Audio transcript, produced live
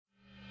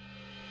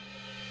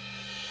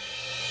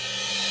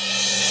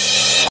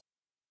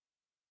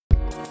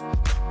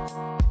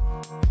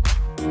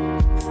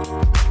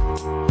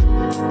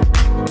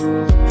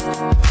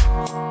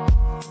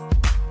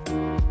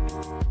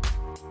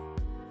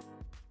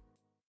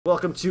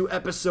Welcome to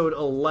episode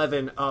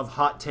 11 of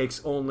Hot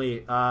Takes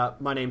Only.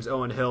 My name's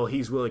Owen Hill.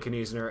 He's Willie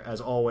Kniesner, as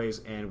always,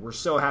 and we're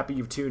so happy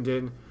you've tuned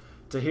in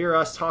to hear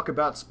us talk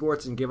about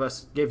sports and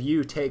give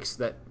you takes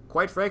that,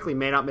 quite frankly,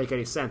 may not make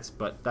any sense,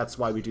 but that's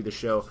why we do the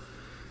show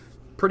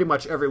pretty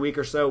much every week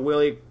or so.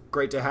 Willie,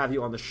 great to have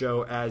you on the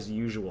show as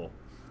usual.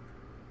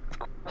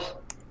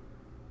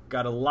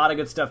 Got a lot of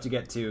good stuff to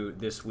get to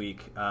this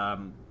week.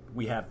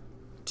 We have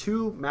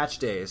two match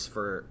days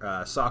for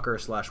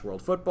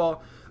soccer/world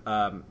football.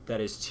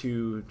 That is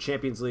two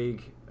Champions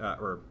League,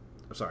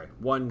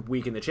 one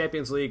week in the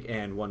Champions League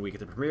and 1 week at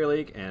the Premier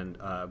League, and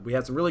we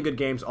had some really good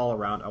games all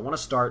around. I want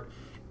to start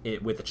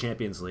it with the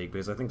Champions League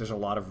because I think there's a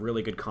lot of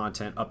really good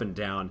content up and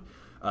down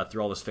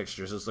through all those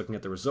fixtures, just looking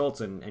at the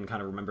results and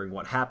kind of remembering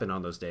what happened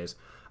on those days.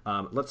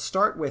 Let's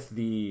start with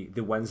the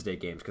Wednesday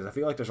games because I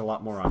feel like there's a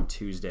lot more on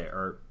Tuesday.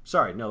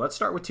 Let's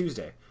start with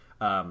Tuesday.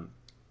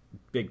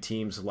 Big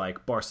teams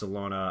like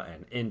Barcelona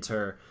and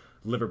Inter,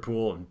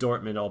 Liverpool and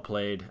Dortmund all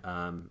played,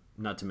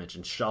 not to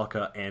mention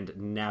Schalke and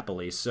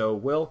Napoli. So,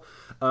 Will,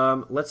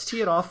 let's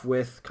tee it off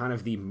with kind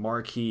of the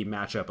marquee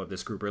matchup of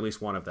this group, or at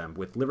least one of them,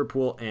 with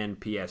Liverpool and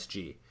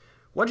PSG.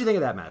 What did you think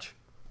of that match?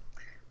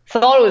 I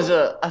thought it was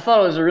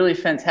a really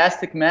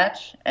fantastic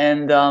match,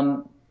 and it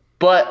was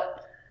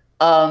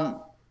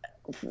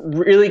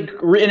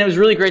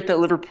really great that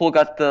Liverpool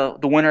got the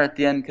winner at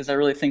the end because I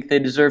really think they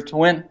deserved to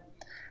win.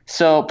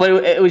 So,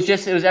 but it was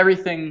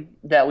everything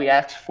that we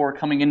asked for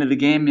coming into the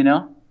game. You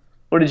know,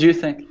 what did you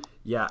think?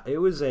 Yeah, it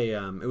was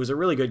a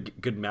really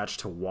good match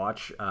to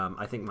watch.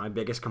 I think my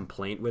biggest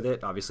complaint with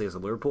it, obviously as a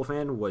Liverpool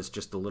fan, was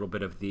just a little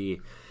bit of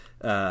the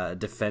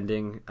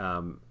defending,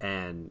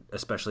 and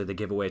especially the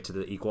giveaway to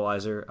the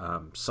equalizer.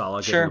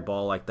 Salah giving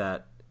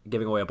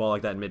away a ball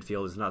like that in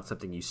midfield is not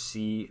something you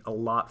see a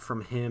lot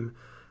from him,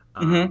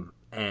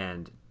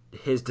 and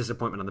his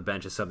disappointment on the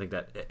bench is something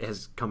that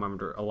has come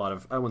under a lot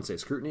of, I wouldn't say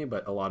scrutiny,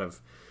 but a lot of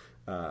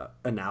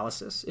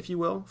analysis, if you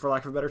will, for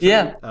lack of a better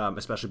term,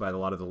 especially by a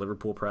lot of the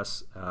Liverpool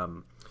press.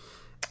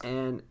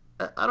 And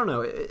I don't know,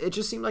 it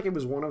just seemed like it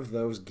was one of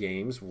those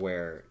games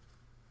where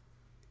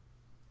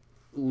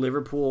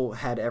Liverpool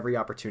had every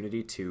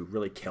opportunity to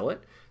really kill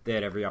it. They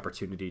had every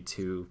opportunity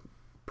to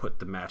put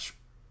the match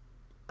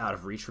out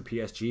of reach for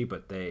PSG,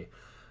 but they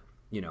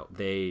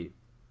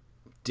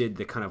did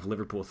the kind of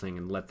Liverpool thing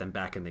and let them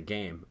back in the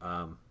game.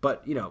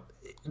 But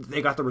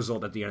they got the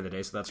result at the end of the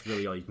day, so that's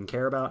really all you can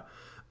care about.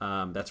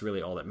 That's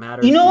really all that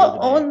matters. You know what?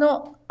 Oh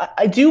no,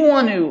 I do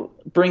want to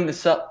bring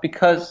this up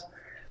because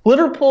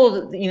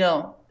Liverpool,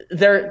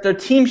 their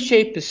team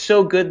shape is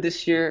so good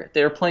this year.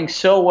 They're playing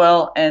so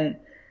well, and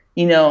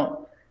it's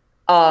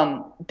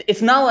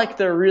not like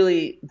they're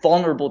really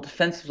vulnerable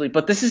defensively.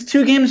 But this is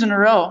 2 games in a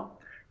row.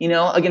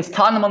 Against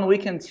Tottenham on the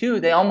weekend too,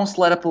 they almost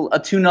let up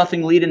a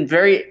 2-0 lead and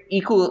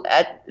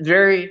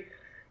very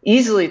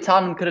easily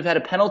Tottenham could have had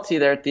a penalty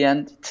there at the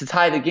end to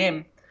tie the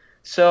game.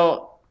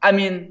 So, I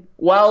mean,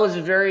 while it was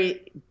a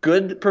very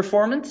good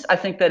performance, I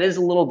think that is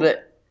a little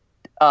bit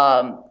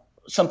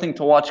something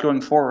to watch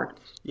going forward.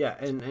 Yeah,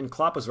 and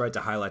Klopp was right to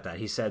highlight that.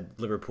 He said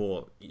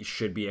Liverpool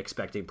should be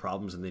expecting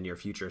problems in the near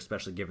future,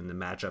 especially given the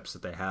matchups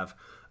that they have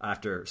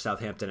after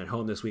Southampton at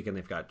home this weekend.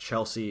 They've got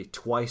Chelsea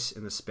twice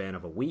in the span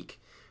of a week.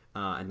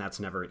 And that's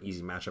never an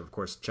easy matchup. Of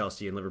course,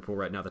 Chelsea and Liverpool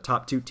right now, the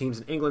top 2 teams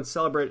in England,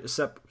 separated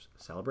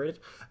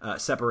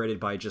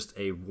by just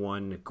a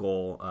 1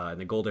 goal in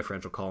the goal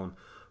differential column.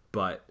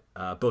 But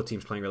both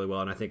teams playing really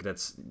well, and I think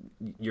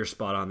you're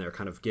spot on there,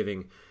 kind of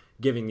giving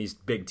these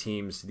big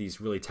teams, these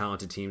really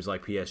talented teams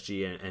like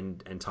PSG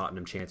and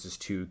Tottenham chances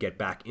to get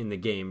back in the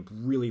game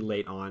really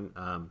late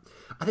on.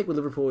 I think with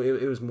Liverpool,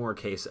 it was more a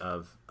case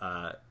of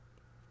I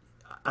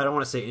don't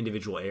want to say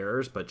individual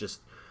errors, but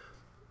just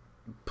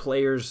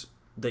players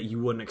that you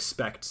wouldn't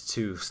expect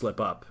to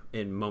slip up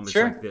in moments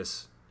like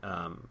this,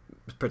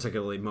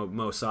 particularly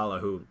Mo Salah,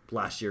 who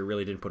last year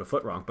really didn't put a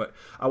foot wrong. But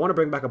I want to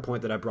bring back a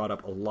point that I brought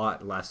up a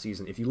lot last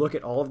season. If you look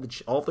at all of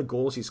the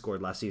goals he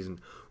scored last season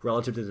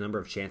relative to the number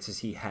of chances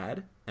he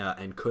had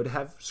and could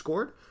have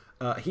scored,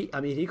 he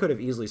could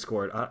have easily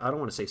scored. I don't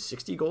want to say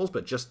 60 goals,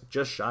 but just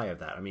shy of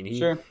that. I mean,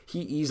 he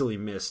easily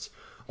missed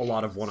a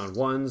lot of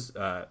one-on-ones,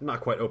 not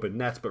quite open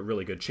nets, but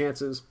really good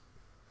chances.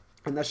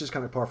 And that's just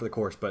kind of par for the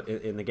course. But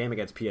in the game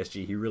against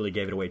PSG, he really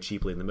gave it away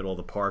cheaply in the middle of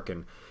the park.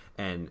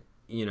 And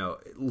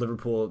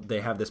Liverpool,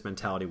 they have this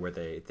mentality where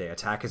they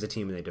attack as a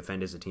team and they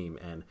defend as a team.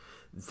 And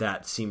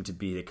that seemed to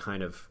be the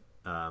kind of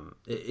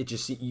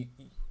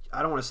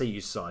I don't want to say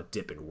you saw a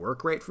dip in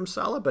work rate from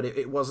Salah, but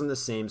it wasn't the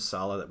same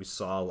Salah that we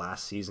saw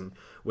last season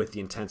with the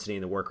intensity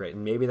and the work rate.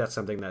 And maybe that's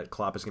something that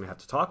Klopp is going to have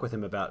to talk with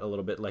him about a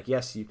little bit. Like,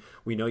 yes,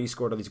 we know you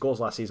scored all these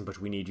goals last season,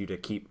 but we need you to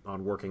keep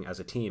on working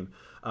as a team.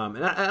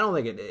 And I don't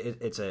think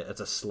it's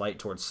a slight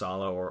towards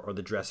Salah or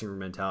the dressing room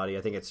mentality.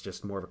 I think it's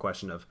just more of a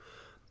question of,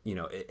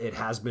 it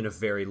has been a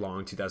very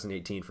long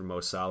 2018 for Mo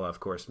Salah.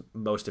 Of course,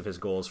 most of his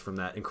goals from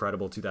that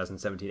incredible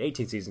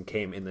 2017-18 season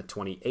came in the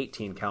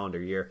 2018 calendar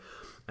year.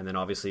 And then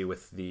obviously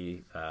with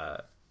the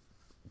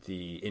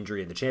the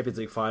injury in the Champions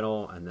League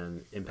final, and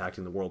then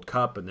impacting the World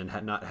Cup, and then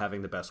not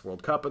having the best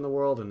World Cup in the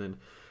world, and then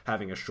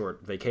having a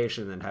short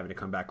vacation, and then having to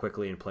come back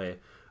quickly and play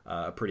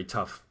a pretty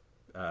tough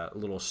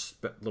little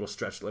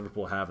stretch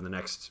Liverpool have in the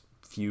next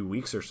few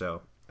weeks or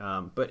so.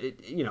 But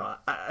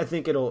I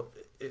think it'll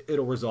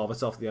resolve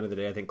itself at the end of the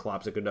day. I think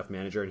Klopp's a good enough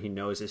manager, and he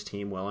knows his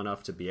team well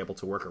enough to be able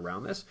to work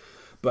around this.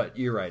 But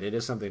you're right; it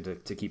is something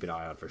to keep an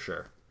eye on for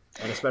sure,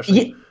 and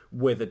especially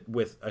with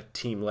a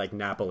team like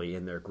Napoli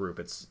in their group,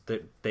 it's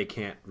that they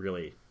can't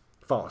really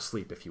fall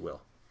asleep, if you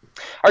will.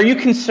 Are you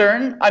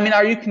concerned? I mean,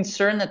 are you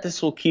concerned that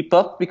this will keep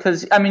up?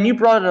 Because I mean, you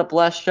brought it up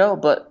last show,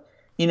 but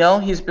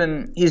he's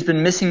been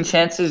missing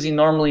chances he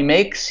normally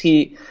makes.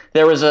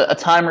 There was a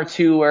time or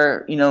two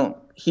where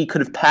he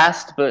could have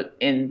passed, but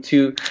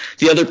into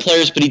the other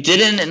players, but he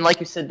didn't. And like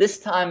you said, this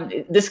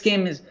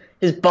game,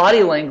 his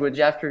body language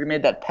after he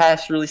made that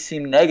pass really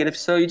seemed negative.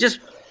 So you just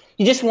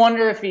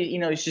wonder if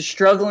he's just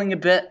struggling a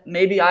bit.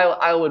 Maybe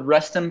I would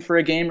rest him for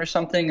a game or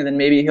something, and then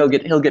maybe he'll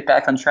get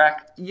back on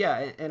track.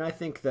 Yeah, and I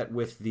think that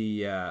with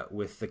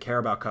the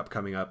Carabao Cup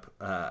coming up,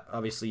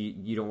 obviously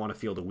you don't want to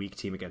field a weak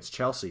team against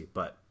Chelsea,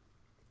 but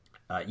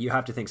you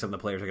have to think some of the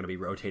players are going to be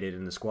rotated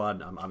in the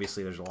squad.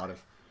 Obviously, there's a lot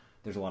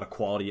of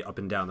quality up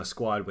and down the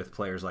squad with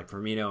players like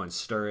Firmino and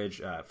Sturridge.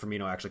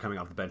 Firmino actually coming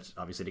off the bench,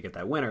 obviously, to get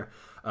that winner.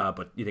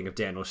 But you think of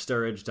Daniel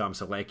Sturridge, Dom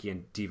Solanke,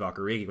 and Divock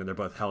Origi when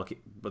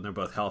they're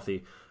both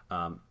healthy.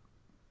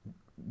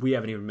 We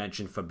haven't even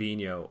mentioned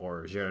Fabinho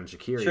or Xherdan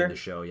Shaqiri in the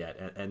show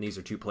yet, and these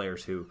are two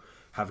players who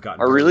have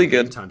gotten really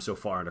good time so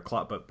far into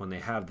Klopp. But when they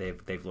have,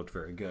 they've looked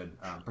very good.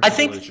 I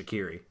think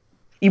Shaqiri.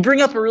 You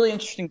bring up a really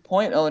interesting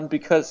point, Owen,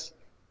 because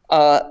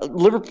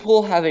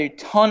Liverpool have a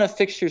ton of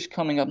fixtures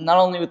coming up, not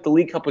only with the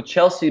League Cup with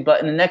Chelsea, but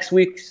in the next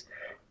weeks,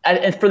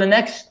 and for the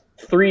next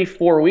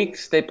 3-4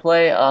 weeks, they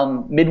play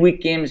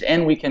midweek games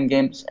and weekend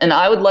games. And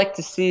I would like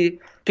to see,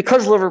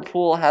 because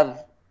Liverpool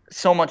have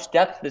so much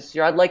depth this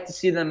year, I'd like to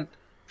see them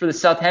for the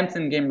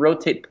Southampton game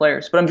rotate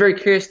players. But I'm very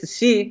curious to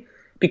see,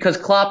 because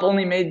Klopp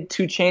only made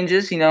 2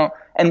 changes,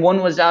 and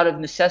one was out of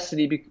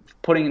necessity,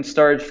 putting in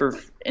Sturridge for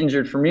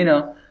injured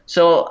Firmino.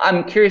 So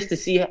I'm curious to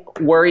see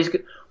what he's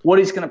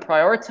going to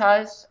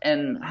prioritize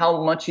and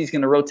how much he's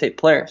going to rotate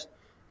players.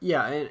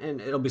 Yeah,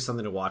 and it'll be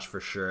something to watch for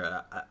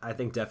sure. I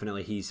think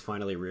definitely he's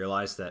finally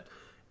realized that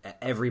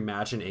every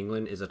match in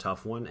England is a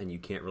tough one, and you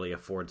can't really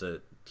afford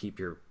to take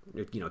your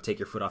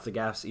foot off the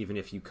gas, even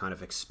if you kind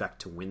of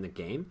expect to win the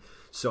game.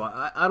 So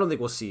I don't think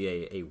we'll see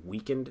a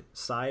weakened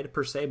side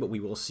per se, but we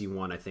will see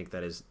one, I think,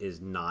 that is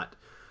not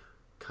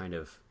kind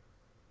of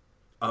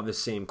the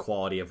same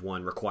quality of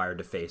one required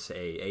to face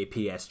a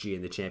PSG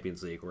in the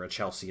Champions League or a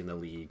Chelsea in the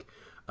league.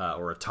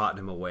 Or a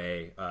Tottenham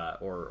away,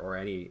 or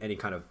any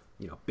kind of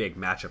big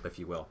matchup, if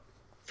you will.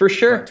 For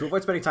sure. But to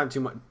avoid spending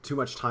too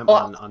much time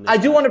on this. I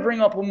do want to bring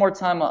up one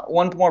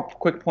more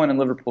quick point on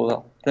Liverpool,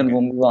 though. Then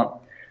we'll move on.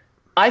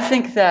 I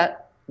think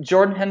that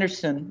Jordan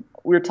Henderson,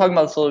 we were talking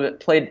about this a little bit,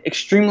 played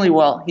extremely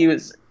well. He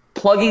was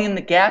plugging in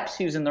the gaps.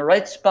 He was in the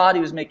right spot.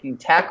 He was making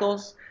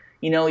tackles.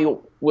 He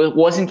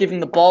wasn't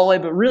giving the ball away,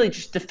 but really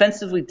just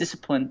defensively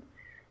disciplined.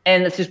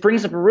 And this just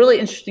brings up a really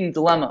interesting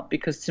dilemma,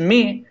 because to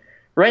me,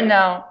 right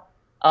now,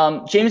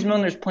 James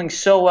Milner is playing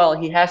so well,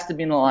 he has to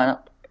be in the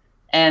lineup.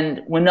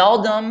 And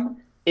Wijnaldum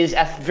is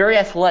very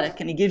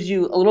athletic, and he gives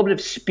you a little bit of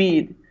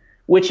speed,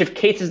 which if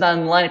Keita's not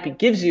in the lineup, he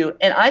gives you.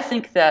 And I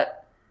think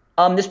that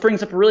this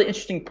brings up a really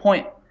interesting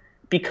point,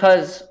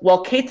 because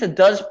while Keita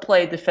does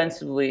play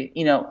defensively,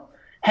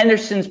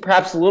 Henderson's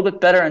perhaps a little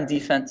bit better on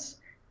defense,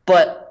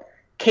 but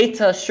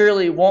Keita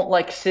surely won't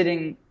like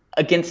sitting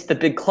against the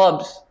big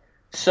clubs.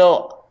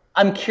 So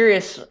I'm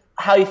curious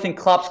how you think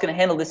Klopp's going to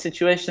handle this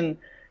situation.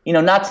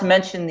 Not to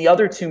mention the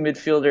other 2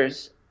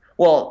 midfielders.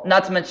 Well,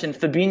 not to mention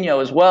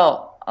Fabinho as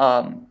well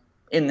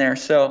in there.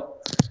 So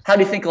how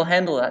do you think he'll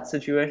handle that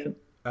situation?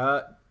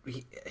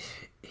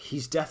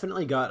 He's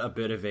definitely got a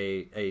bit of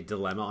a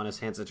dilemma on his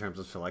hands in terms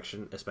of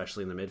selection,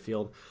 especially in the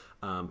midfield.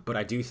 But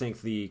I do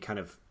think the kind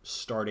of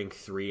starting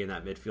 3 in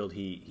that midfield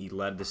he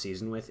led the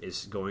season with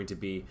is going to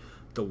be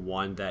the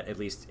one that, at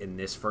least in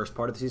this first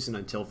part of the season,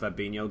 until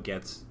Fabinho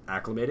gets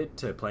acclimated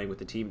to playing with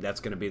the team, that's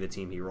going to be the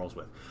team he rolls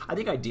with. I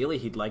think ideally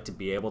he'd like to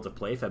be able to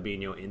play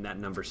Fabinho in that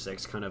number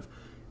 6, kind of,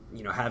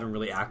 haven't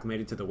really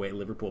acclimated to the way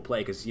Liverpool play,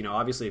 because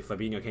obviously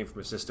Fabinho came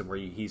from a system where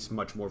he's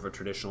much more of a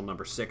traditional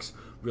number 6,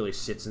 really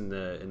sits in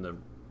the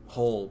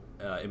hole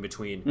in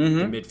between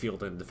the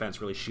midfield and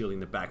defense, really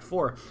shielding the back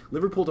 4.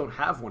 Liverpool don't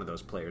have one of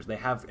those players. They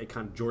have a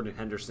kind of Jordan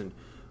Henderson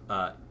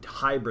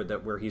hybrid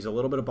where he's a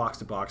little bit of box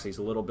to box, he's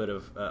a little bit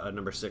of a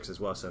number 6 as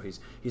well. So he's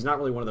not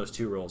really one of those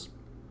 2 roles,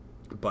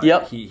 but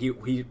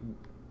he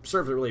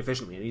serves it really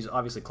efficiently, and he's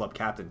obviously club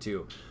captain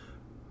too.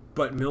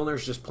 But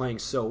Milner's just playing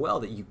so well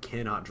that you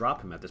cannot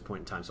drop him at this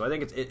point in time. So I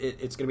think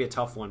it's going to be a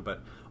tough one,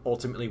 but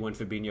ultimately when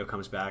Fabinho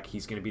comes back,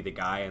 he's going to be the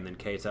guy, and then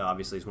Keita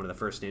obviously is one of the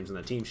first names on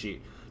the team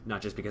sheet,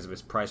 not just because of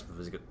his price,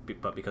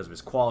 but because of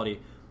his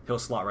quality. He'll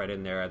slot right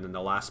in there, and then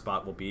the last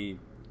spot will be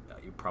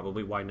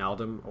probably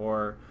Wijnaldum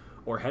or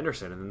or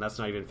Henderson, and then that's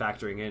not even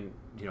factoring in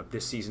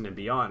this season and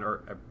beyond,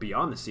 or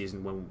beyond the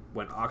season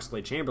when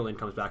Oxlade-Chamberlain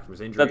comes back from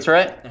his injury. That's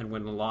right. And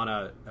when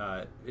Lallana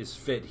is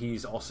fit,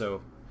 he's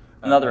also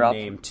another a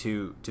name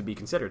to be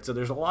considered. So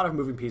there's a lot of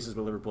moving pieces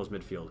with Liverpool's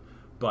midfield,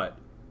 but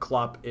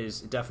Klopp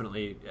is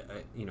definitely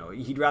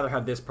he'd rather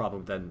have this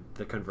problem than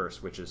the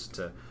converse, which is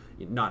to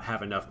not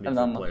have enough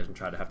midfield players and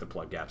try to have to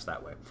plug gaps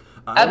that way.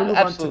 I'm going to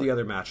move on to the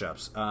other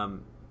matchups.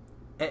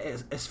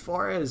 As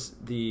far as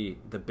the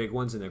big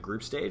ones in the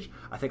group stage,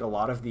 I think a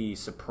lot of the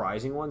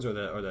surprising ones, or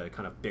the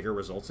kind of bigger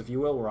results, if you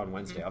will, were on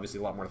Wednesday. Mm-hmm.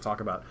 Obviously, a lot more to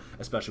talk about,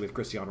 especially with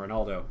Cristiano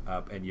Ronaldo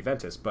and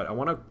Juventus. But I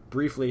want to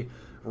briefly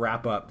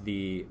wrap up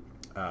the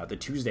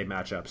Tuesday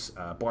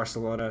matchups.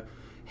 Barcelona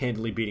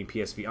handily beating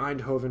PSV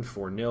Eindhoven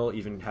 4-0,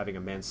 even having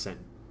a man sent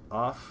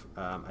off.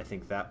 I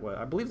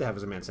believe they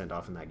have a man sent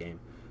off in that game.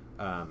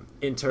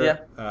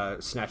 Inter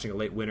snatching a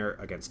late winner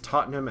against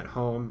Tottenham at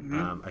home.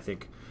 Mm-hmm. I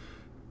think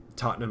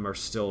Tottenham are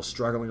still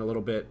struggling a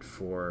little bit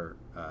for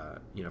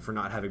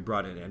not having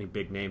brought in any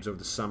big names over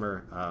the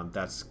summer.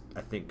 That's,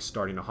 I think,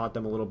 starting to haunt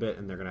them a little bit,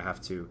 and they're going to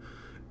have to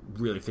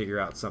really figure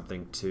out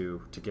something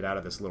to get out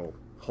of this little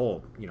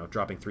hole.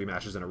 Dropping 3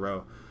 matches in a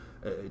row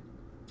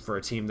for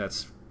a team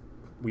that's,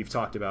 we've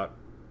talked about,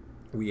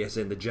 we as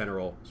in the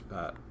general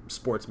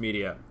sports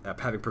media,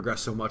 having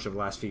progressed so much over the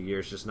last few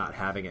years, just not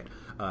having it.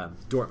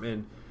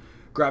 Dortmund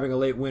grabbing a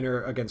late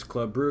winner against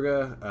Club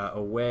Brugge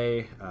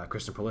away.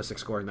 Christian Pulisic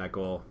scoring that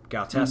goal.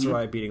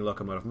 Galatasaray beating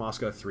Lokomotiv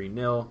Moscow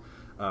 3-0.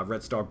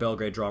 Red Star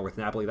Belgrade drawing with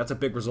Napoli. That's a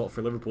big result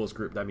for Liverpool's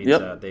group. That means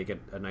they get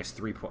a nice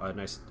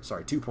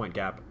 2-point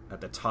gap at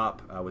the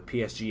top, with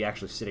PSG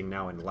actually sitting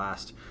now in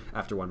last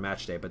after one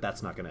match day. But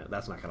that's not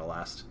gonna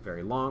last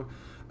very long.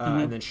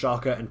 And then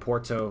Schalke and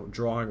Porto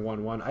drawing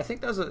 1-1. I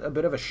think that was a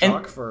bit of a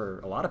shock for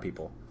a lot of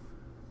people.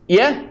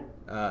 Yeah.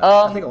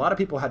 I think a lot of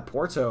people had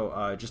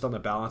Porto just on the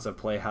balance of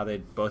play, how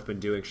they'd both been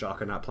doing.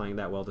 Schalke not playing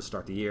that well to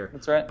start the year.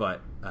 That's right.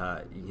 But,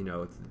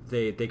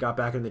 they got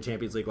back in the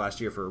Champions League last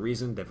year for a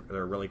reason.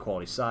 They're a really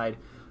quality side,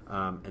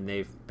 and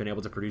they've been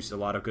able to produce a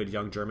lot of good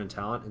young German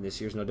talent, and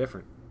this year's no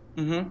different.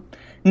 Mm-hmm.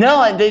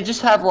 No, they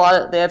just have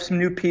they have some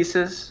new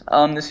pieces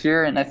this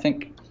year, and I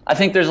think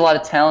there's a lot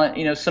of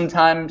talent.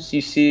 Sometimes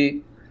you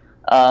see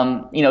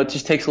it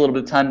just takes a little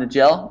bit of time to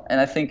gel, and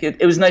I think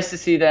it was nice to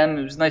see them.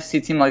 It was nice to see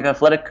a team like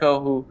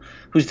Atletico,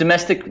 whose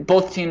domestic,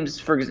 both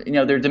teams,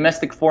 their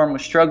domestic form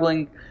was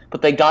struggling,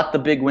 but they got the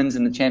big wins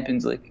in the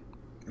Champions League.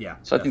 Yeah,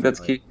 so I think that's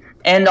key.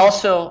 And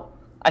also,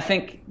 I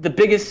think the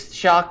biggest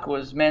shock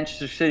was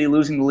Manchester City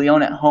losing to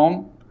Lyon at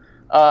home.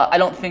 I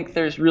don't think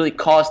there's really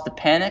cause to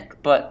panic,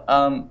 but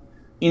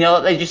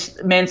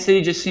Man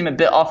City just seem a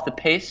bit off the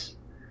pace.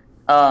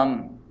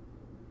 But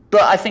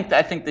I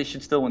think they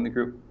should still win the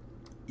group.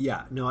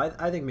 Yeah, no,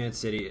 I think Man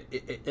City,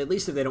 at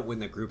least if they don't win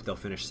the group, they'll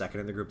finish second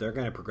in the group. They're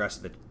going to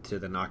progress to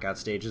the knockout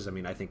stages. I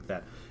mean, I think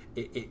that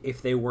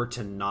if they were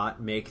to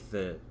not make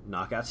the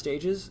knockout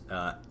stages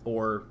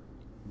or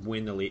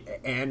win the league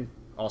and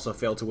also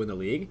fail to win the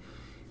league,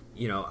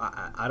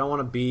 I don't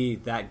want to be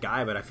that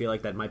guy, but I feel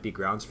like that might be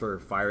grounds for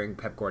firing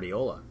Pep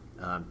Guardiola.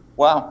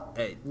 Wow.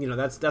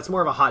 That's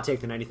more of a hot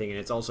take than anything,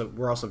 and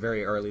we're also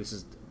very early. This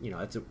is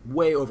it's a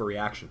way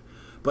overreaction.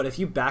 But if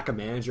you back a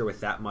manager with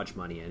that much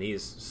money, and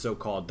he's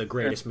so-called the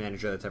greatest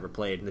manager that's ever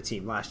played, and the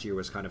team last year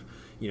was kind of,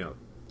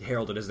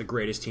 heralded as the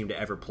greatest team to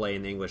ever play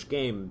in the English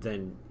game,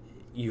 then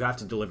you have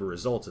to deliver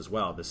results as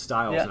well. The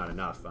style is not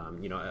enough.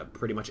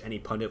 Pretty much any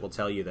pundit will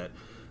tell you that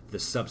the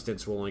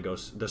style will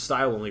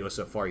only go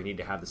so far. You need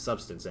to have the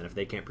substance, and if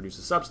they can't produce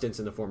the substance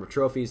in the form of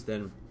trophies,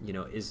 then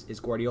is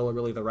Guardiola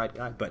really the right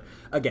guy? But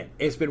again,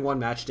 it's been one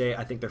match day.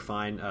 I think they're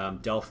fine.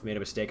 Delph made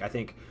a mistake. I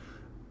think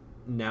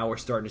now we're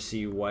starting to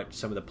see what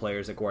some of the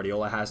players that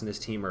Guardiola has in this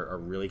team are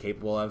really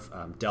capable of.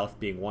 Delph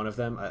being one of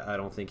them. I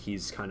don't think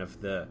he's kind of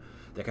the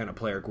kind of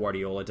player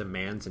Guardiola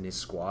demands in his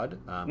squad.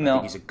 I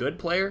think he's a good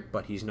player,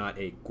 but he's not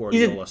a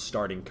Guardiola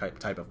starting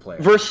type of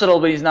player. Versatile,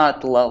 but he's not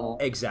at the level.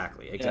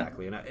 Exactly. Yeah.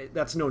 And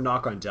that's no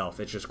knock on Delph.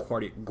 It's just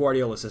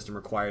Guardiola's system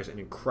requires an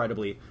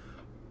incredibly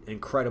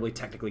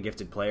technically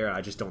gifted player, and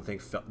I just don't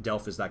think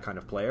Delph is that kind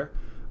of player.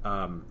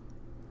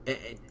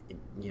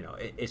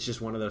 It's just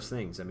one of those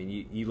things. I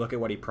mean, you look at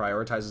what he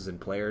prioritizes in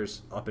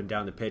players up and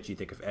down the pitch. You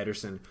think of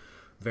Ederson,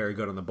 very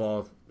good on the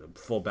ball,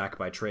 full back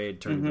by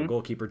trade, turning into a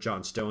goalkeeper.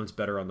 John Stones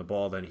better on the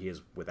ball than he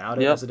is without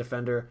it as a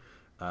defender.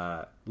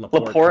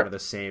 Laporte kind of the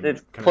same.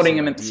 Putting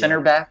him at center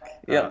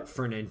back.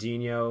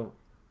 Fernandinho,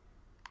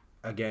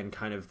 again,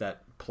 kind of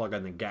that plug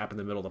on the gap in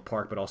the middle of the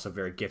park, but also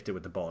very gifted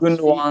with the ball.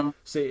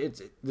 So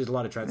there's a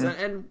lot of trends,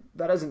 and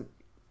that isn't.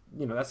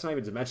 That's not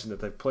even to mention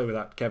that they've played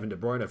without Kevin De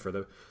Bruyne for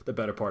the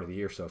better part of the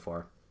year so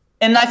far.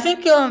 And I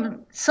think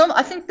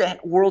I think the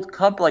World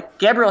Cup, like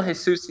Gabriel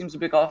Jesus seems a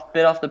bit off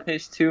the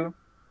pace too.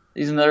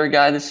 He's another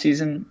guy this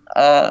season.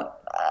 I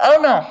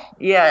don't know.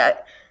 Yeah,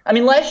 I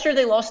mean last year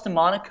they lost to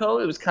Monaco.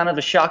 It was kind of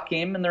a shock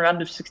game in the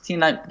round of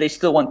 16. They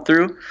still went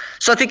through,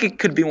 so I think it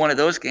could be one of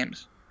those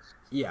games.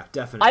 Yeah,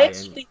 definitely. I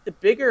actually think the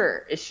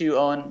bigger issue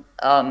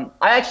I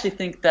actually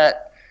think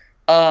that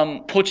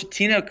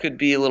Pochettino could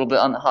be a little bit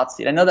on the hot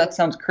seat. I know that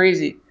sounds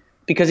crazy,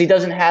 because he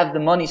doesn't have the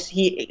money.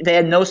 They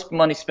had no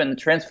money spent in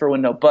the transfer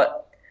window.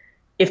 But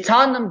if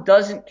Tottenham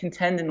doesn't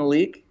contend in the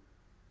league,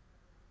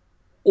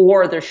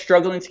 or they're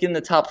struggling to get in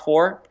the top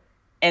four,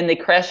 and they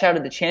crash out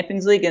of the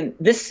Champions League, and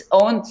this,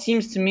 Owen,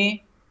 seems to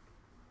me,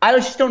 I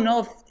just don't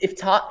know if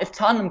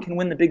Tottenham can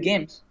win the big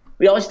games.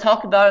 We always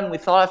talk about it, and we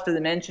thought after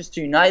the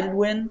Manchester United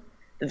win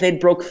that they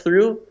broke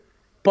through,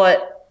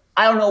 but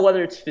I don't know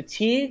whether it's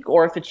fatigue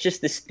or if it's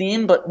just this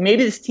team, but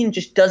maybe this team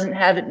just doesn't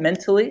have it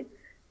mentally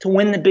to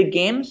win the big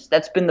games.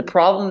 That's been the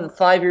problem in the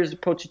 5 years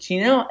of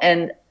Pochettino,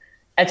 and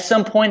at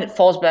some point it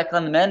falls back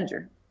on the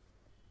manager.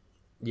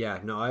 Yeah,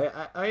 no,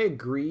 I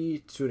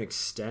agree to an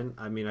extent.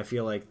 I mean, I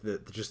feel like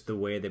just the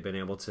way they've been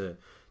able to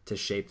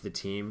shape the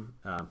team,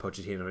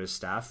 Pochettino and his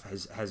staff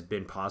has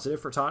been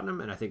positive for Tottenham,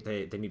 and I think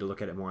they need to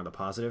look at it more on the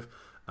positive.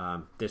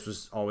 This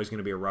was always going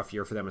to be a rough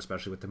year for them,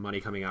 especially with the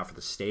money coming out for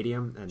the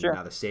stadium, and Sure.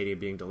 now the stadium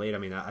being delayed. I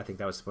mean, I think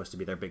that was supposed to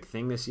be their big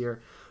thing this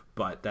year,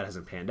 but that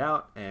hasn't panned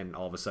out, and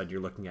all of a sudden you're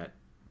looking at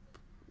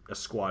a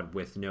squad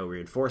with no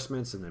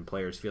reinforcements, and then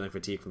players feeling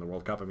fatigue from the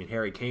World Cup. I mean,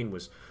 Harry Kane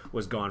was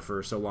gone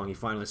for so long. He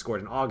finally scored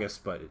in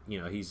August, but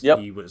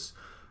he was,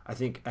 I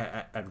think,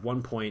 at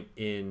one point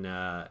in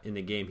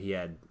the game he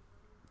had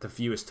the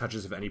fewest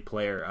touches of any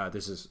player.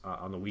 This is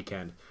on the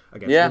weekend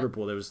against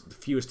Liverpool. There was the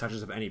fewest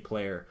touches of any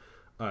player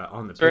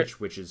on the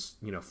pitch, which is,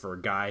 for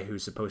a guy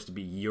who's supposed to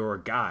be your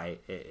guy,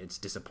 it's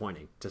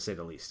disappointing to say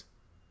the least.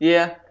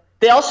 Yeah.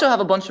 They also have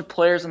a bunch of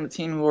players on the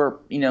team who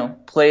are,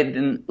 played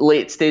in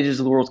late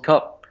stages of the World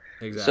Cup.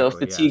 Exactly. So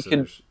fatigue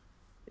could,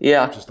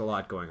 just a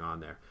lot going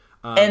on there.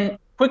 And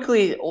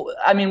quickly,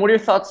 I mean, what are your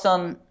thoughts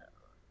on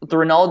the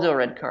Ronaldo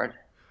red card?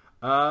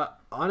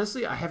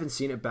 Honestly, I haven't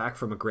seen it back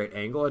from a great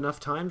angle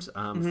enough times.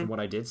 From what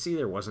I did see,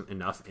 there wasn't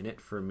enough in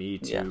it for me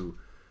to,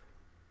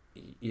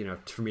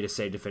 for me to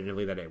say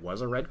definitively that it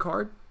was a red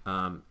card.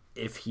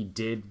 If he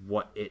did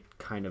what it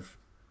kind of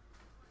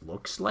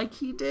looks like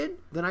he did,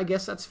 then I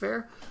guess that's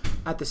fair.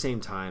 At the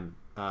same time,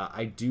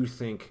 I do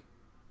think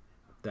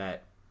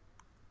that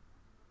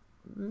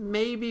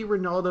maybe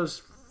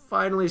Ronaldo's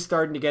finally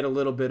starting to get a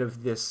little bit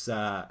of this,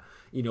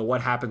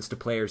 what happens to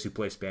players who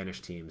play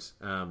Spanish teams.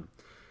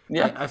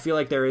 I feel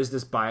like there is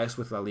this bias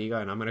with La Liga,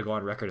 and I'm going to go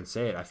on record and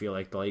say it. I feel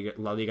like the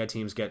La Liga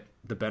teams get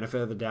the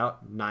benefit of the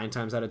doubt 9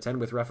 times out of 10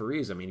 with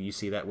referees. I mean, you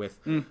see that with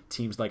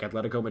teams like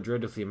Atletico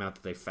Madrid with the amount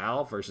that they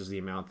foul versus the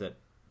amount that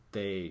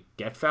they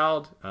get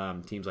fouled.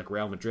 Teams like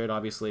Real Madrid,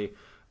 obviously,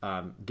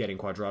 getting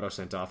Cuadrado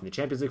sent off in the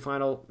Champions League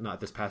final, not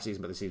this past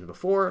season, but the season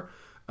before.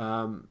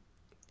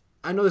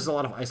 I know there's a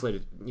lot of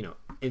isolated,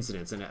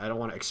 incidents, and I don't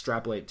want to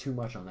extrapolate too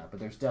much on that, but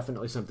there's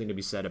definitely something to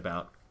be said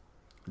about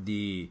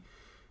the,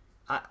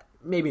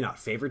 maybe not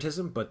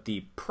favoritism, but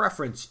the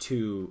preference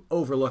to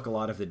overlook a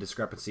lot of the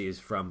discrepancies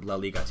from La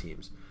Liga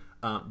teams.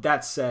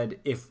 That said,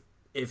 if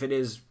it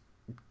is,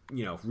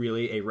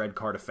 really a red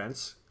card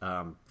offense,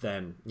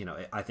 then,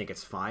 I think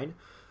it's fine.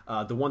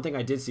 The one thing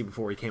I did see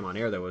before we came on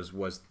air, though,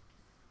 was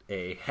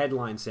a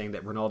headline saying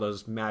that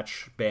Ronaldo's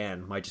match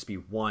ban might just be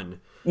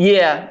one.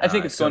 Yeah, I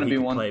think it's so going to be he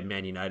could one. play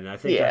Man United, and I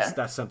think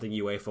that's something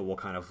UEFA will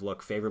kind of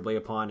look favorably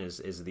upon. Is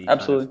the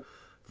Absolutely. Kind of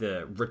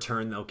the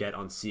return they'll get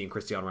on seeing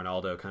Cristiano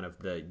Ronaldo, kind of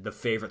the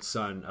favorite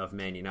son of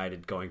Man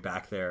United, going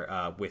back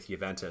there with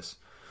Juventus.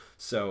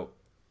 So,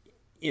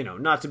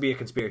 not to be a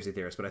conspiracy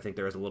theorist, but I think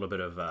there is a little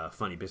bit of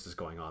funny business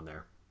going on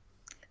there.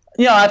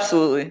 Yeah,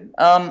 absolutely.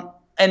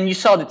 And you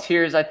saw the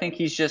tears. I think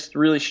he's just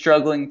really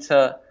struggling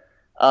to.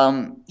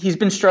 He's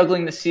been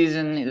struggling this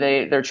season.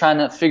 They're trying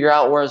to figure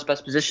out where his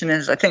best position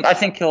is. I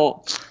think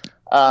he'll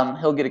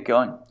get it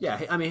going. Yeah,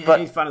 I mean,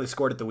 he finally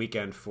scored at the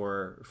weekend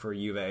for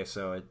Juve,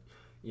 so it,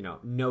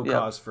 no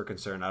cause for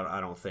concern.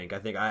 I don't think. I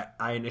think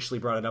I initially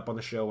brought it up on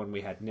the show when we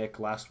had Nick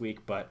last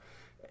week, but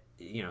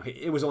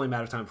it was only a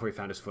matter of time before he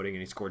found his footing, and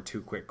he scored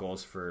 2 quick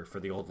goals for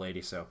the old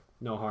lady. So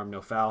no harm,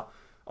 no foul.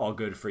 All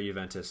good for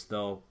Juventus.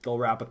 They'll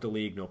wrap up the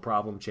league, no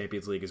problem.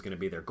 Champions League is going to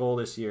be their goal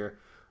this year.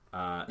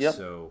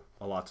 So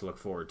a lot to look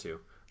forward to.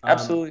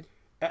 Absolutely.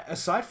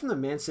 Aside from the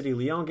Man City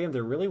Lyon game,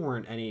 there really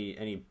weren't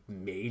any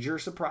major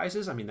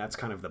surprises. I mean, that's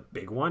kind of the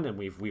big one, and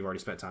we've already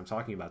spent time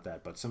talking about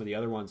that. But some of the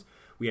other ones,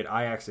 we had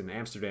Ajax and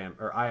Athens,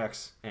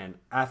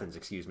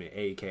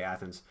 AEK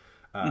Athens.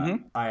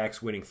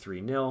 Ajax winning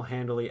 3-0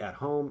 handily at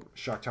home.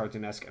 Shakhtar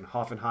Donetsk and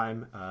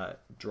Hoffenheim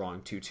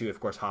drawing 2-2. Of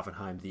course,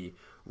 Hoffenheim, the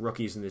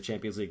rookies in the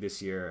Champions League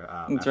this year,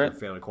 after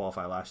failing to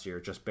qualify last year,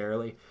 just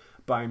barely.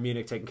 Bayern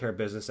Munich taking care of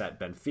business at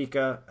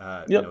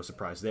Benfica. No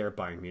surprise there.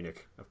 Bayern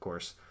Munich, of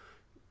course,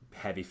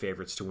 heavy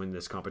favorites to win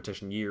this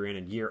competition year in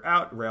and year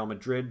out. Real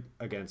Madrid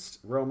against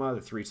Roma,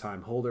 the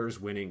 3-time holders,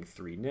 winning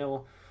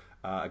 3-0.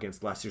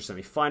 Against last year's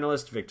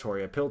semi-finalist,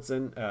 Victoria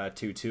Pilsen,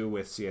 2-2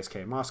 with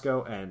CSKA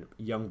Moscow. And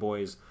Young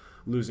Boys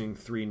losing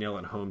 3-0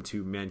 at home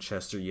to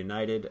Manchester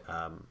United.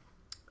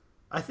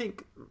 I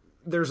think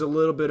there's a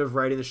little bit of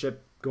righting the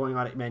ship going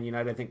on at Man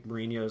United. I think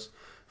Mourinho's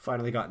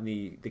finally gotten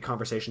the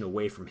conversation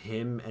away from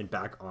him and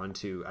back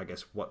onto, I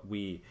guess, what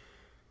we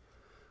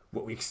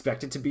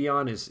expect it to be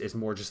on is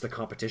more just the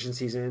competition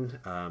season.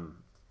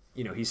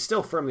 he's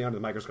still firmly under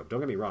the microscope. Don't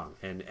get me wrong,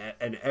 and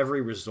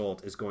every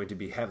result is going to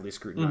be heavily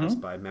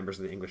scrutinized by members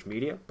of the English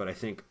media. But I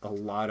think a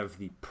lot of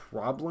the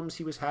problems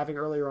he was having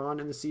earlier on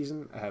in the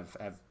season have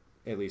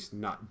at least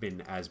not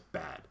been as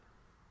bad.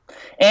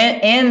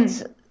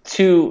 And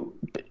to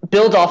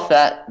build off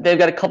that, they've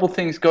got a couple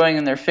things going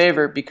in their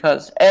favor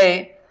because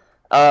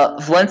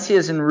Valencia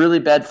is in really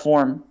bad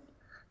form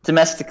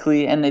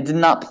domestically, and they did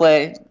not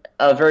play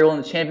very well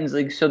in the Champions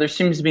League. So there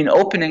seems to be an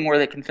opening where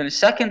they can finish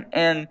second,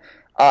 and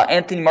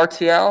Anthony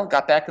Martial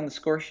got back on the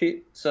score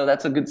sheet, so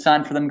that's a good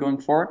sign for them going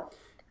forward.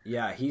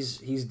 Yeah,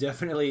 he's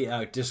definitely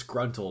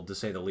disgruntled, to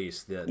say the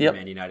least, the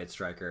Man United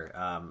striker.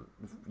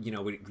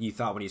 You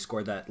thought when he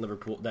scored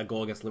that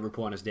goal against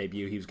Liverpool on his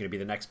debut, he was going to be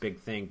the next big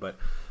thing, but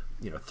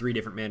 3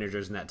 different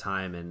managers in that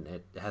time, and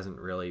it hasn't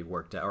really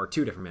worked out, or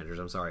 2 different managers,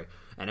 I'm sorry,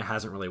 and it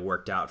hasn't really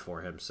worked out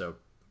for him. So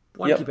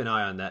want to keep an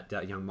eye on that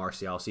young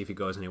Martial, see if he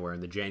goes anywhere in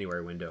the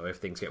January window if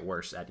things get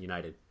worse at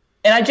United.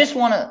 And I just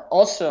want to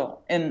also,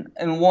 in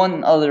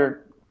one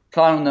other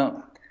final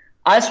note,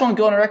 I just want to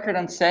go on record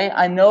and say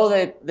I know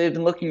they've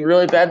been looking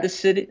really bad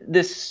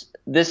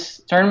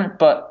this tournament,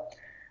 but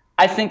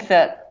I think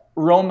that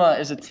Roma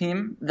is a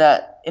team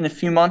that in a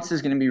few months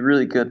is going to be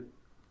really good.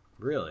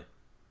 Really?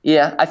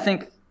 Yeah, I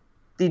think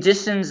the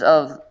additions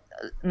of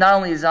not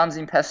only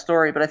Zanzin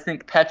Pastore, but I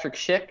think Patrick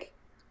Schick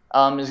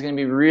is going to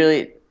be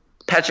really.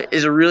 Patrick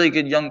is a really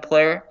good young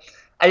player.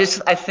 I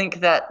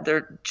think that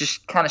they're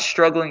just kind of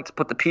struggling to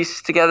put the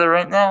pieces together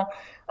right now.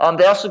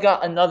 They also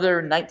got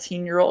another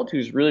 19-year-old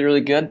who's really,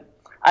 really good.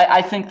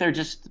 I think they're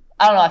just –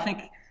 I don't know. I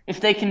think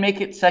if they can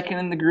make it second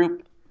in the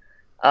group,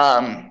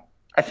 I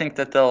think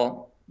that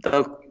they'll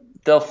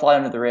fly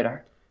under the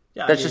radar.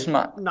 Yeah, That's just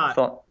my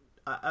thought.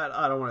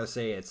 I don't want to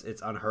say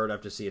it's unheard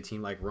of to see a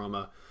team like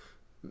Roma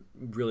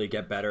really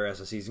get better as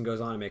the season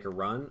goes on and make a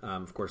run.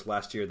 Of course,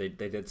 last year they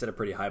did set a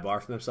pretty high bar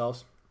for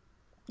themselves.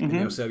 Mm-hmm.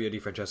 Eusebio Di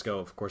Francesco,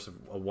 of course,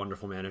 a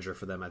wonderful manager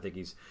for them. I think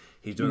he's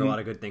doing a lot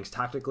of good things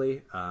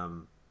tactically.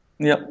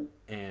 Yep.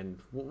 And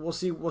we'll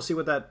see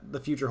what the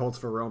future holds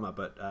for Roma.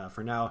 But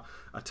for now,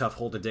 a tough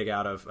hole to dig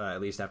out of,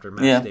 at least after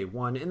match day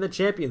 1 in the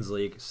Champions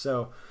League.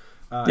 So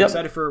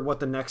excited for what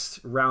the next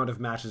round of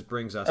matches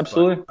brings us.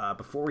 Absolutely. But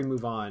before we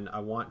move on, I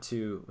want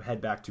to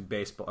head back to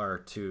baseball or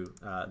to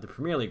the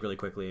Premier League really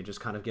quickly and just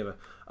kind of give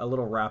a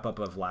little wrap up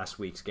of last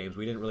week's games.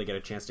 We didn't really get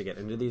a chance to get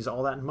into these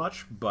all that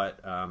much, but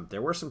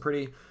there were some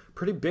pretty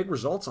big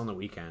results on the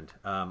weekend.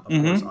 Of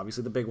course,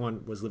 obviously the big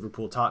one was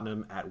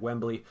Liverpool-Tottenham at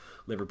Wembley.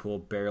 Liverpool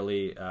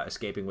barely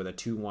escaping with a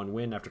 2-1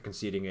 win after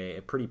conceding a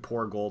pretty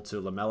poor goal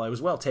to Lamela. It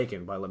was well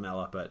taken by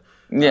Lamela, but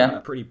a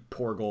pretty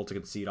poor goal to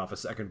concede off a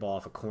second ball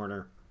off a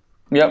corner.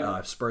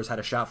 Yep. Spurs had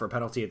a shot for a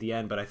penalty at the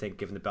end, but I think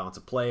given the balance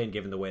of play and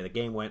given the way the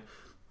game went,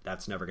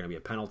 that's never going to be a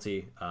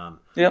penalty.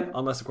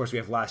 Unless, of course, we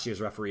have last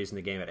year's referees in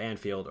the game at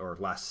Anfield or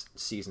last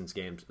season's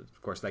games.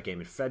 Of course, that game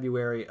in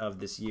February of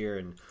this year,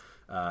 and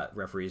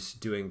referees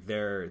doing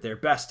their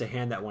best to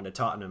hand that one to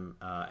Tottenham,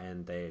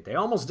 and they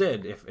almost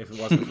did if it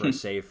wasn't for a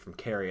save from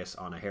Karius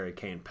on a Harry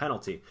Kane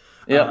penalty.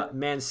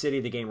 Man City,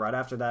 the game right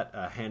after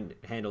that,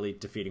 handily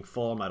defeating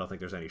Fulham. I don't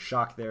think there's any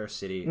shock there.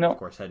 City, of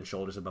course, head and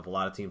shoulders above a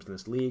lot of teams in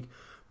this league.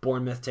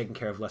 Bournemouth taking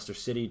care of Leicester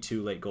City,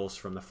 2 late goals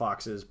from the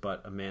Foxes,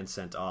 but a man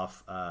sent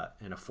off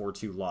and a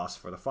 4-2 loss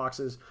for the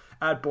Foxes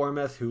at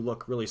Bournemouth, who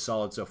look really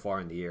solid so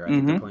far in the year. I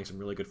think they're playing some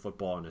really good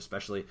football, and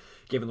especially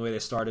given the way they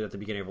started at the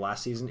beginning of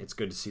last season, it's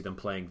good to see them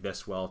playing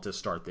this well to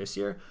start this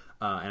year.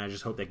 And I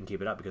just hope they can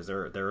keep it up because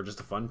they're just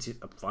a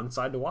fun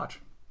side to watch.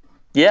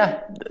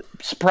 Yeah,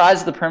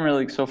 surprised the Premier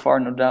League so far,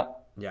 no doubt.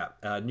 Yeah,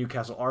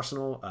 Newcastle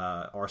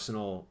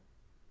Arsenal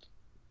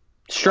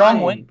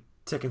strong win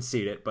to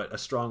concede it, but a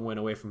strong win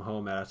away from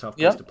home at a tough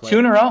place to play. 2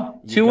 in a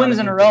row. 2 wins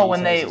in a row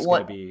when they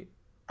won.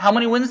 How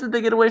many wins did they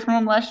get away from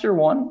home last year?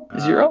 1?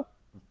 0?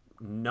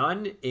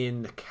 None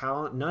in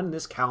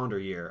this calendar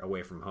year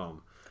away from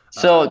home.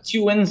 So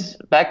 2 wins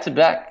back to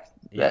back.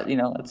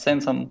 That's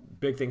saying something.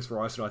 Big things for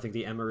Arsenal. I think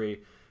the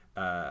Emery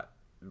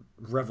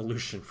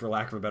revolution, for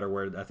lack of a better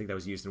word, I think that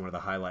was used in one of the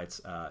highlights,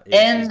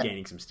 is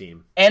gaining some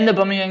steam. And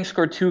Aubameyang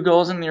scored 2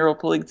 goals in the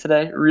Europa League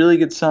today. Really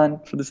good sign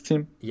for this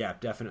team. Yeah,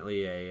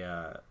 definitely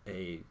a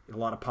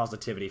lot of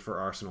positivity for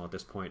Arsenal at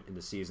this point in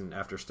the season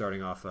after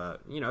starting off.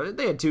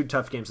 They had 2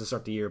 tough games to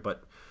start the year,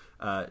 but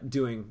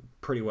doing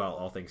pretty well,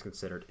 all things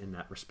considered, in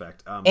that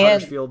respect.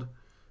 Huddersfield.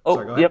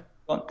 Sorry, go ahead.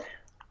 Yep.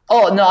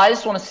 Oh no, I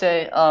just want to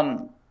say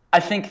I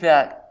think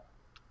that.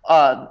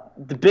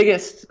 The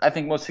biggest, I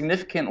think, most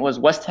significant was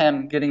West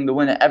Ham getting the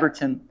win at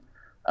Everton.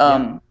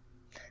 Yarmolenko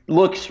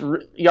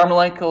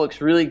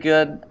looks really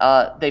good.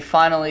 They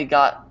finally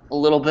got a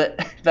little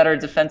bit better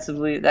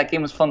defensively. That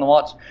game was fun to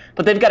watch.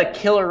 But they've got a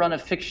killer run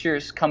of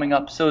fixtures coming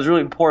up, so it was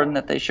really important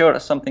that they showed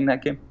us something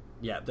that game.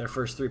 Yeah, their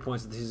first 3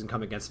 points of the season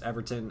come against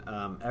Everton.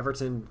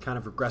 Everton kind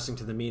of regressing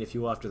to the mean, if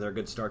you will, after their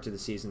good start to the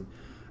season.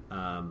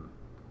 I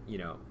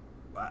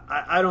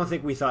don't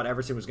think we thought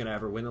Everton was going to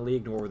ever win the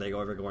league, nor were they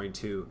ever going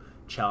to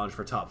challenge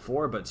for top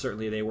 4, but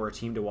certainly they were a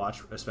team to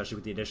watch, especially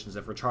with the additions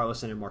of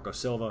Richarlison and Marco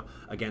Silva,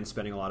 again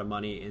spending a lot of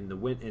money in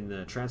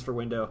the transfer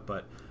window,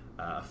 but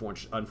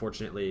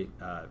Unfortunately,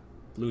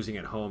 losing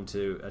at home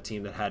to a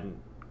team that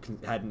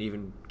hadn't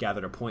even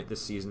gathered a point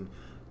this season,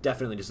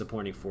 definitely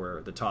disappointing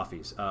for the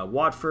Toffees.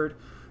 Watford,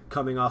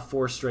 coming off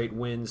 4 straight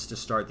wins to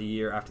start the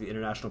year after the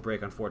international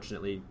break,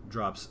 unfortunately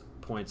drops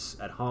points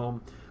at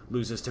home,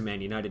 loses to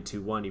Man United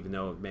 2-1, even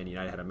though Man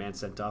United had a man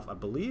sent off, I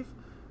believe.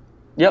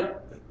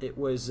 Yep. It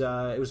was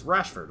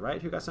Rashford,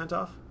 right, who got sent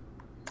off?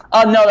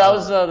 No, that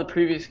was the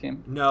previous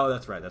game. No,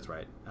 that's right.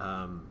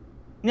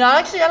 No,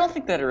 actually, I don't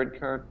think they had a red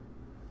card.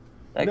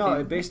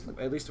 At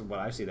least from what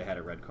I see, they had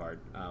a red card.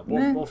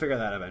 We'll figure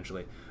that out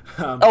eventually. It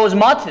was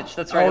Matic.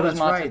 That's right. Oh, it was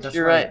that's Matic. right.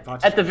 You're right.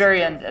 Matic At the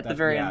very end. At the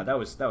very end. Yeah,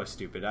 that was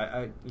stupid.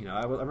 I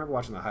remember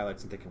watching the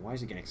highlights and thinking, why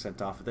is he getting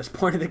sent off at this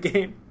point of the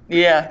game?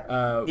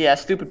 Yeah.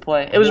 Stupid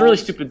play. It was a really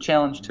stupid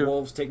challenge too.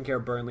 Wolves taking care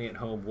of Burnley at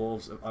home.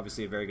 Wolves,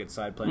 obviously a very good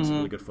side, playing some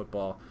really good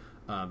football.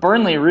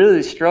 Burnley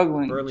really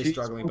struggling.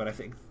 But I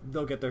think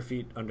they'll get their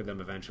feet under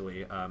them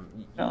eventually.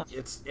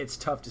 It's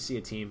tough to see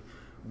a team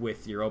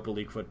with Europa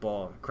League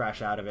football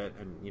crash out of it,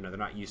 and they're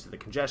not used to the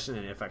congestion,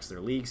 and it affects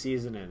their league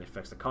season, and it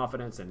affects the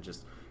confidence, and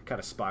just kind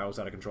of spirals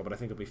out of control. But I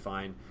think they'll be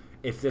fine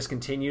if this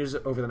continues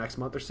over the next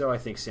month or so. I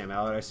think Sam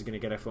Allardyce is going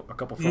to get a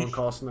couple phone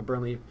calls from the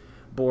Burnley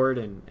board,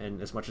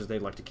 and as much as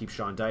they'd like to keep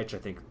Sean Dyche, I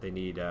think they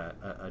need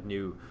a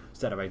new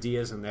set of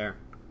ideas in there.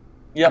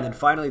 Yep. And then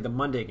finally, the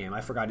Monday game.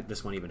 I forgot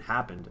this one even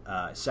happened.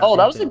 That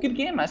was a good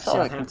game. I saw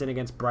Southampton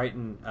against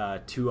Brighton,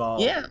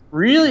 2-2. Yeah,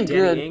 really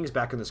good. Danny Ings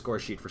back in the score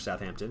sheet for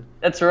Southampton.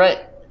 That's right.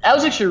 That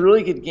was actually a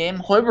really good game.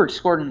 Hoiberg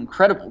scored an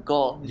incredible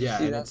goal.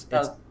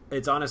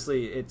 It's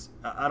honestly,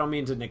 I don't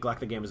mean to neglect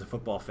the game as a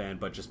football fan,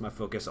 but just my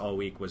focus all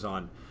week was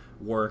on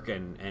work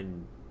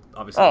and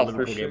obviously the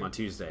Liverpool game on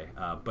Tuesday.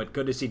 But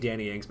good to see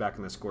Danny Ings back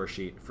in the score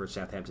sheet for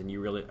Southampton.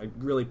 I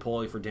really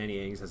pull for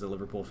Danny Ings as a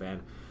Liverpool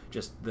fan.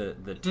 Just the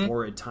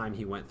torrid time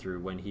he went through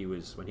when he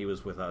was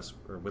with us,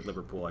 or with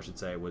Liverpool, I should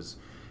say, was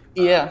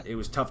it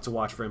was tough to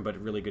watch for him, but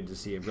really good to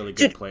see a really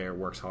good player,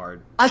 works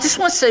hard. I just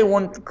want to say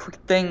one quick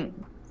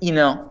thing.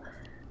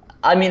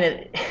 I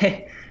mean,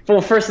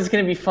 well, first it's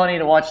going to be funny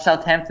to watch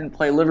Southampton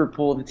play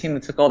Liverpool, the team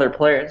that took all their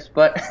players.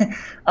 But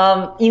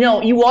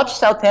you watch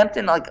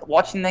Southampton, like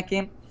watching that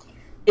game,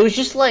 it was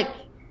just like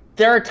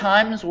there are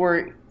times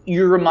where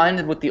you're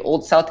reminded what the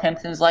old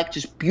Southampton is like,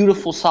 just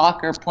beautiful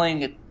soccer,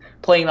 playing it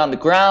on the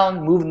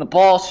ground, moving the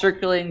ball,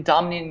 circulating,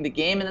 dominating the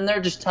game. And then there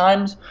are just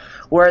times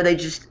where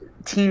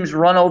teams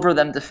run over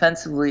them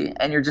defensively,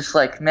 and you're just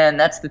like, man,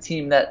 that's the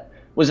team that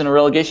was in a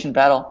relegation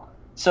battle.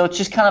 So it's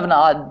just kind of an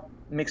odd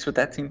mix with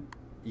that team.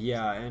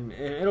 Yeah, and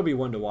it'll be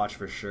one to watch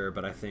for sure,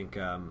 but I think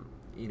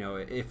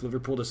if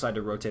Liverpool decide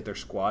to rotate their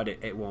squad,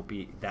 it won't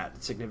be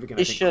that significant.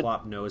 I think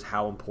Klopp knows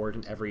how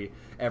important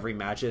every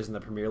match is in the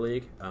Premier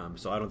League.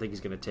 So I don't think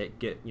he's going to I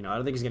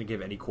don't think he's going to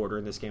give any quarter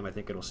in this game. I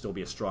think it'll still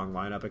be a strong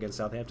lineup against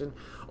Southampton.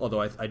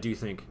 Although I do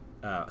think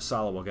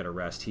Salah will get a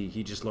rest.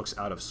 He just looks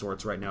out of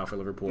sorts right now for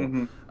Liverpool.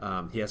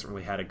 Mm-hmm. He hasn't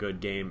really had a good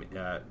game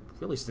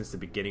really since the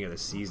beginning of the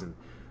season.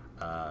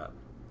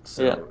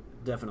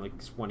 Definitely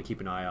just want to keep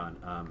an eye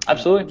on.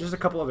 Absolutely. Just a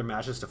couple other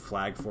matches to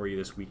flag for you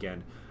this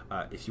weekend,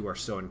 if you are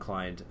so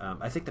inclined.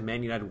 I think the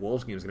Man United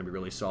Wolves game is going to be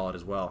really solid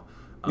as well.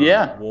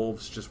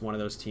 Wolves, just one of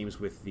those teams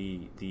with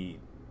the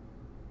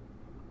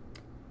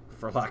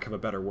for lack of a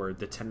better word,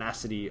 the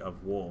tenacity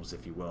of Wolves,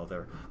 if you will.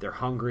 They're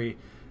hungry.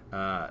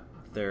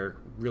 They're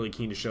really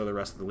keen to show the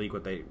rest of the league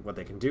what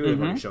they can do.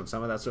 They've already shown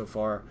some of that so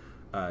far.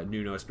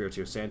 Nuno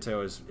Espirito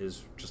Santo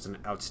is just an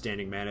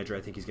outstanding manager.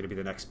 I think he's going to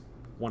be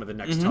one of the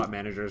next top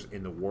managers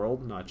in the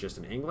world, not just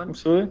in England.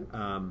 Absolutely.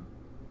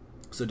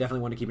 So definitely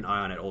want to keep an eye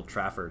on at Old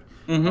Trafford.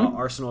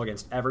 Arsenal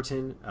against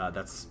Everton.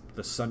 That's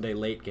the Sunday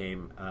late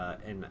game.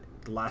 And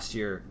last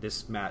year,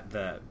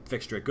 the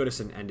fixture at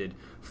Goodison ended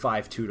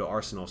 5-2 to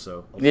Arsenal.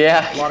 So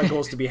a lot of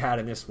goals to be had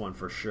in this one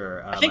for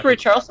sure. I think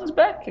Richarlison's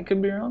back. I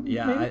could be wrong.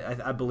 Yeah,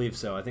 I believe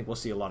so. I think we'll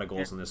see a lot of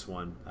goals in this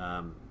one.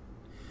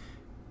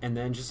 And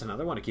then just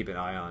another one to keep an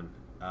eye on.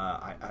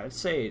 I'd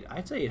say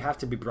it'd have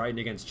to be Brighton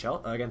against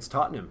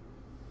Tottenham.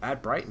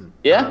 At Brighton.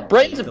 Yeah,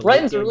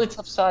 Brighton's a really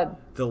tough side.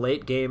 The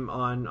late game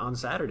on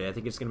Saturday, I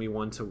think it's going to be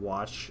one to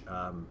watch.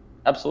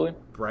 Absolutely.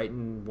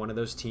 Brighton, one of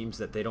those teams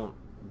that they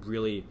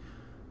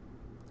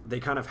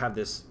kind of have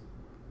this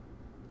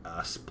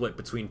split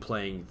between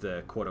playing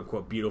the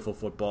quote-unquote beautiful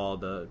football,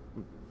 the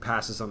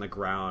passes on the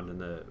ground and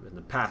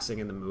the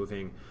passing and the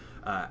moving,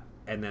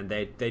 and then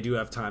they do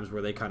have times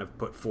where they kind of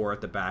put 4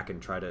 at the back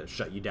and try to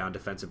shut you down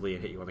defensively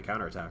and hit you on the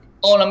counterattack.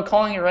 Oh, and I'm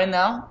calling it right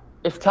now.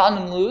 If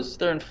Tottenham lose,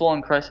 they're in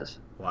full-on crisis.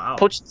 Wow.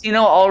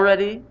 Pochettino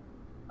already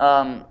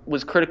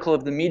was critical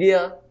of the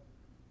media,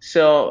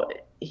 so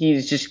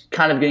he's just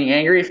kind of getting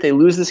angry. If they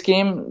lose this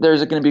game,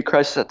 there's going to be a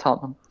crisis at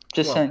Tottenham.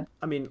 Just saying.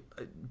 I mean,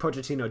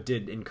 Pochettino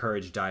did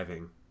encourage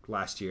diving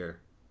last year.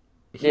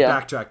 He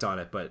backtracked on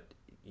it, but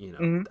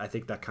I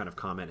think that kind of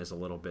comment is a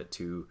little bit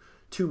too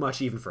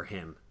much even for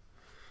him.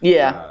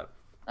 Yeah.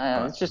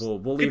 It's just we'll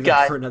leave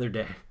that for another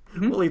day.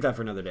 We'll leave that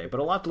for another day, but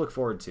a lot to look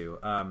forward to.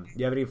 Do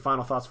you have any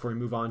final thoughts before we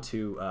move on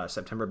to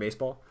September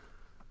baseball?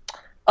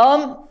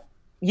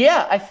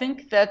 Yeah, I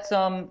think that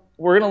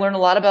we're going to learn a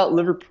lot about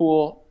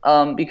Liverpool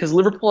because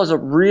Liverpool has a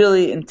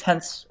really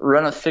intense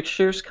run of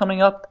fixtures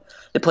coming up.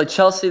 They play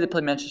Chelsea, they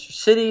play Manchester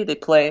City, they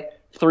play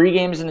 3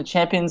 games in the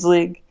Champions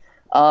League.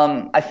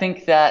 I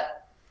think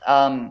that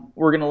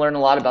we're going to learn a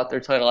lot about their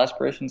title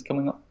aspirations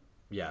coming up.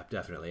 Yeah,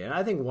 definitely. And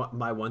I think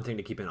my one thing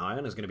to keep an eye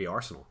on is going to be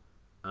Arsenal.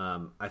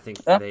 I think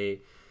Yeah.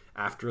 they,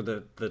 after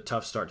the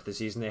tough start to the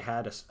season they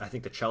had, I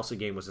think the Chelsea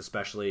game was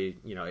especially,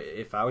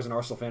 if I was an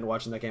Arsenal fan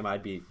watching that game,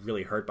 I'd be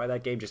really hurt by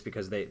that game just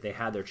because they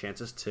had their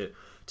chances to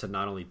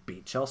not only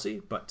beat Chelsea,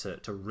 but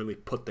to really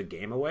put the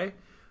game away.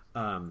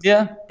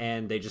 Yeah.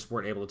 And they just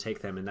weren't able to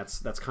take them. And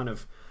that's kind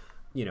of,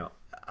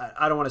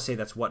 I don't want to say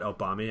that's what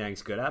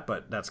Aubameyang's good at,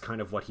 but that's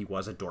kind of what he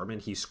was at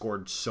Dortmund. He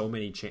scored so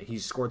many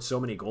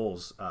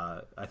goals.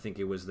 I think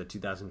it was the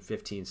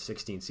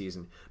 2015-16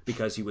 season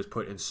because he was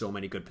put in so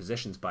many good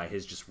positions by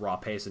his just raw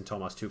pace and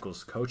Thomas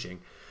Tuchel's coaching.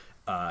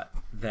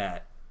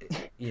 That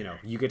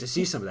you get to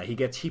see some of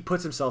that. He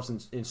puts himself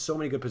in so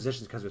many good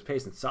positions because of his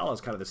pace, and Salah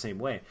is kind of the same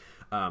way.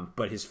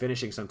 But his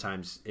finishing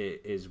sometimes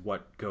is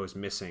what goes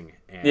missing,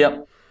 and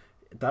Yep.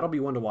 that'll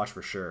be one to watch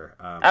for sure.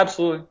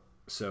 Absolutely.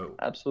 So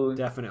Absolutely.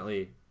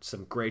 definitely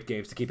some great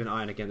games to keep an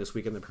eye on. Again, this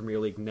weekend the Premier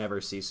League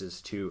never ceases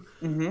to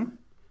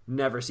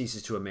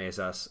amaze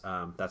us.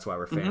 That's why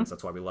we're fans.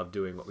 That's why we love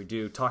doing what we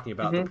do, talking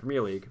about the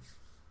Premier League,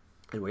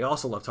 and we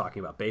also love talking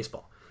about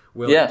baseball.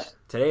 Will, Yes.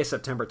 today is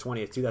September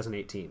 20th,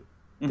 2018.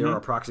 There are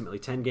approximately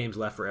 10 games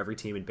left for every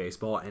team in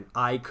baseball, and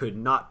I could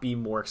not be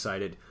more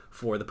excited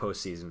for the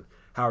postseason.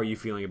 How are you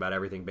feeling about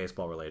everything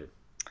baseball related?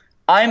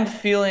 I'm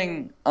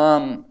feeling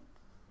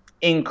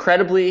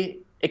incredibly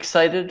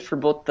excited for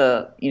both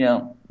the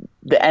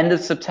end of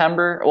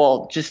September,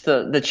 well, just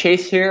the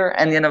chase here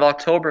and the end of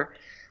October.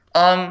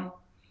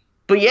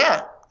 But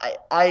yeah,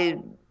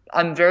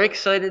 I'm very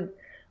excited.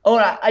 Oh,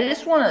 and I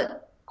just want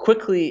to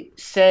quickly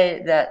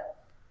say that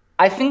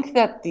I think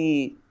that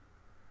there's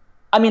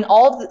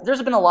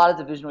been a lot of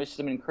division races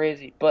that have been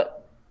crazy,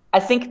 but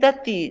I think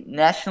that the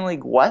National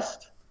League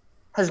West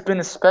has been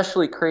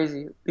especially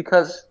crazy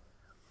because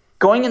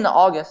going into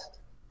August,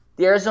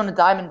 the Arizona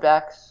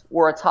Diamondbacks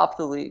were atop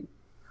the league.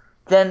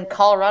 Then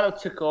Colorado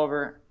took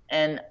over,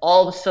 and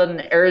all of a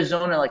sudden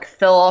Arizona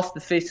fell off the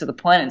face of the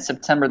planet in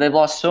September. They've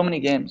lost so many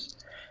games.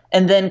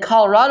 And then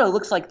Colorado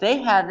looks like they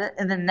had it,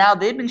 and then now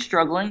they've been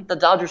struggling. The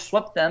Dodgers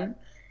swept them,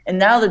 and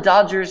now the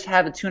Dodgers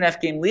have a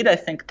 2.5 game lead, I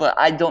think, but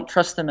I don't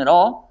trust them at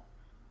all.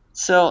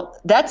 So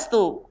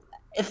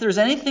if there's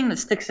anything that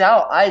sticks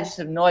out, I just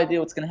have no idea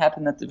what's going to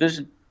happen in that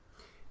division.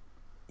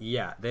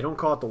 Yeah, they don't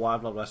call it the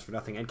Wild Wild West for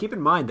nothing. And keep in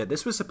mind that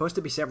this was supposed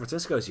to be San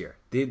Francisco's year.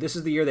 This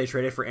is the year they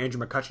traded for Andrew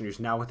McCutchen, who's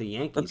now with the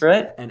Yankees. That's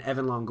right. And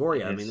Evan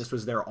Longoria. I Yes. mean, this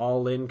was their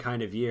all-in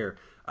kind of year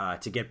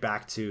to get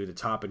back to the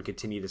top and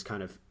continue this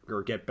kind of,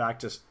 or get back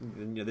to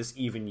this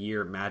even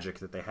year magic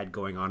that they had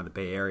going on in the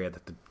Bay Area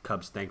that the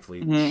Cubs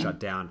thankfully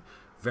shut down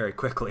very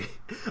quickly.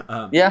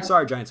 Yeah.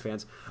 Sorry, Giants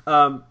fans.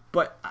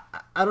 But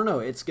I don't know.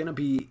 It's gonna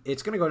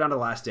go down to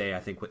the last day, I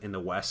think, in the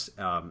West.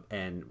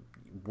 And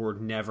we're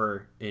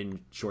never in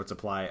short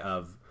supply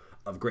of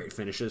great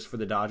finishes for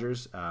the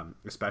Dodgers,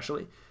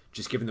 especially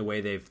just given the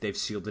way they've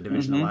sealed the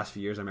division the last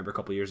few years. I remember a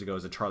couple of years ago it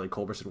was a Charlie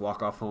Culberson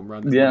walk-off home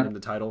run that won them the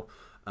title,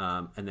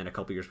 and then a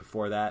couple of years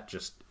before that,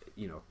 just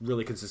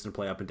really consistent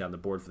play up and down the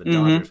board for the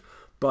Dodgers.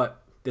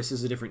 But this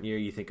is a different year.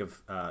 You think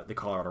of the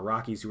Colorado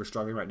Rockies, who are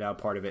struggling right now.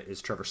 Part of it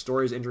is Trevor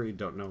Story's injury.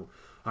 Don't know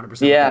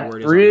 100% Yeah, what the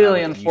word is.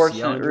 really on that with the UCL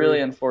unfortunate. injury. Really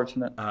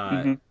unfortunate.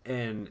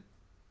 And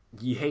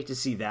you hate to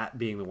see that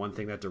being the one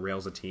thing that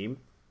derails a team.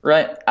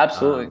 Right.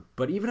 Absolutely.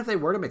 But even if they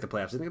were to make the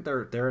playoffs, I think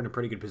they're in a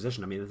pretty good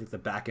position. I mean, I think the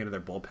back end of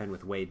their bullpen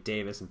with Wade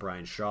Davis and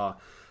Brian Shaw.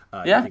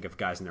 Yeah. You think of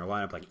guys in their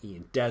lineup like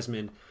Ian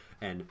Desmond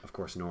and, of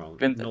course, Nolan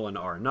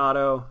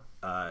Arenado,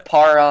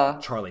 Para.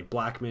 Charlie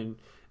Blackmon.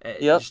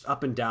 Yep. Just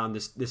up and down,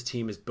 this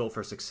team is built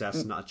for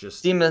success, not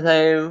just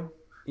DiMatteo.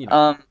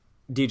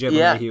 DJ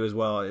yeah. LeMahieu as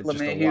well. It's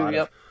LeMahieu, just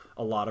yep.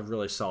 a lot of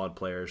really solid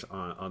players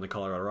on the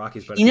Colorado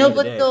Rockies. But at You the know end of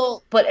what the day,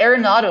 though? But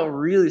Arenado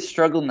really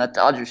struggled in that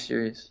Dodgers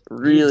series.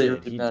 Really, He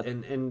really did. bad.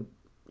 And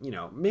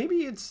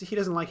maybe he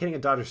doesn't like hitting at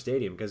Dodger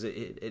Stadium because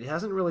it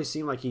hasn't really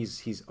seemed like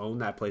he's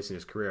owned that place in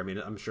his career. I mean,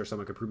 I'm sure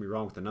someone could prove me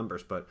wrong with the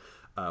numbers, but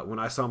when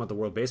I saw him at the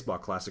World Baseball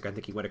Classic, I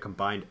think he went a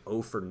combined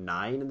 0 for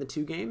 9 in the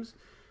 2 games.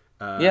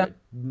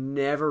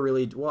 Never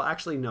really. Well,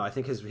 actually, no. I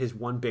think his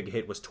one big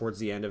hit was towards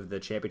the end of the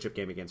championship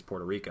game against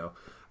Puerto Rico.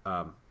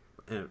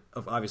 And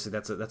obviously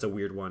that's a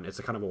weird one. It's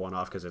a kind of a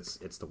one-off because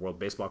it's the World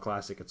Baseball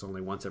Classic. It's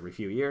only once every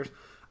few years.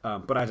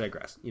 But I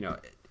digress.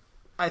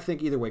 I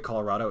think either way,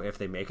 Colorado, if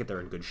they make it, they're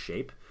in good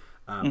shape.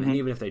 And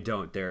even if they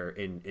don't, they're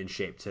in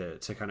shape to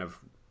kind of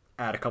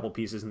add a couple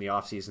pieces in the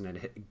offseason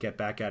and get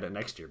back at it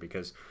next year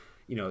because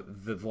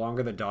the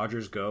longer the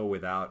Dodgers go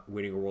without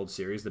winning a World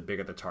Series, the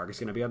bigger the target's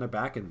going to be on their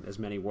back, and as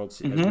many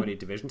as many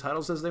division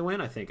titles as they win,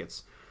 I think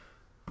it's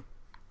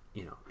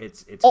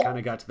kind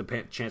of got to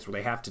the chance where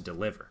they have to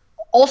deliver.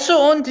 Also,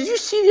 Owen, did you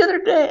see the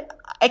other day?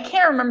 I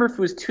can't remember if it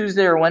was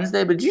Tuesday or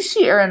Wednesday, but did you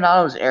see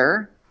Arenado's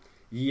error?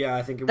 Yeah,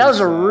 I think it was. That was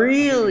a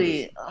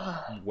really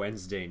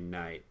Wednesday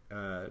night.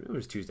 It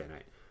was Tuesday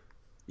night.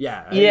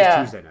 Yeah, it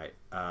Yeah, was Tuesday night.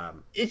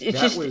 it's That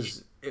just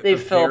was they a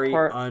fell very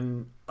apart.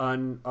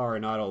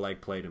 Arenado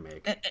like play to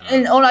make.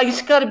 And oh, I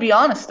just got to be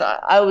honest.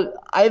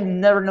 I've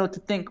never know what to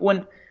think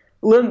when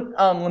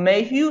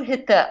LeMahieu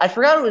hit that. I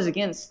forgot it was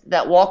against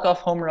that walk off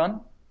home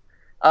run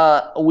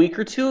a week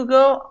or two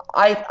ago.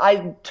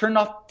 I turned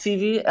off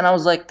TV and I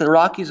was like, the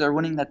Rockies are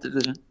winning that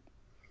division.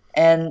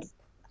 And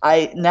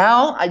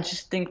I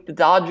just think the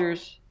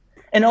Dodgers.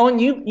 And Owen,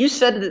 you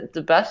said it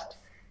the best.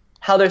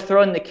 How they're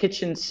throwing the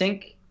kitchen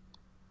sink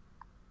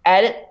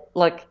at it.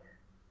 Like,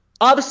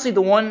 obviously,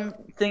 the one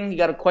thing you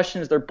got to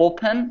question is their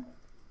bullpen.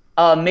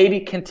 Maybe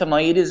Kenta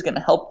Maeda is going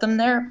to help them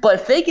there. But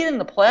if they get in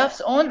the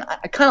playoffs, Owen,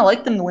 I kind of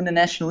like them to win the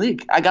National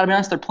League. I got to be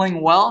honest, they're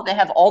playing well. They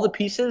have all the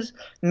pieces.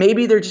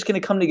 Maybe they're just going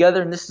to come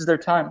together, and this is their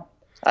time.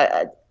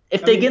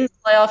 If they get in the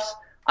playoffs,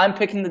 I'm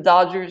picking the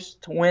Dodgers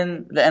to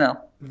win the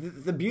NL.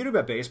 The beauty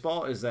about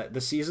baseball is that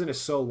the season is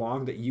so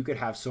long that you could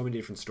have so many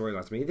different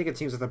storylines. I mean, you think of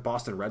teams like the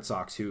Boston Red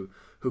Sox who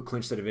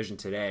clinched the division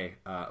today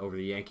over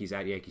the Yankees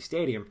at Yankee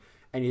Stadium,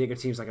 and you think of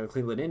teams like the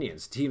Cleveland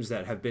Indians, teams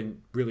that have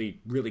been really,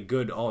 really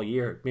good all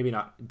year. Maybe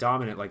not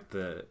dominant like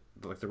the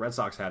Red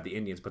Sox have, the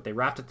Indians, but they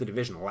wrapped up the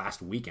division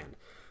last weekend.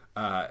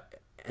 And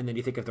then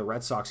you think of the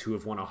Red Sox who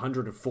have won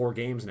 104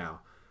 games now.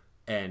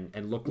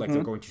 And look like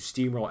they're going to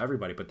steamroll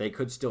everybody, but they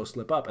could still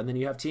slip up. And then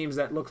you have teams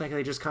that look like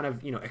they just kind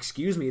of,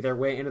 excuse me, their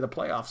way into the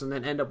playoffs and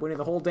then end up winning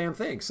the whole damn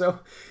thing. So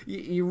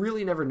you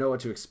really never know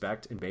what to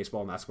expect in baseball,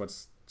 and that's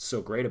what's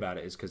so great about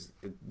it is because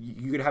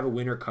you could have a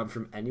winner come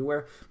from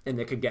anywhere, and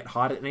they could get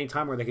hot at any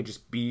time, or they could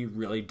just be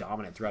really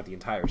dominant throughout the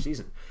entire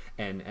season.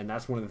 And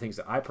that's one of the things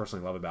that I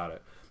personally love about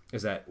it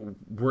is that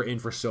we're in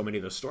for so many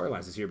of those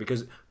storylines this year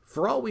because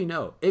for all we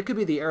know, it could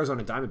be the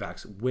Arizona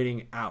Diamondbacks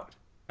winning out.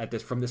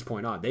 From this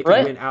point on, they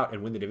can win out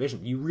and win the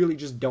division. You really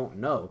just don't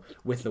know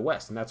with the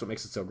West, and that's what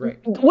makes it so great.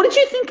 What did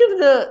you think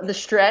of the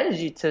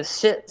strategy to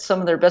sit some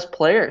of their best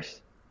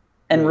players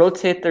and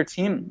rotate their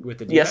team with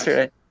the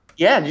yesterday?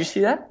 Yeah, did you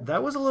see that?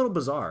 That was a little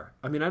bizarre.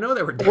 I mean, I know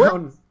they were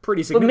down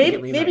pretty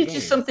significantly. But maybe it's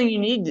just something you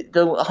need.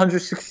 The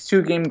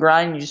 162 game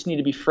grind, you just need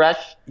to be fresh.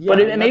 Yeah,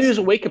 but maybe it was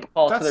a wake up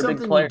call to their big players.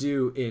 That's something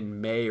you do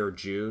in May or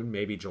June,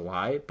 maybe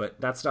July, but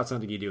that's not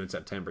something you do in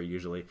September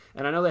usually.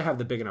 And I know they have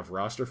the big enough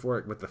roster for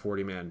it with the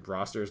 40-man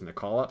rosters and the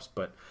call-ups,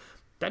 but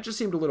that just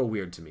seemed a little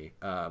weird to me.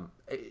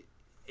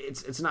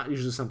 It's not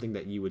usually something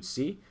that you would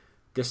see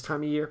this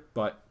time of year,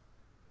 but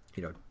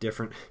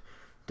different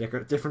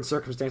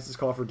circumstances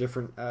call for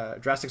different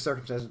drastic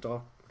circumstances.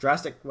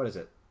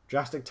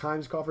 Drastic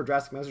times call for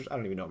drastic measures. I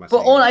don't even know what I'm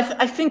saying.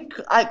 But I think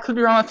I could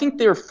be wrong. I think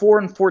they were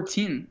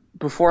 4-14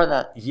 before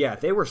that. Yeah,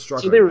 they were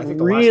struggling. So they were I think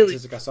the really last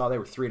statistic I saw, they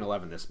were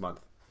 3-11 this month.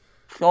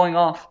 Going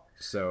off.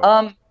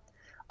 So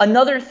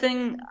another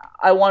thing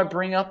I want to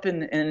bring up in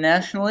the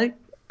National League,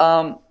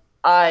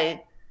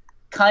 I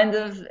kind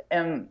of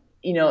am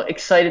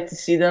excited to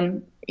see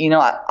them.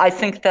 I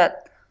think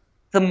that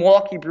the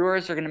Milwaukee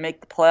Brewers are going to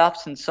make the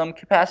playoffs in some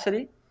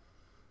capacity.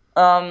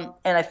 And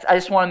I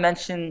just want to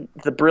mention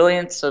the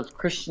brilliance of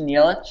Christian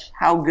Yelich,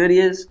 how good he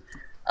is.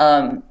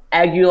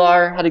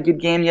 Aguilar had a good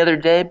game the other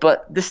day,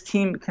 but this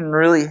team can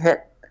really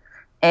hit.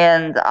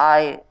 And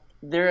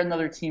they're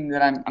another team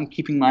that I'm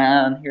keeping my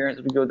eye on here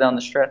as we go down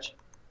the stretch.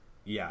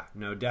 Yeah,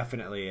 no,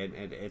 definitely.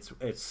 And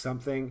it's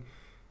something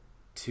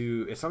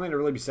to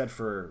really be said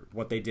for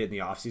what they did in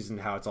the offseason,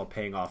 how it's all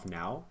paying off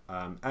now.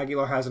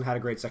 Aguilar hasn't had a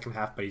great second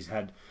half, but he's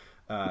had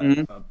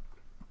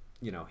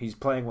he's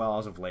playing well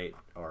as of late.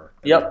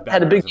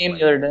 Had a big game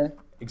the other day.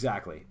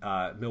 Exactly.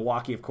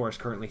 Milwaukee, of course,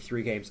 currently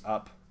 3 games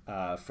up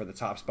for the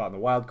top spot in the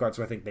wild card,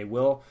 so I think they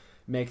will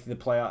make the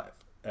playoff.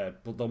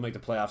 They'll make the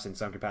playoffs in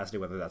some capacity,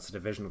 whether that's the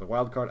division or the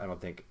wild card. I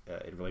don't think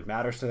it really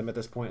matters to them at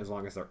this point as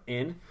long as they're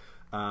in.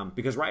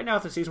 Because right now,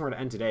 if the season were to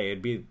end today,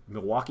 it'd be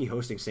Milwaukee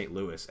hosting St.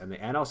 Louis, and the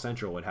NL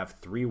Central would have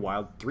 3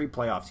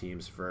 playoff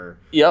teams for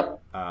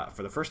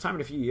the first time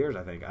in a few years.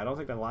 I think. I don't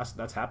think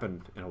that's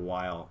happened in a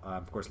while.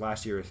 Of course,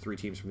 last year 3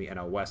 teams from the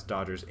NL West: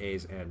 Dodgers,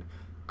 A's, and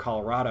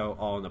Colorado,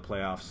 all in the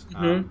playoffs.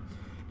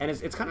 And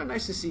it's kind of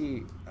nice to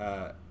see.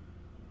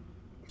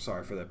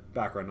 Sorry for the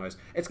background noise.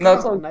 It's kind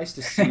of nice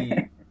to see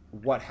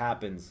what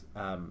happens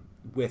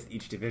with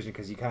each division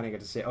because you kind of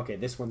get to say, okay,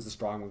 this one's the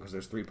strong one because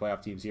there's 3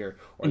 playoff teams here,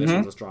 or this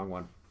one's a strong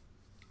one.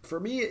 For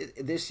me,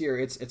 this year,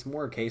 it's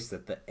more a case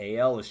that the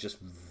AL is just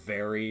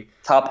very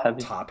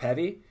top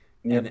heavy,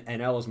 and the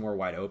NL is more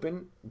wide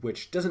open,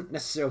 which doesn't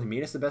necessarily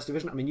mean it's the best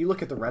division. I mean, you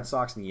look at the Red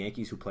Sox and the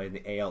Yankees who play in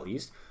the AL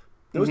East.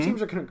 Those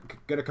teams are going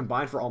to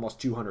combine for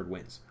almost 200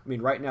 wins. I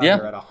mean, right now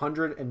they're at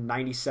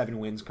 197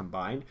 wins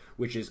combined,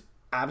 which is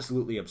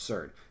absolutely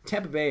absurd.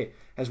 Tampa Bay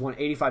has won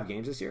 85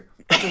 games this year.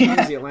 That's as much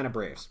as the Atlanta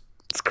Braves.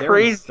 It's crazy.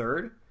 They're in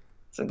third.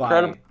 It's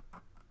incredible.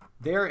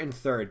 They're in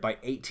third by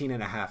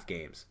 18.5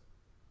 games.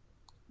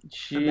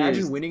 Jeez.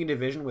 Imagine winning a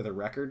division with a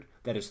record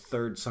that is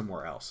third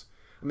somewhere else.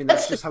 I mean,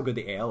 that's just how good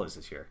the AL is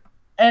this year.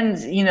 And,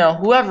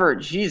 whoever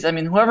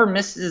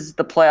misses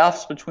the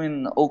playoffs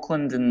between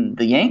Oakland and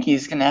the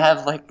Yankees is going to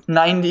have like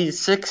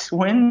 96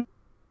 wins.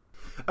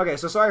 Okay,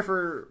 so sorry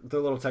for the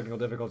little technical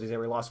difficulties there.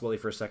 We lost Willie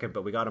for a second,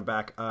 but we got him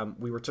back.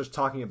 We were just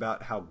talking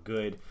about how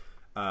good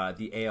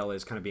the AL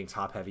is kind of being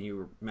top heavy. You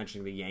were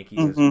mentioning the Yankees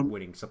as Mm-hmm.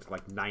 winning something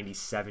like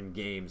 97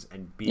 games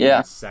and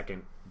being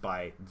second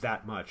by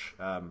that much.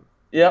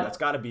 That's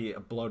got to be a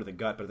blow to the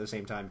gut, but at the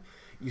same time,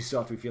 you still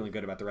have to be feeling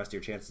good about the rest of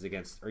your chances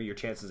against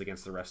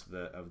the rest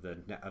of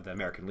the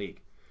American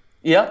League.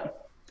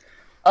 Yep.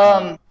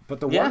 But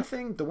the one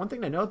thing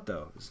to note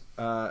though is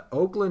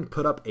Oakland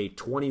put up a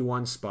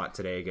 21 spot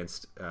today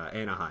against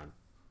Anaheim.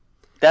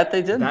 That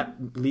they did.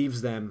 That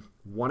leaves them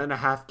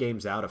 1.5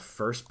 games out of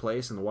first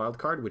place in the wild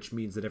card, which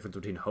means the difference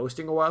between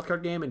hosting a wild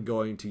card game and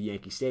going to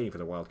Yankee Stadium for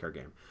the wild card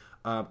game.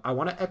 I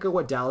want to echo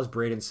what Dallas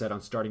Braden said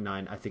on Starting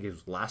Nine. I think it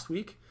was last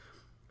week.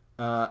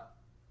 I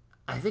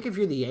think if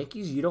you're the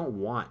Yankees, you don't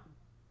want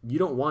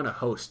to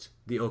host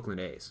the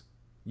Oakland A's.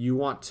 You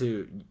want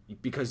to,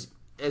 because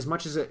as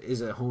much as it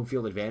is a home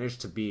field advantage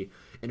to be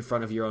in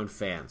front of your own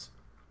fans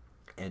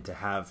and to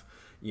have,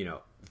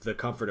 the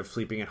comfort of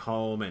sleeping at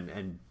home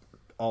and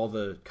all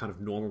the kind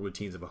of normal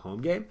routines of a home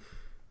game,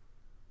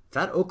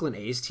 that Oakland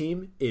A's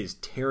team is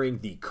tearing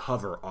the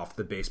cover off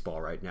the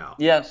baseball right now.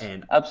 Yes,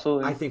 and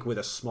absolutely. I think with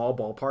a small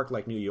ballpark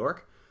like New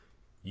York,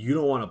 you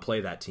don't want to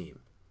play that team.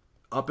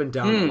 Up and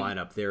down the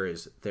lineup, there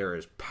is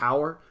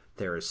power,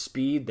 there is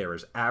speed, there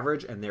is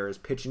average, and there is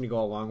pitching to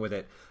go along with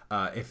it.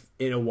 If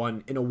in a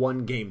one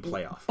game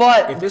playoff,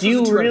 but if this do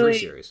you was a 2-3 really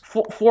series,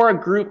 for a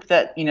group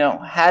that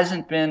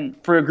hasn't been,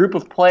 for a group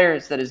of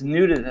players that is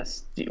new to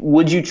this,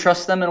 would you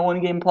trust them in a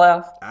 1-game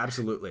playoff?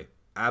 Absolutely,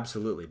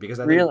 because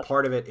I think Really?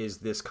 part of it is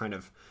this kind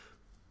of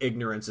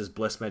ignorance is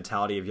bliss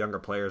mentality of younger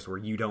players, where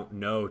you don't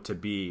know to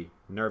be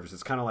nervous.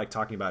 It's kind of like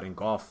talking about in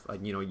golf.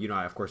 You and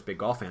I, of course, big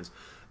golf fans.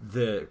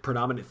 The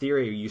predominant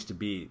theory used to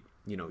be,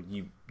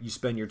 you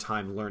spend your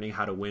time learning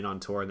how to win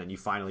on tour, and then you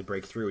finally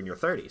break through in your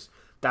 30s.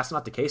 That's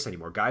not the case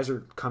anymore. Guys are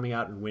coming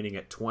out and winning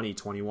at 20,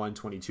 21,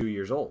 22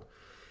 years old.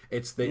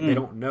 They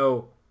don't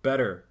know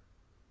better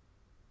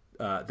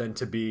than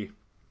to be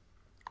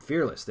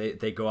fearless.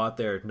 They go out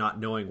there not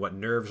knowing what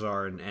nerves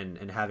are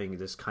and having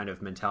this kind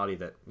of mentality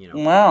that,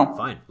 Wow.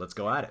 fine, let's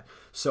go at it.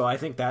 So I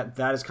think that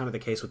is kind of the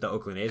case with the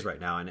Oakland A's right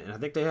now. And I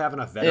think they have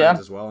enough veterans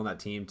as well on that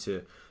team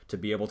to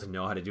be able to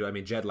know how to do it. I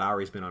mean, Jed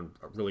Lowry's been on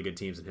really good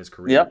teams in his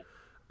career.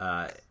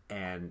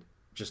 And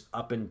just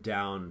up and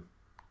down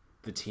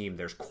the team,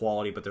 there's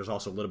quality, but there's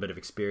also a little bit of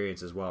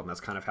experience as well. And that's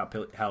kind of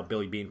how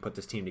Billy Beane put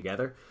this team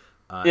together.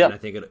 And I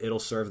think it'll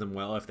serve them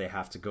well if they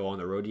have to go on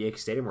the road to Yankee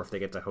Stadium or if they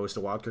get to host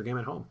a wildcard game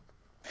at home.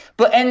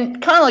 But,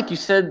 and kind of like you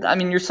said, I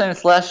mean, you're saying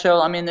this last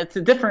show, I mean,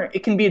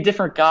 it can be a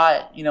different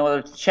guy, whether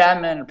it's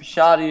Chapman or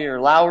Piscotty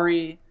or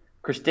Lowry,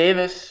 Chris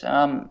Davis,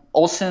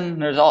 Olsen.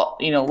 There's a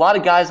lot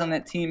of guys on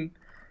that team,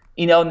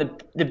 and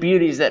the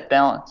beauty is that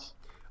balance.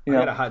 I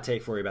got a hot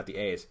take for you about the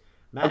A's.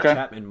 Matt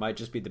Chapman might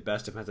just be the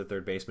best defensive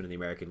third baseman in the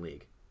American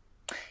League.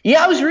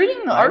 Yeah, I was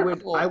reading an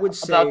article I would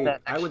say, about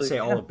that, I would say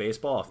all of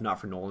baseball, if not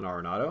for Nolan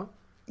Arenado.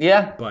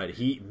 Yeah. But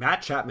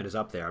Matt Chapman is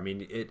up there. I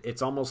mean,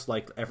 it's almost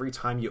like every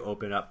time you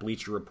open up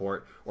Bleacher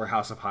Report or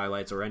House of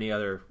Highlights or any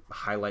other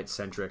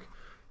highlight-centric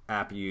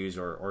app you use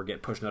or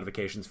get push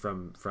notifications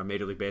from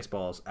Major League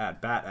Baseball's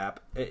at-bat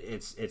app,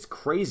 it's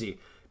crazy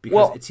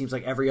because it seems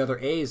like every other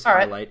A's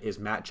highlight is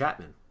Matt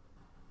Chapman.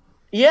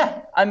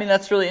 Yeah, I mean,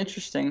 that's really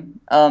interesting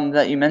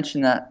that you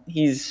mentioned that.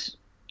 He's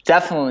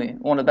definitely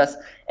one of the best.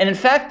 And in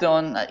fact,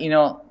 Don,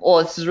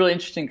 this is really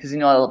interesting because, I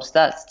love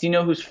stats. Do you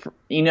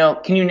know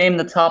can you name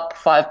the top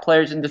 5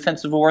 players in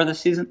defensive WAR this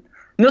season?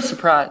 No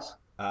surprise.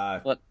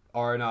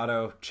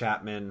 Arenado,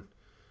 Chapman,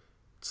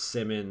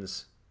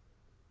 Simmons,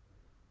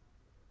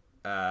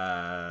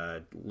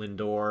 Lindor,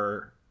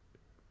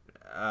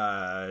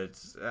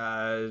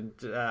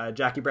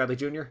 Jackie Bradley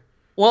Jr.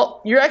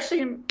 Well, you're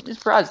actually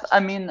surprised.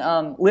 I mean,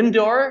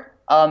 Lindor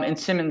and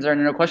Simmons are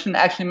no question.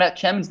 Actually, Matt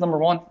Chapman's number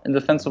 1 in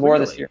defensive WAR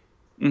this year.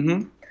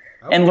 Mm-hmm.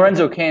 Okay. And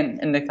Lorenzo Cain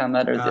and Nick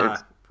Ahmed are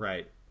there.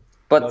 Right.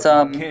 But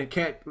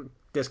can't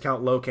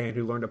discount Locan,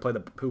 who learned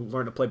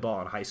to play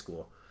ball in high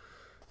school.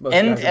 Most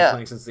guys have been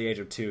playing since the age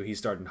of 2. He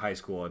started in high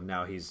school, and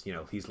now he's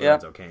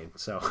Lorenzo Cain.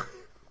 So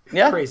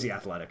crazy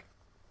athletic.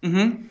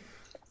 Mm-hmm.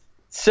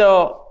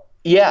 So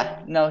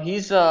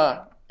he's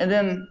and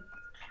then.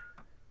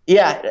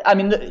 Yeah, I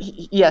mean,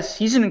 yes,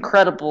 he's an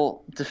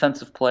incredible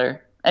defensive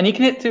player, and he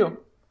can hit too.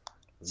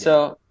 Yeah.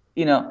 So,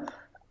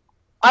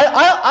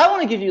 I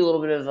want to give you a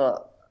little bit of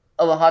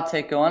a hot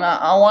take going.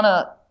 I want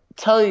to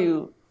tell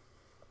you,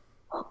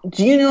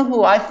 do you know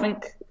who I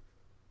think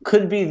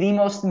could be the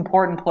most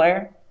important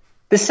player?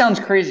 This sounds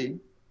crazy,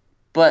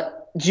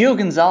 but Gio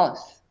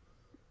Gonzalez.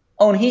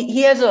 Oh, and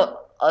he has a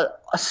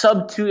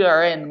sub-2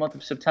 ERA in the month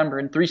of September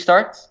in 3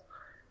 starts,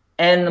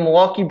 and the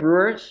Milwaukee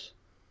Brewers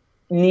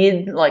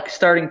need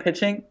starting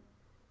pitching.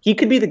 He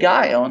could be the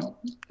guy, Owen,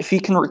 if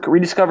he can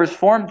rediscover his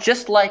form,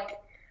 just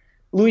like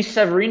Luis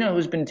Severino,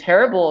 who's been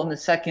terrible in the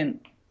second.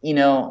 We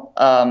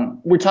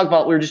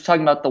were just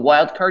talking about the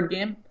wild card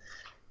game.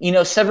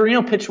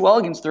 Severino pitched well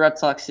against the Red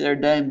Sox the other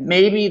day.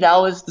 Maybe that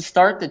was the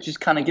start that just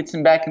kind of gets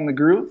him back in the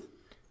groove.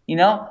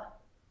 Yeah,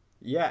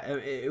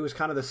 it was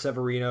kind of the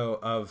Severino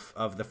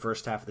of the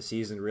first half of the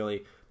season,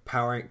 really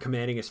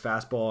commanding his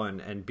fastball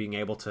and being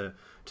able to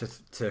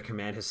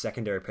command his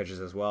secondary pitches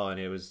as well. And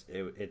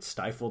it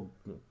stifled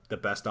the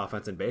best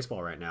offense in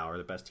baseball right now, or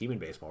the best team in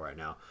baseball right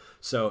now.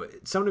 So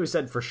something to be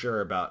said for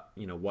sure about,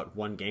 what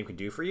one game can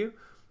do for you.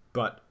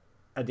 But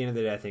at the end of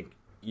the day, I think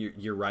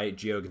you're right.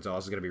 Gio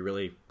Gonzalez is going to be a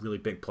really, really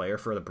big player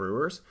for the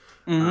Brewers.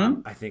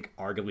 I think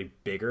arguably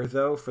bigger,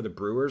 though, for the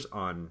Brewers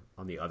on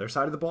the other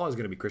side of the ball is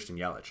going to be Christian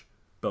Yelich,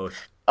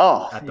 both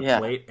at the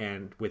plate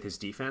and with his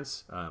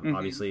defense.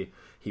 Obviously,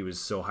 he was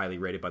so highly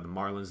rated by the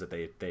Marlins that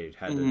they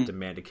had to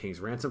demand a king's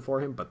ransom for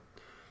him, but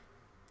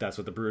that's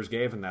what the Brewers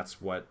gave, and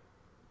that's what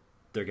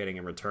they're getting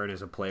in return,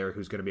 is a player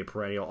who's going to be a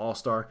perennial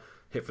all-star,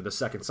 hit for the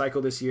second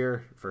cycle this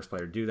year, first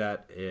player to do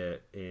that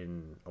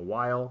in a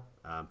while,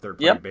 third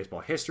player in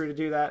baseball history to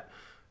do that,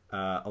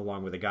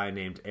 along with a guy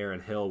named Aaron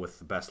Hill with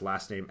the best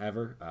last name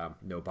ever.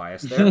 No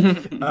bias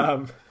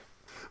there.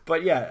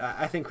 But yeah,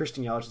 I think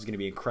Christian Yelich is going to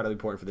be incredibly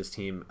important for this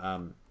team.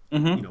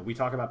 We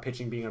talk about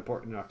pitching being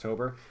important in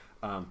October,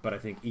 but I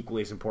think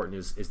equally as important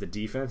is the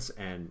defense,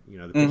 and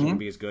the pitching can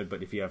be as good.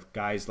 But if you have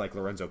guys like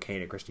Lorenzo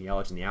Cain and Christian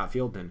Yelich in the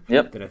outfield, then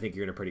I think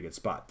you're in a pretty good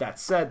spot. That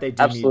said,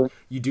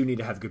 you do need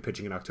to have good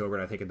pitching in October,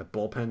 and I think in the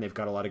bullpen they've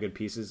got a lot of good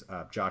pieces.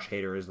 Josh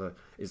Hader is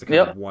the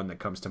kind of one that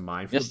comes to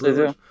mind for the Brewers.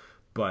 They do.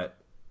 But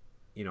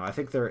I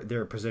think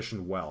they're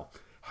positioned well.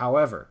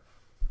 However,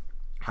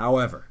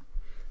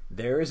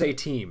 there is a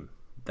team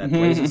that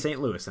plays in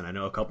St. Louis, and I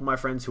know a couple of my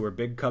friends who are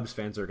big Cubs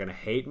fans are going to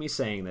hate me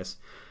saying this,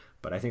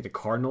 but I think the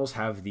Cardinals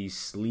have the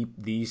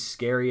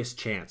scariest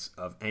chance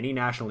of any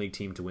National League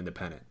team to win the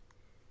pennant.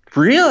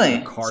 Really?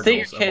 The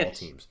Cardinals of all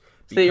teams.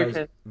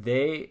 Because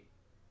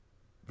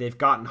they've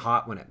gotten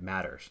hot when it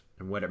matters,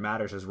 and what it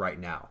matters is right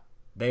now.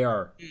 They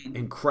are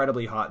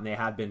incredibly hot, and they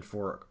have been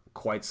for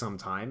quite some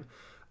time.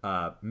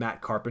 Matt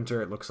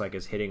Carpenter, it looks like,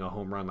 is hitting a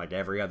home run like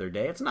every other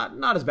day. It's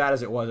not as bad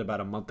as it was about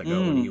a month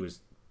ago when he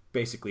was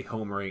basically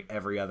homering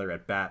every other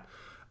at bat.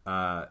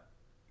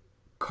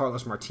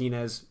 Carlos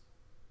Martinez,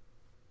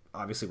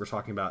 obviously we're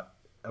talking about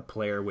a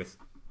player with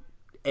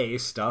A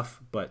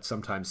stuff, but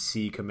sometimes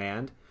C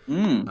command.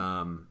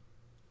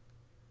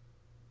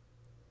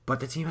 But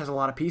the team has a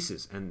lot of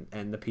pieces,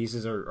 and the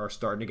pieces are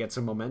starting to get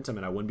some momentum,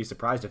 and I wouldn't be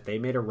surprised if they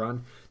made a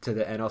run to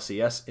the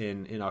NLCS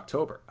in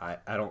October. I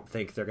don't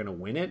think they're going to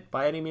win it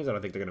by any means. I don't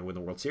think they're going to win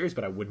the World Series,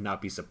 but I would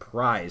not be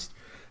surprised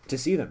to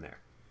see them there.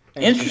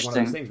 And interesting. It's one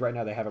of those things. Right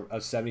now they have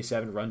a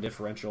 77 run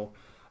differential.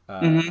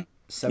 Yeah,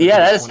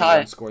 that is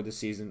high. Scored this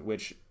season,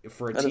 which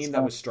for a team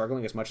that was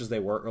struggling as much as they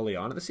were early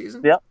on in the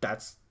season,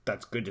 that's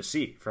good to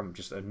see from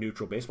just a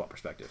neutral baseball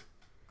perspective.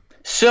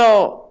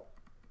 So,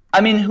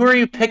 I mean, who are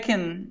you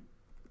picking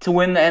to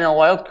win the NL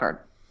wild card?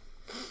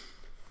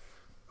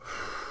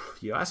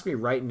 You ask me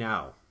right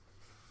now.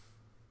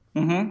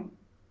 I'd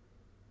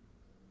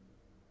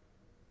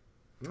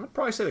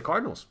probably say the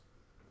Cardinals.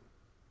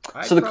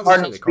 So the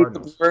Cardinals beat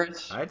the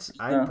Brewers?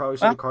 I'd probably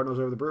say the Cardinals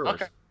over the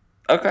Brewers.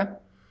 Okay.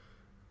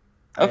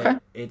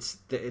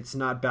 It's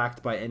not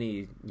backed by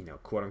any,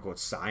 quote unquote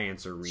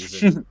science or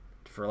reason,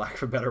 for lack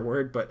of a better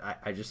word, but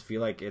I just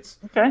feel like it's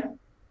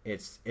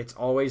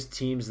always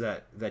teams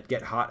that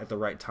get hot at the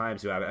right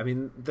times who have it. I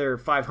mean, they're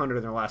 500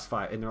 in their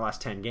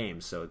last 10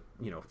 games, so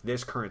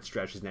this current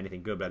stretch isn't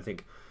anything good. But I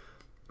think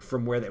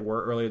from where they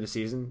were earlier in the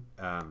season,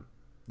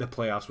 the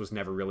playoffs was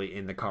never really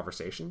in the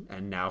conversation,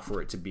 and now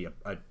for it to be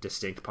a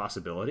distinct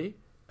possibility,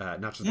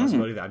 not just a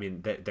possibility. I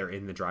mean, they're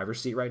in the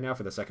driver's seat right now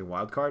for the second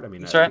wild card. I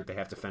mean, I think they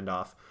have to fend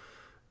off,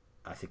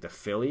 I think, the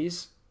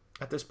Phillies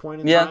at this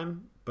point in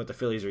time, but the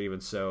Phillies are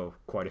even so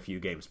quite a few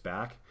games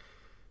back.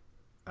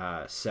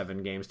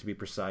 7 games to be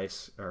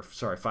precise,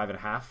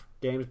 5.5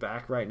 games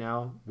back right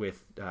now,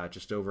 with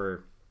just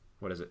over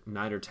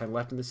 9 or 10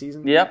 left in the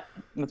season. Yep,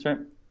 that's right.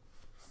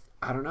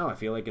 I don't know. I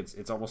feel like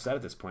it's almost set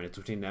at this point. It's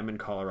between them and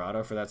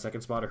Colorado for that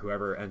second spot, or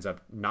whoever ends up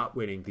not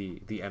winning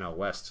the NL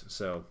West.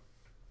 So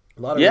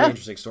a lot of really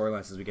interesting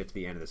storylines as we get to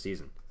the end of the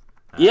season.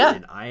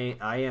 And I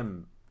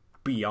am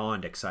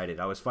beyond excited.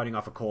 I was fighting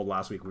off a cold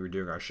last week when we were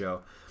doing our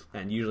show,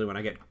 and usually when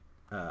I get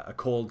a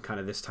cold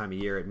kind of this time of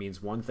year, it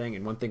means one thing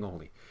and one thing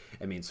only.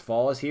 It means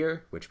fall is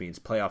here, which means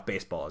playoff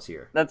baseball is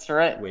here. That's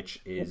right.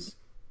 Which is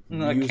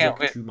music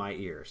to my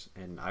ears,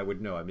 and I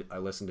would know. I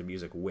listen to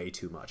music way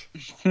too much.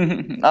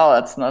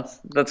 That's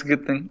a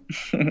good thing.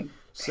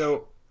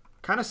 So,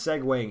 kind of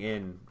segueing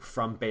in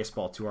from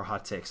baseball to our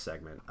hot takes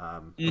segment.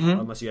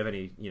 Unless you have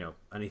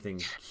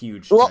anything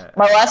huge. Well,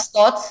 my last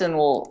thoughts, and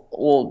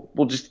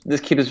we'll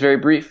just keep this very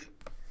brief.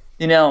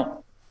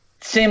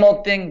 Same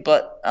old thing,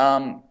 but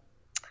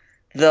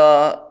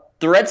the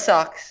Red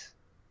Sox,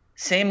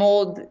 same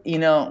old,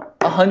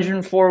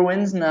 104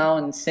 wins now,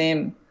 and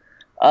same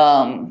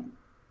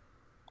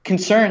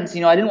concerns.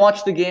 I didn't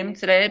watch the game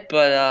today,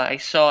 but I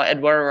saw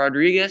Eduardo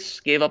Rodriguez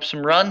gave up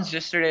some runs.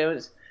 Yesterday it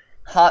was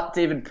hot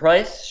David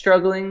Price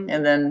struggling,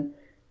 and then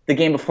the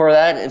game before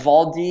that,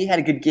 Evaldi had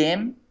a good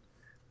game.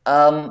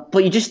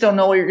 But you just don't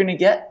know what you're going to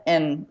get,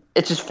 and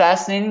it's just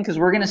fascinating because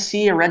we're going to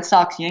see a Red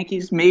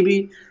Sox-Yankees,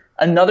 maybe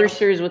another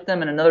series with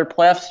them and another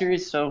playoff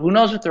series. So who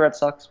knows with the Red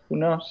Sox? Who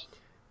knows?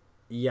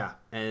 Yeah,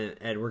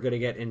 and we're gonna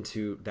get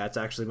into that's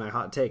actually my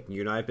hot take.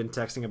 You and I have been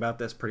texting about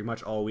this pretty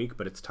much all week,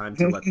 but it's time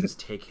to let this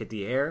take hit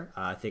the air.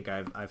 I think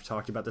I've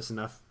talked about this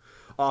enough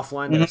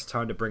offline that it's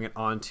time to bring it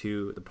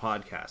onto the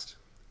podcast.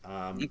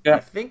 Okay. I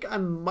think I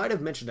might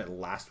have mentioned it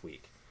last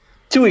week,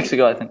 2 weeks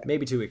ago, I think.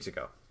 maybe 2 weeks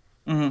ago.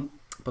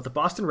 But the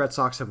Boston Red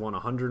Sox have won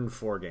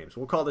 104 games.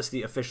 We'll call this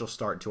the official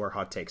start to our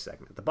hot take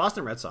segment. The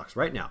Boston Red Sox,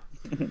 right now,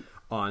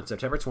 on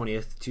September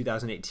 20th,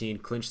 2018,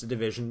 clinched the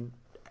division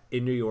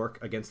in New York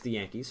against the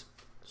Yankees.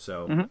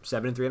 So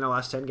 7-3 in their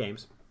last 10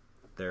 games.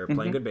 They're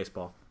playing good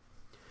baseball.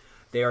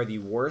 They are the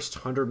worst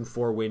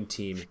 104 win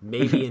team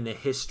maybe in the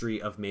history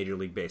of Major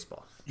League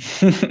Baseball.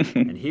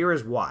 And here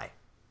is why.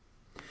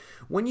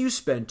 When you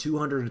spend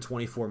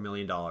 $224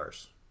 million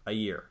a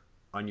year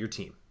on your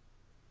team,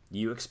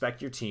 you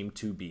expect your team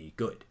to be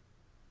good.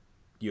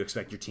 You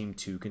expect your team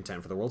to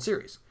contend for the World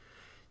Series.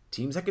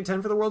 Teams that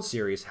contend for the World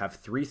Series have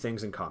three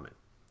things in common: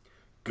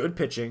 good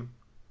pitching,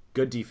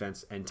 good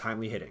defense, and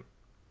timely hitting.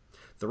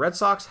 The Red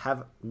Sox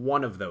have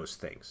one of those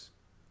things.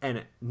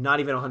 And not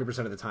even 100%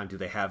 of the time do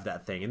they have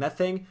that thing. And that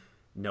thing,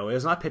 no, it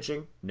is not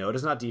pitching. No, it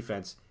is not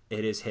defense.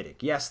 It is hitting.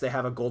 Yes, they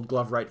have a Gold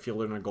Glove right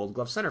fielder and a Gold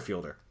Glove center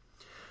fielder.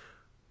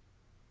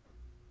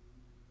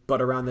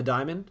 But around the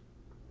diamond,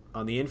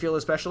 on the infield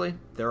especially,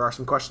 there are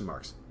some question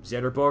marks.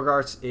 Xander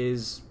Bogaerts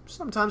is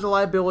sometimes a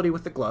liability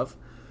with the glove.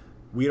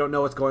 We don't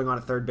know what's going on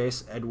at third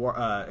base.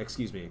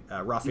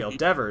 Rafael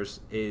Devers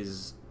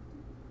is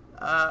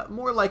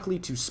more likely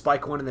to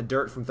spike one in the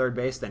dirt from third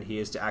base than he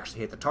is to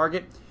actually hit the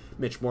target.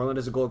 Mitch Moreland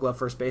is a Gold Glove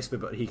first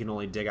baseman, but he can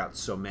only dig out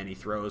so many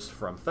throws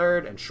from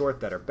third and short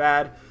that are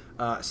bad.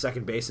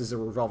 Second base is a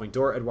revolving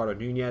door. Eduardo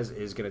Nunez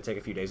is going to take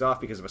a few days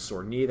off because of a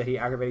sore knee that he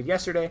aggravated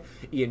yesterday.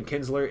 Ian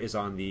Kinsler is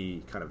on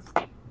the kind of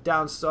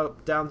down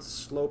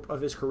slope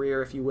of his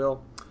career, if you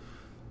will.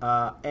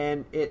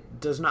 And it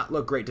does not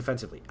look great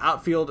defensively.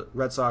 Outfield,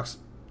 Red Sox,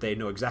 they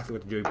know exactly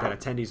what they're doing.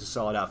 Benintendi's a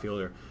solid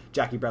outfielder.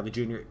 Jackie Bradley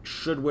Jr.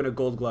 should win a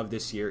Gold Glove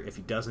this year. If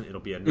he doesn't,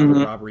 it'll be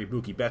another robbery.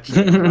 Mookie Betts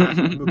should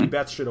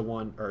have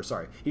won.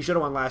 He should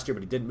have won last year,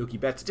 but he didn't. Mookie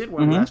Betts did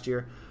win last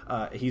year.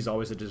 He's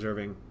always a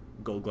deserving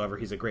Gold Glover.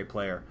 He's a great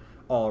player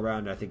all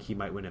around. I think he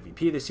might win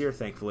MVP this year.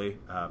 Thankfully,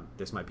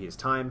 this might be his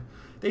time.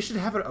 They should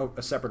have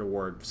a separate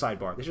award.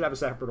 Sidebar: they should have a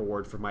separate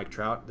award for Mike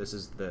Trout. This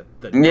is the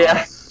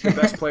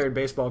best player in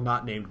baseball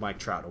not named Mike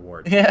Trout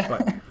award. Yeah.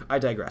 But I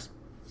digress.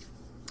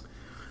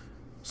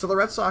 So the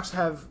Red Sox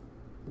have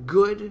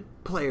good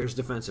players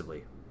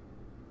defensively,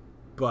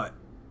 but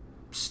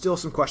still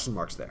some question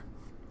marks there.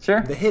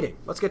 Sure. The hitting.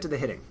 Let's get to the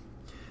hitting.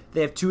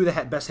 They have two of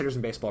the best hitters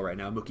in baseball right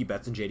now, Mookie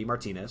Betts and JD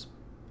Martinez,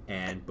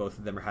 and both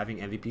of them are having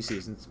MVP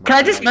seasons. Can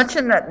I just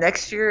mention that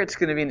next year it's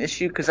going to be an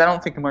issue? Because I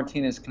don't think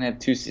Martinez can have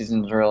 2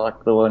 seasons or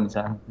like the one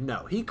time.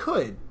 No, he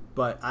could,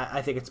 but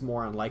I think it's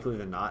more unlikely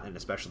than not, and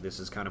especially this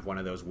is kind of one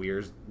of those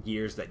weird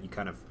years that you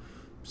kind of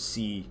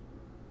see,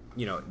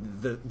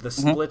 the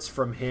splits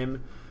from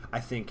him. I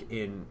think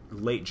in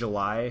late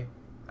July,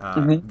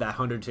 that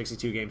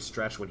 162-game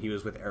stretch when he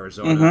was with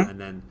Arizona,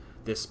 and then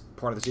this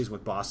part of the season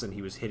with Boston,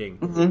 he was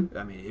hitting.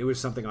 I mean, it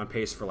was something on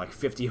pace for like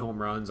 50 home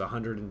runs,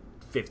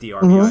 150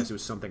 RBIs. It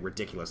was something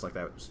ridiculous like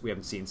that. We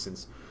haven't seen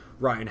since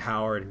Ryan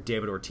Howard and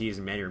David Ortiz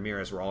and Manny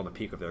Ramirez were all in the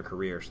peak of their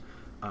careers.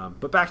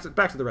 But back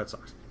to the Red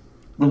Sox,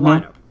 the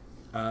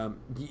lineup.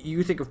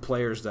 You think of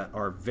players that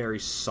are very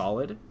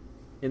solid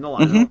in the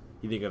lineup.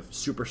 You think of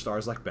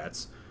superstars like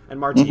Betts and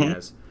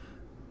Martinez.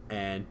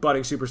 And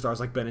budding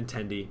superstars like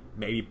Benintendi,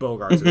 maybe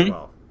Bogaerts as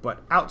well.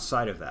 But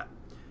outside of that,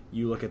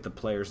 you look at the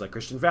players like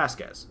Christian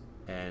Vasquez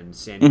and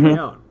Sandy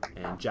Leon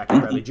and Jackie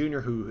Bradley Jr.,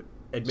 who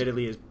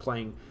admittedly is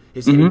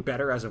hitting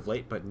better as of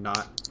late, but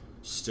not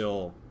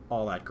still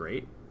all that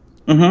great.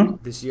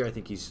 This year, I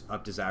think he's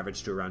upped his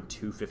average to around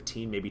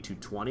 215, maybe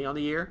 220 on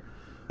the year.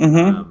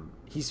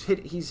 He's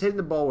hitting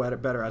the ball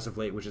better as of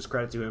late, which is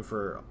credit to him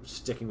for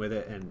sticking with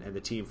it and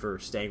the team for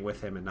staying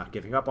with him and not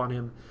giving up on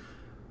him.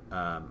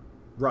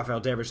 Rafael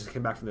Devers just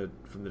came back from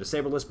the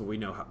disabled list, but we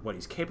know what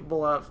he's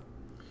capable of.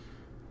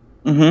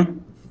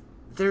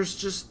 There's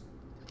just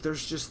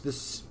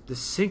this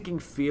sinking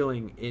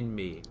feeling in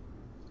me,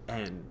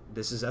 and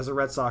this is as a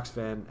Red Sox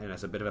fan and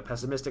as a bit of a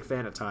pessimistic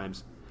fan at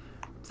times,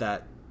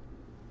 that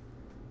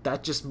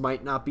just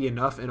might not be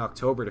enough in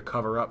October to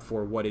cover up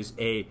for what is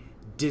a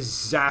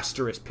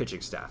disastrous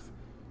pitching staff.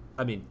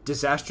 I mean,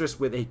 disastrous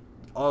with a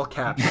all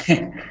caps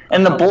and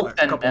the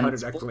bullpen. A couple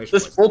hundred exclamation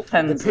points.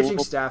 The pitching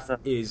staff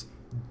is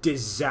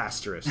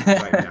disastrous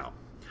right now.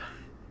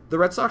 The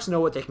Red Sox know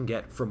what they can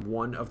get from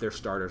one of their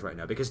starters right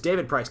now, because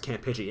David Price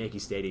can't pitch at Yankee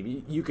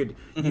Stadium. You could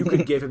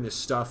give him the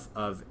stuff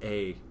of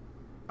you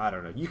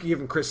could give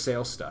him Chris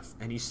Sale stuff,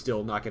 and he's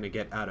still not going to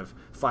get out of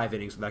 5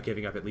 innings without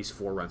giving up at least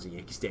 4 runs at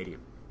Yankee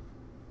Stadium.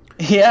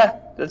 Yeah,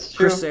 that's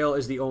true. Chris Sale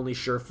is the only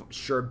sure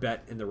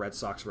bet in the Red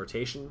Sox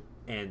rotation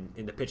and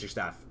in the pitching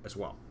staff as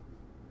well.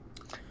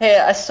 Hey,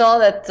 I saw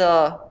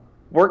that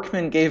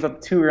Workman gave up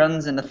 2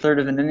 runs in a third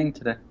of an inning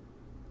today.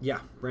 Yeah,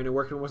 Brandon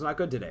Workman was not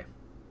good today.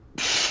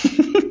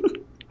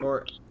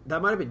 Or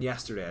that might have been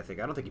yesterday. I think.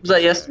 I don't think he pitched Was that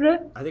today.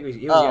 yesterday? I think it was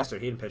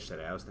yesterday. He didn't pitch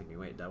today. I was thinking,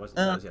 wait, that was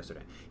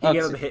yesterday. He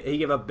gave up a hit. He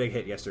gave up a big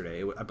hit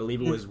yesterday. I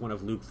believe it was one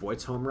of Luke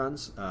Voigt's home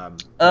runs.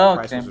 That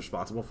Price was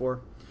responsible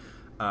for.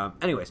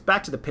 Anyways,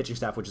 back to the pitching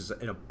staff, which is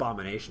an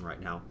abomination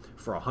right now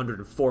for a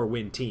 104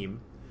 win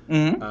team.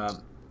 Mm-hmm.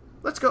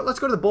 Let's go to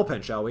the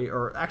bullpen, shall we?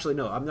 Or actually,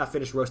 no, I'm not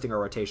finished roasting our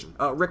rotation.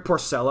 Rick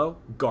Porcello,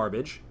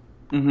 garbage.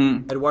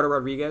 Mm-hmm. Eduardo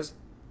Rodriguez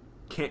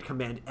can't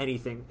command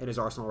anything in his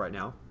arsenal right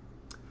now.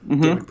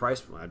 Mm-hmm. David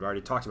Price, I've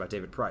already talked about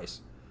David Price.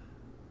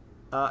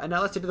 And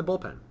now let's get to the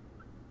bullpen.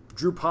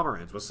 Drew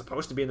Pomeranz was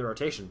supposed to be in the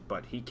rotation,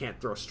 but he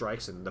can't throw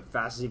strikes, and the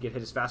fastest he can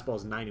hit his fastball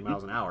is 90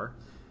 miles an hour,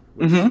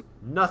 which is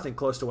nothing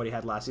close to what he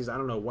had last season. I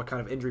don't know what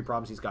kind of injury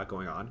problems he's got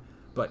going on,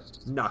 but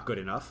not good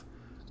enough.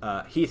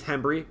 Heath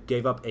Hembree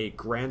gave up a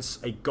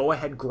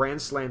go-ahead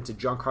grand slam to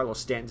Giancarlo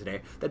Stanton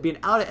today. That'd be an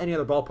out at any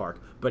other ballpark,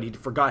 but he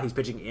forgot he's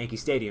pitching at Yankee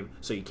Stadium,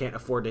 so you can't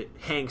afford to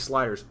hang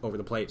sliders over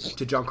the plate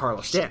to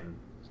Giancarlo Stanton.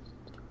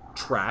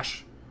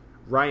 Trash.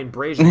 Ryan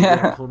Brazier gave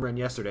up a home run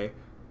yesterday.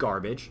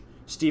 Garbage.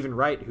 Stephen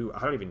Wright, who I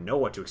don't even know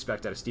what to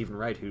expect out of Stephen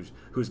Wright,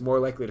 who's more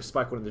likely to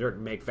spike one in the dirt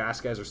and make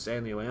Vasquez or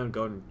Stanley Leon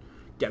go and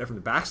get it from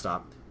the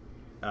backstop.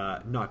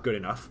 Not good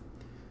enough.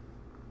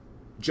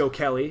 Joe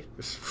Kelly,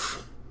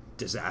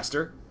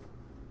 disaster.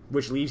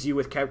 Which leaves you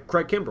with Craig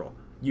Kimbrell.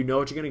 You know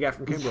what you're going to get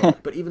from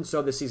Kimbrell. But even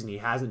so, this season, he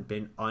hasn't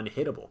been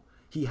unhittable.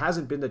 He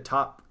hasn't been the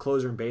top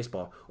closer in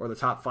baseball or the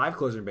top 5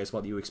 closer in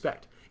baseball that you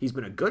expect. He's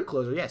been a good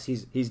closer, yes.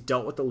 He's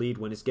dealt with the lead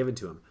when it's given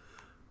to him.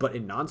 But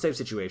in non-save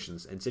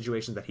situations and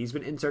situations that he's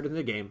been inserted in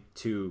the game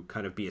to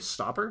kind of be a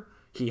stopper,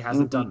 he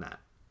hasn't done that.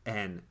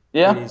 And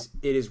it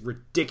is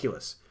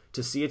ridiculous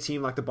to see a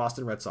team like the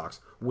Boston Red Sox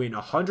win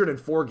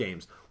 104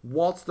 games,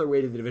 waltz their way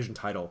to the division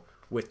title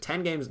with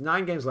 9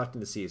 games left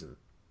in the season.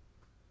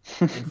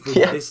 And for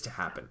this to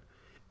happen,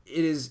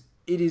 it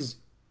is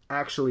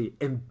actually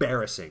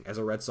embarrassing as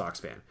a Red Sox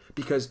fan,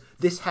 because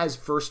this has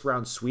first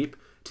round sweep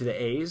to the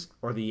A's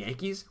or the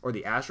Yankees or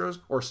the Astros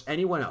or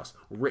anyone else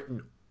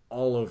written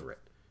all over it.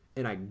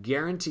 And I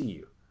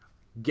guarantee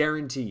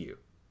you,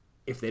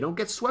 if they don't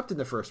get swept in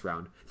the first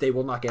round, they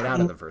will not get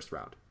out of the first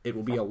round. It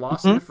will be a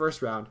loss in the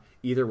first round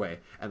either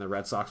way, and the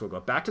Red Sox will go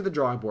back to the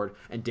drawing board,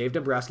 and Dave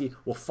Dombrowski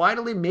will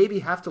finally maybe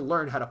have to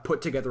learn how to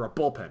put together a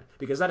bullpen,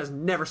 because that is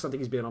never something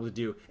he's been able to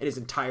do in his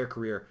entire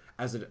career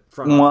as a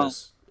front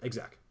office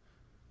exec.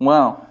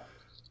 Wow.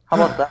 How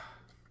about that?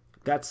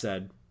 That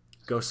said,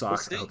 go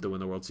Sox. I hope they win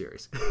the World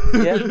Series.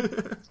 Yeah,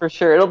 for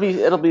sure. It'll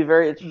be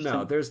very interesting.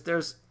 No,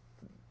 there's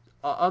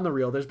on the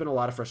real, there's been a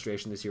lot of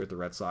frustration this year with the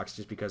Red Sox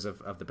just because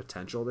of the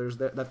potential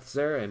that's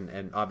there,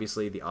 and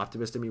obviously the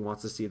optimist in me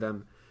wants to see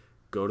them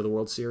go to the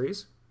World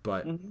Series.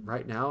 But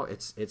right now,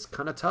 it's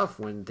kind of tough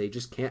when they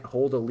just can't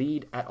hold a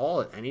lead at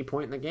all at any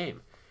point in the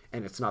game.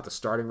 And it's not the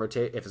starting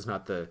rotate. If it's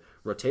not the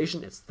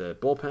rotation, it's the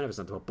bullpen. If it's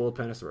not the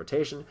bullpen, it's the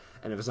rotation.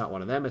 And if it's not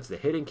one of them, it's the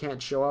hitting can't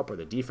show up or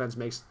the defense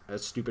makes a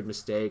stupid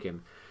mistake.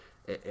 And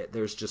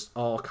there's just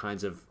all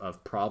kinds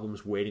of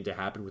problems waiting to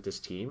happen with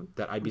this team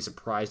that I'd be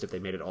surprised if they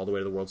made it all the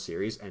way to the World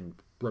Series and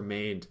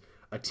remained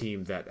a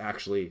team that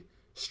actually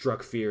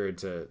struck fear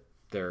into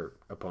their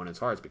opponents'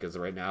 hearts, because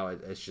right now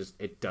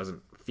it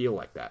doesn't feel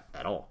like that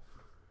at all.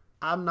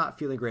 I'm not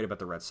feeling great about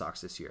the Red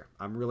Sox this year.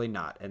 I'm really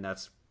not. And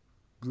that's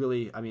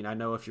really, I mean, I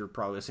know if you're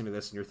probably listening to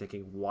this and you're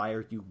thinking, why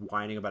are you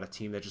whining about a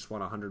team that just won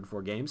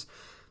 104 games?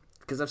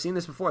 Because I've seen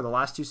this before. The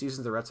last 2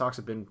 seasons, the Red Sox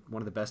have been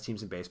one of the best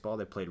teams in baseball.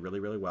 They played really,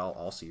 really well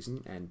all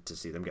season. And to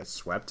see them get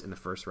swept in the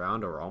first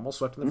round, or almost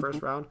swept in the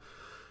first round,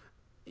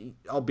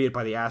 albeit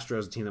by the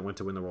Astros, a team that went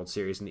to win the World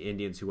Series, and the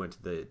Indians, who went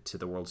to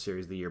the World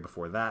Series the year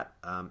before that,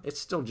 it's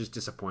still just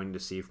disappointing to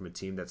see from a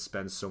team that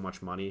spends so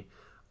much money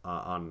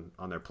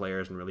on their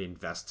players and really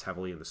invests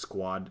heavily in the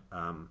squad.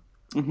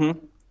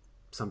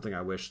 Something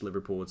I wish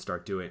Liverpool would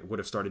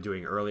have started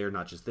doing earlier,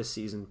 not just this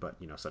season, but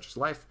such is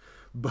life.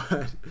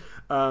 But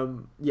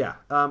yeah.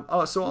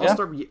 I'll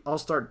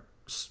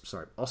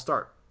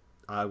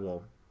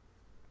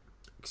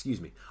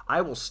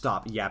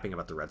stop yapping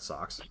about the Red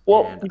Sox,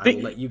 and I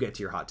will let you get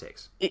to your hot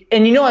takes.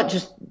 And you know what?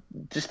 Just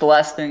the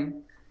last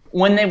thing.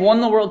 When they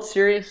won the World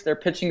Series, their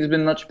pitching has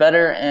been much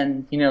better,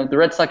 and the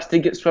Red Sox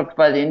did get swept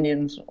by the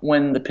Indians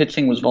when the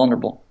pitching was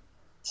vulnerable.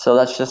 So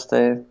that's just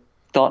a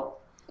thought.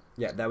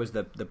 Yeah, that was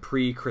the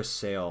pre-Chris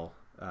Sale.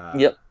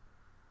 Yep.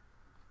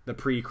 The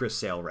pre-Chris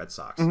Sale Red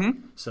Sox.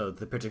 So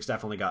the pitching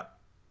staff only got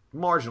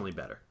marginally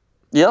better.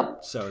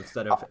 Yep. So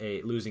instead of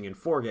losing in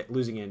 3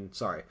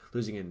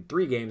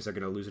 games, they're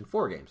going to lose in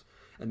 4 games.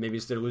 And maybe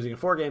instead of losing in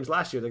 4 games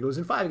last year, they're going to lose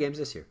in 5 games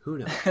this year. Who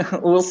knows?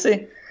 We'll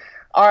see.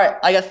 All right,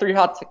 I got 3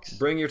 hot takes.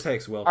 Bring your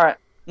takes, Will. All right,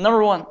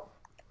 number 1.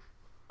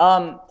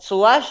 So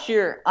last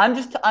year, I'm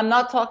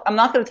not going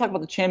to talk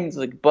about the Champions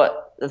League,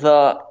 but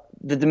the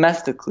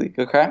domestic league.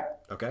 Okay.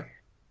 Okay.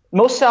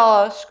 Mo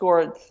Salah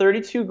scored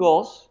 32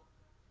 goals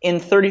in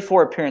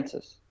 34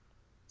 appearances,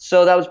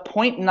 so that was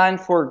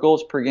 0.94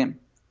 goals per game.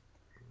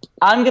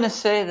 I'm going to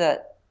say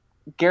that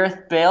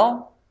Gareth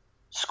Bale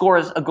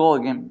scores a goal a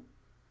game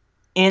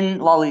in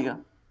La Liga,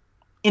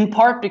 in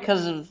part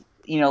because of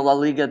La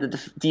Liga,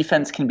 the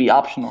defense can be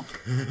optional.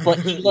 But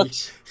he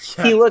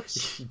Yeah,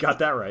 looks, you got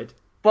that right.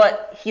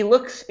 but he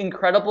looks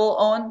incredible,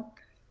 Owen.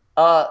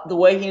 The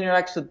way he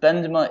interacts with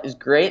Benzema is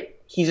great.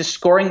 He's a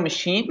scoring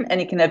machine, and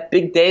he can have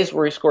big days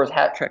where he scores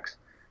hat tricks.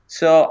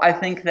 So I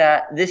think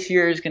that this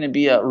year is going to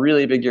be a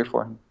really big year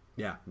for him.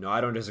 Yeah, no, I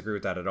don't disagree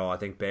with that at all. I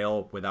think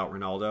Bale, without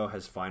Ronaldo,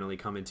 has finally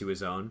come into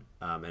his own,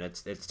 and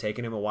it's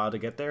taken him a while to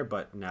get there.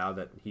 But now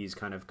that he's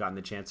kind of gotten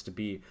the chance to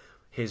be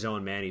his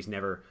own man, he's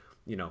never,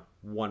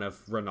 one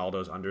of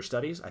Ronaldo's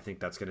understudies. I think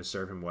that's going to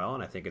serve him well,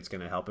 and I think it's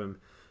going to help him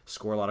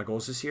score a lot of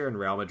goals this year. And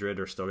Real Madrid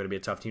are still going to be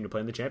a tough team to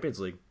play in the Champions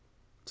League.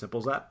 Simple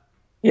as that.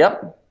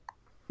 Yep,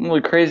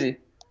 really crazy.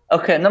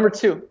 Okay, number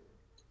 2.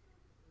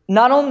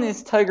 Not only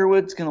is Tiger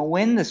Woods going to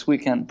win this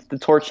weekend, the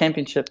Tour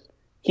Championship,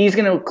 he's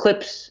going to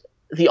eclipse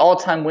the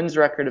all-time wins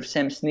record of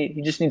Sam Snead.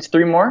 He just needs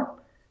 3 more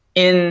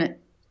in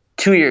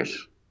 2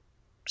 years.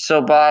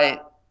 So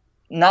by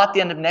not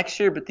the end of next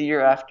year, but the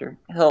year after,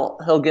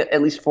 he'll get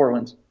at least 4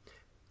 wins.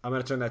 I'm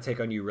going to turn that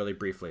take on you really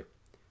briefly.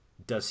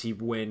 Does he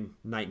win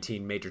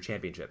 19 major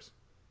championships?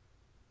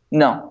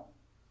 No.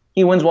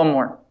 He wins 1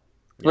 more.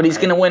 But he's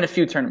going to win a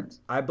few tournaments.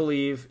 I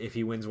believe if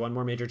he wins 1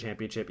 more major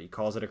championship, he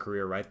calls it a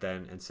career right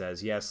then and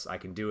says, yes, I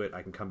can do it.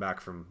 I can come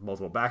back from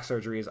multiple back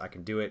surgeries. I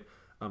can do it.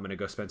 I'm going to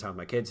go spend time with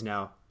my kids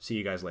now. See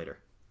you guys later.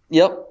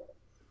 Yep.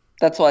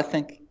 That's what I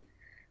think.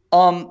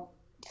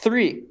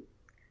 3.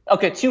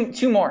 Okay,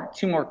 two more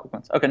quick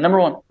ones. Okay, number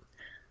 1.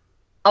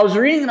 I was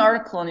reading an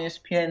article on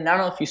ESPN, and I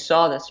don't know if you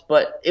saw this,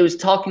 but it was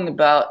talking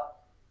about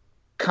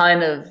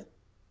kind of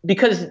 –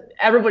 because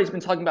everybody's been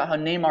talking about how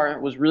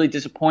Neymar was really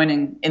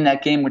disappointing in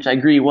that game, which I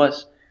agree he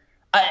was.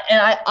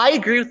 I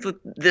agree with what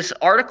this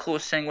article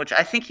was saying, which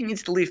I think he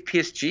needs to leave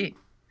PSG.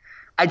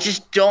 I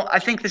just don't – I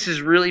think this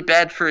is really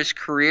bad for his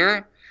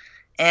career,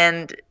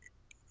 and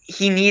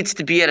he needs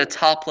to be at a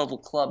top-level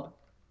club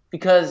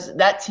because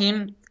that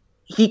team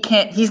 –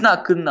 he's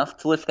not good enough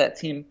to lift that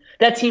team.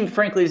 That team,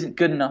 frankly, isn't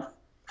good enough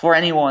for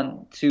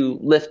anyone to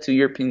lift to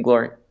European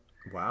glory.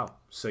 Wow.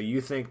 So you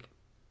think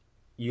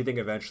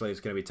eventually it's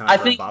going to be time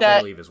for Mbappe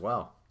to leave as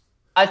well?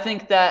 I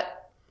think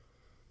that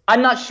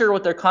I'm not sure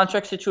what their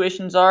contract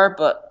situations are,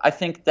 but I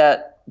think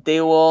that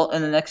they will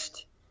in the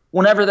next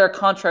whenever their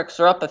contracts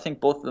are up, I think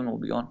both of them will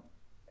be gone.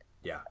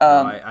 Yeah.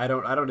 I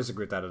don't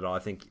disagree with that at all. I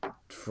think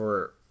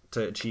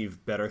to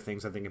achieve better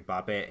things, I think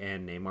Mbappe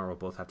and Neymar will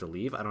both have to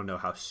leave. I don't know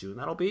how soon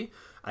that'll be.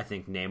 I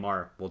think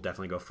Neymar will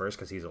definitely go first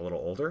because he's a little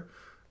older.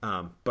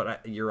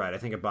 You're right. I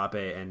think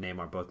Mbappe and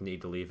Neymar both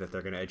need to leave if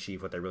they're going to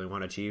achieve what they really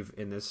want to achieve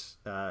in this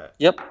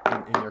in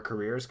their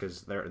careers,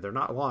 because they're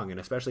not long, and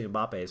especially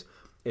Mbappe's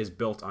is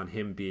built on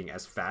him being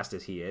as fast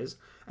as he is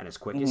and as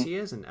quick as he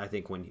is. And I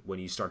think when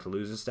you start to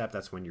lose a step,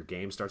 that's when your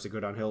game starts to go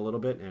downhill a little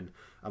bit. And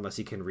unless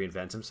he can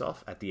reinvent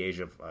himself at the age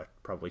of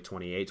probably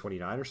 28,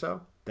 29 or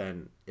so,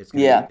 then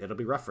it'll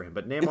be rough for him.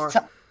 But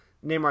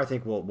Neymar, I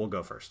think will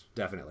go first,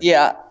 definitely.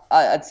 Yeah,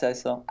 I'd say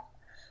so.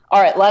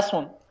 All right, last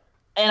one.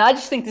 And I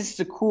just think this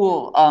is a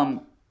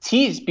cool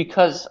tease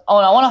because I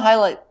want to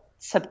highlight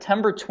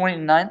September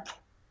 29th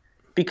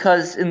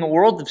because in the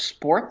world of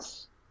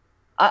sports,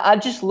 I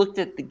just looked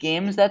at the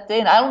games that day,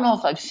 and I don't know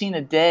if I've seen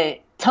a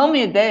day. Tell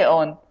me a day,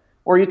 Owen,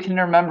 where you can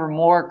remember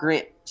more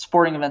great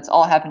sporting events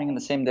all happening in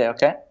the same day,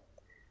 okay?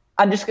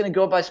 I'm just going to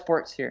go by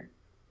sports here,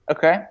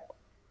 okay?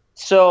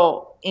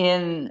 So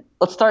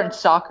let's start in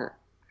soccer.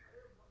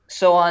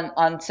 So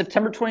on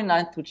September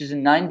 29th, which is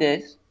in 9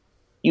 days,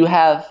 you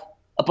have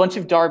a bunch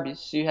of derbies.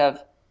 So you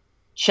have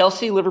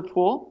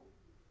Chelsea-Liverpool,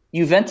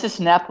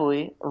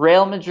 Juventus-Napoli,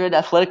 Real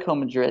Madrid-Atletico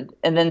Madrid,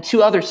 and then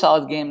 2 other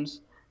solid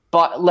games,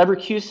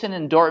 Leverkusen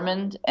and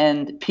Dortmund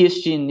and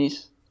PSG and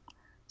Nice.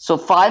 So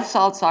 5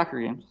 solid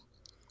soccer games.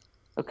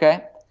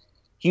 Okay?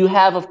 You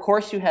have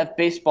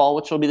baseball,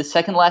 which will be the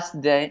second last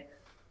day,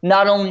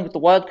 not only with the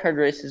wild card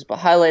races, but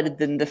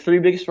highlighted in the 3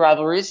 biggest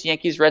rivalries,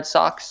 Yankees-Red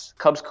Sox,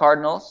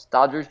 Cubs-Cardinals,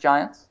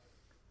 Dodgers-Giants.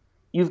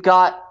 You've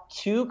got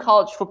 2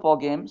 college football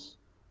games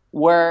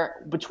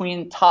where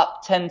between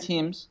top 10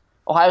 teams,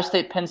 Ohio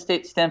State, Penn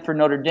State, Stanford,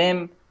 Notre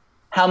Dame.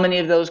 How many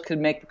of those could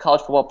make the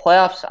college football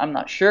playoffs? I'm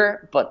not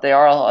sure, but they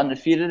are all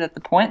undefeated at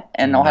the point.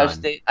 And Ohio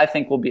State, I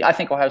think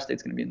Ohio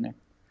State's going to be in there.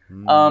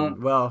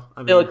 Well, I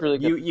mean, they look really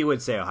good. You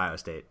would say Ohio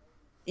State.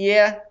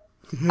 Yeah.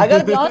 I got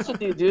to be honest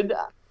with you, dude.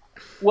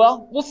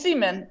 Well, we'll see,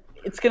 man.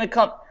 It's going to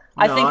come.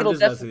 I think it'll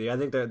definitely. I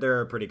think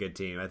they're a pretty good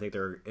team. I think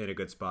they're in a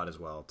good spot as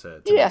well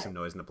to make some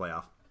noise in the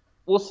playoff.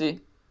 We'll see.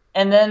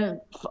 And then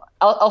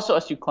also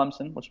SU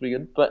Clemson, which will be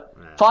good. But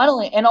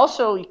finally, and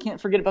also you can't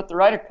forget about the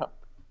Ryder Cup.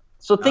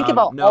 So think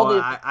about all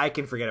the. I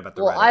can forget about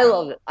the Ryder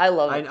Cup. I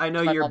love it. I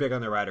know you're big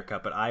on the Ryder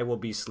Cup, but I will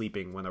be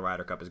sleeping when the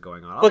Ryder Cup is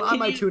going on. I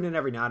might tune in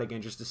every now and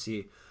again just to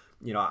see.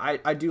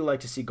 I do like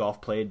to see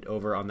golf played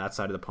over on that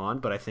side of the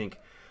pond, but I think,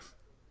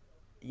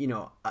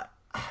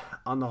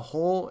 on the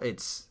whole,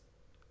 it's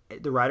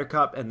the Ryder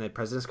Cup and the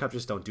President's Cup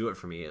just don't do it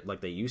for me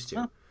like they used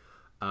to.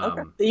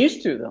 Okay. They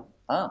used to though.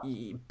 Oh.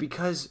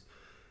 Because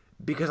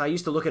I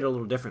used to look at it a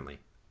little differently.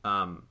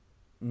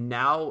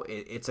 Now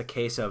it's a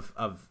case of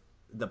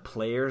the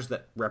players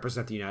that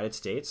represent the United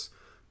States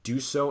do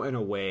so in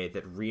a way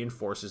that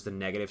reinforces the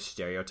negative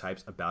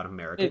stereotypes about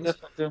Americans.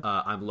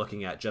 I'm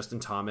looking at Justin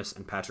Thomas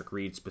and Patrick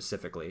Reed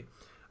specifically.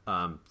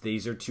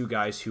 These are two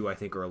guys who I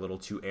think are a little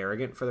too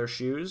arrogant for their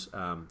shoes.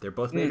 They're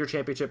both major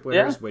championship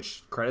winners,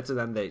 which credit to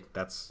them.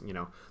 That's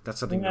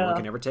something no one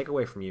can ever take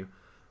away from you.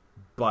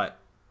 But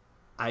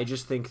I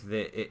just think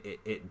that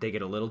they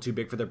get a little too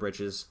big for their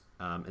britches,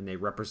 and they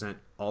represent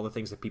all the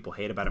things that people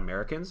hate about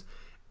Americans,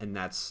 and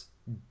that's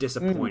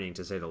disappointing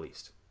to say the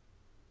least.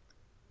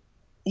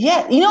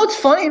 Yeah, it's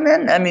funny,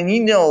 man. I mean,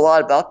 you know a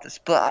lot about this,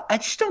 but I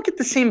just don't get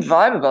the same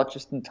vibe about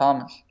Justin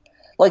Thomas.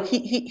 Like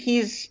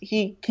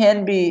he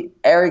can be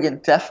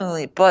arrogant,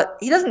 definitely, but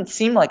he doesn't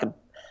seem like a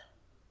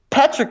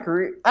Patrick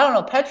Reed. I don't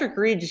know. Patrick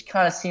Reed just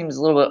kind of seems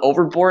a little bit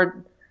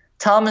overboard.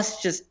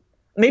 Thomas just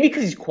maybe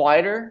because he's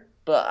quieter,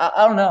 but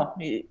I don't know.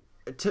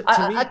 To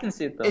me, I can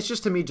see it though. It's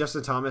just to me,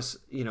 Justin Thomas.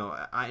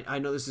 I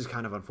know this is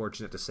kind of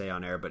unfortunate to say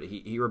on air, but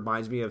he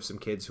reminds me of some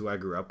kids who I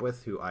grew up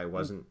with, who I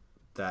wasn't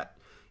that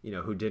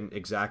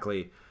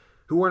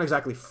who weren't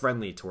exactly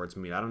friendly towards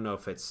me. I don't know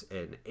if it's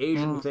an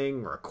Asian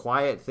thing or a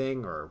quiet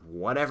thing or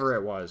whatever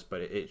it was,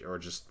 but or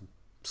just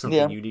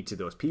something unique to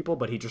those people.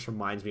 But he just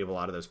reminds me of a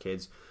lot of those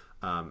kids.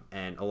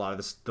 And a lot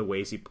of the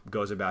ways he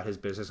goes about his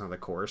business on the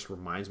course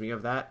reminds me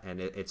of that.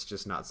 And it's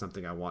just not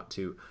something I want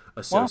to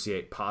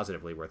associate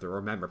positively with or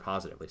remember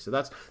positively. So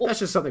that's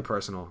just something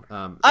personal.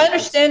 I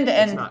understand.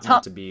 It's not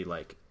meant to be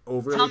like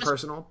overly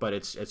personal, but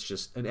it's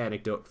just an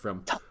anecdote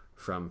from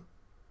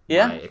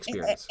my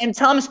experience. And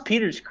Thomas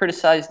Peters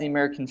criticized the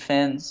American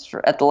fans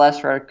at the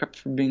last Ryder Cup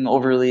for being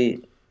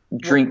overly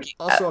drinking.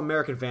 Also,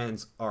 American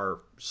fans are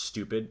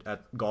stupid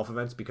at golf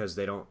events because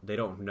they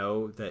don't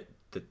know that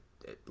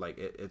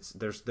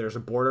there's a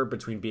border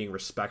between being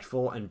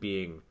respectful and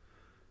being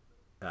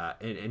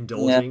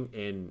indulging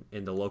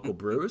in the local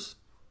brews.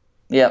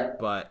 Yeah.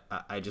 But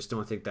I just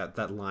don't think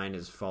that line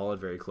is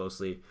followed very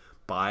closely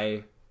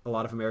by a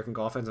lot of American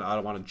golf fans. And I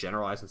don't want to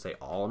generalize and say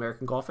all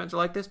American golf fans are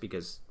like this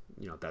because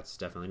that's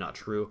definitely not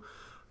true.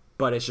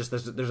 But it's just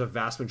there's a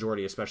vast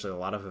majority, especially a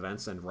lot of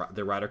events, and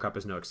the Ryder Cup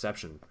is no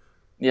exception.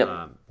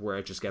 Yep. Where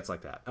it just gets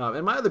like that.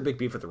 And my other big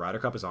beef with the Ryder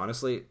Cup is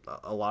honestly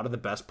a lot of the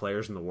best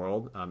players in the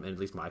world, and at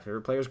least my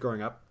favorite players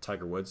growing up,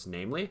 Tiger Woods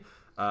namely,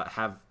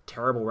 have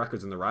terrible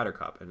records in the Ryder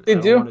Cup. And they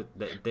do.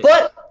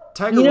 But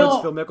Tiger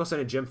Woods, Phil Mickelson,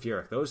 and Jim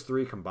Furyk, those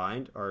three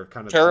combined are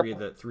kind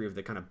of three of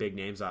the kind of big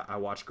names I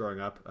watched growing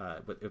up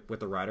with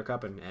the Ryder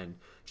Cup and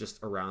just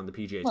around the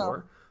PGA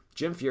Tour.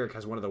 Jim Furyk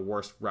has one of the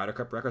worst Ryder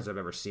Cup records I've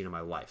ever seen in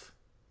my life.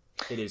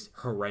 It is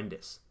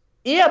horrendous.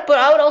 Yeah, but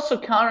I would also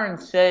counter and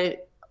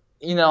say,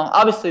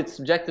 obviously it's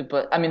subjective,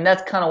 but I mean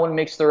that's kind of what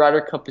makes the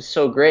Ryder Cup is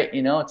so great.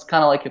 It's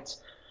kind of like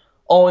its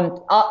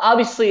own.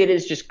 Obviously, it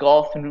is just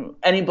golf, and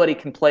anybody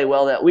can play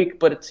well that week.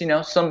 But it's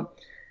some,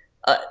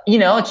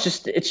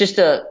 it's just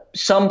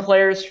some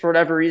players for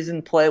whatever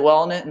reason play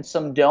well in it, and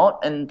some don't,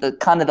 and the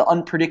kind of the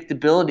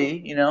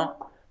unpredictability,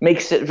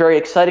 makes it very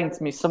exciting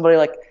to me. Somebody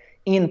like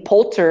Ian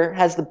Poulter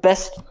has the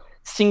best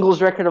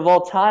singles record of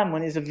all time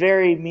when he's a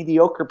very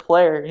mediocre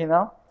player.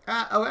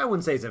 I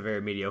wouldn't say he's a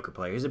very mediocre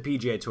player. He's a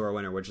PGA Tour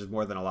winner, which is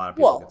more than a lot of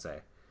people can say.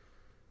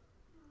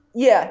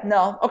 Yeah,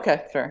 no,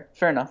 okay, fair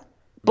enough.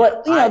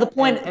 But the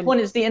point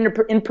is the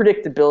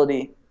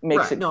unpredictability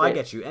makes it. No, great. I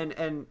get you,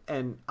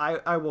 and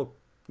I will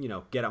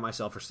get at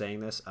myself for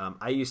saying this.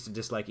 I used to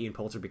dislike Ian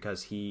Poulter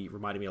because he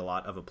reminded me a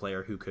lot of a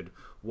player who could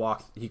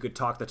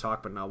talk the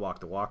talk but not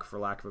walk the walk,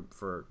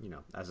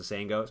 as the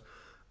saying goes.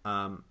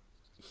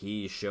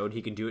 He showed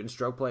he can do it in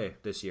stroke play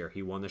this year.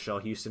 He won the Shell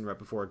Houston right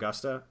before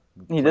Augusta.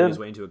 He played his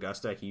way into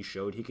Augusta. He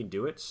showed he can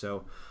do it.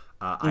 So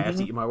I have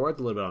to eat my words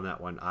a little bit on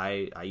that one.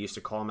 I used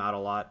to call him out a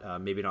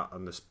lot, maybe not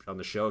on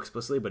the show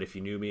explicitly, but if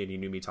you knew me and you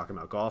knew me talking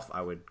about golf,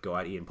 I would go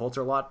at Ian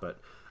Poulter a lot. But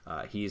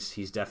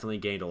he's definitely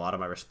gained a lot of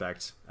my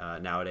respect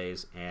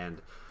nowadays,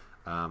 and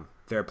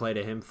fair play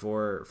to him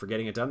for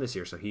getting it done this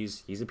year. So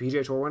he's a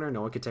PGA Tour winner.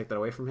 No one could take that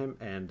away from him,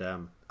 and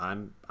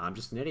I'm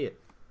just an idiot.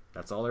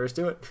 That's all there is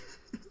to it.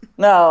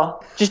 No,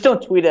 just don't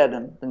tweet at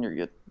him, then you're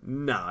good.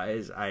 No,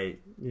 I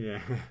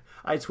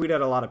tweet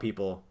at a lot of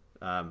people,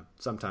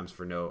 sometimes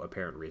for no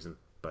apparent reason,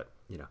 but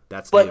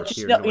that's neither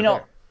here nor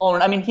there.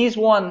 Owen, I mean, he's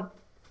won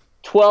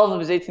 12 of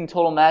his 18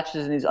 total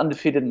matches, and he's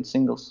undefeated in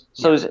singles.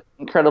 So it's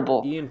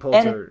incredible. Ian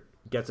Poulter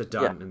gets it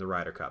done in the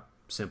Ryder Cup.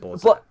 Simple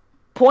as that.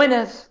 Point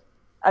is,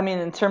 I mean,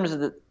 in terms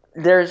of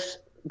there's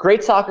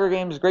great soccer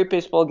games, great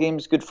baseball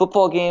games, good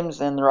football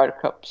games, and the Ryder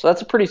Cup. So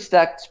that's a pretty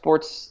stacked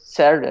sports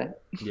Saturday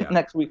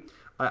next week.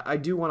 I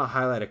do want to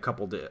highlight a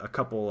couple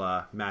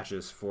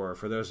matches for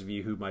those of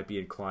you who might be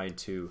inclined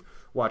to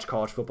watch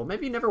college football.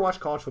 Maybe you never watched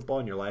college football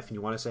in your life and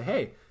you want to say,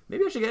 hey,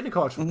 maybe I should get into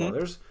college football.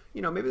 There's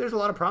maybe there's a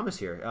lot of promise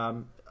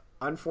here.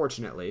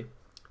 Unfortunately,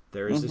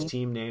 there is this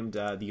team named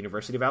the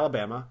University of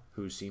Alabama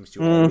who seems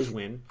to always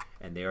win,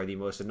 and they are the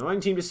most annoying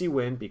team to see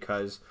win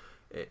because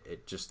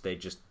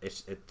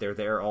they're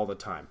there all the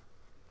time.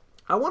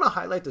 I want to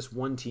highlight this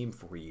one team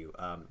for you,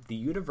 the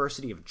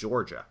University of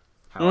Georgia.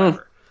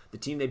 However, the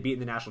team they beat in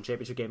the national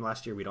championship game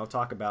last year, we don't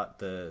talk about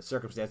the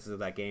circumstances of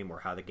that game or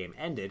how the game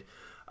ended,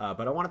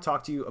 but I want to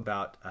talk to you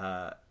about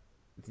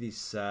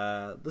this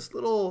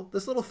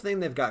little thing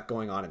they've got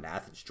going on in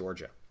Athens,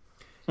 Georgia.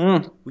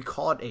 We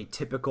call it a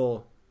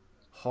typical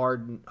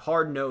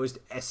hard-nosed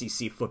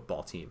SEC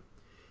football team.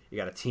 You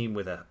got a team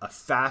with a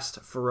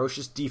fast,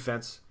 ferocious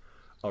defense,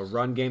 a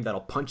run game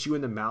that'll punch you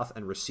in the mouth,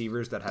 and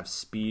receivers that have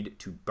speed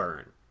to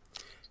burn.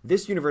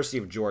 This University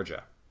of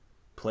Georgia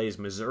plays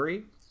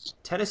Missouri,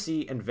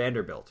 Tennessee, and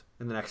Vanderbilt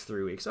in the next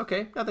 3 weeks.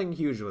 Okay, nothing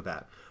huge with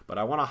that, but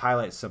I want to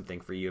highlight something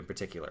for you in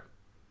particular.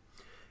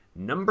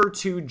 Number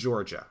 2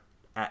 Georgia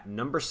at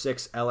number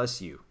 6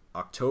 LSU,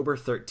 October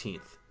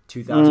 13th,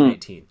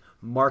 2018.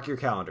 Mark your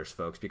calendars,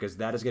 folks, because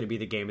that is going to be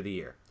the game of the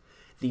year.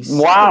 The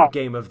second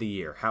game of the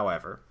year,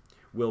 however,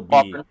 will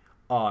be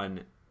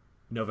on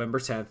November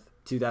 10th,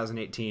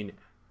 2018.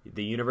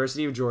 The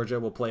University of Georgia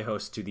will play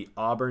host to the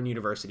Auburn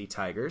University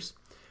Tigers.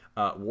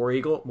 War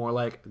Eagle, more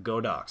like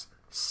Go Dogs.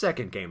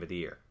 Second game of the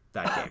year,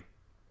 that game.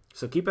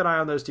 So keep an eye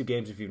on those two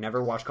games if you've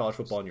never watched college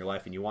football in your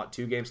life and you want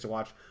two games to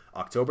watch.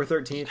 October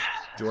 13th,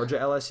 Georgia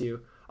LSU.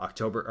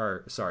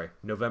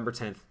 November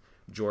 10th,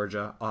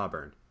 Georgia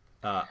Auburn.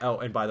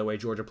 And by the way,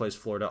 Georgia plays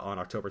Florida on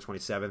October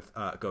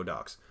 27th. Go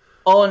Dogs.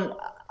 Oh, and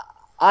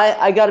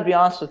I got to be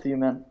honest with you,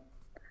 man.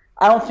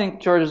 I don't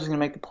think Georgia's going to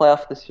make the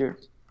playoff this year.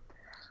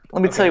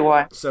 Let me tell you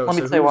why. Let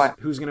me tell you why.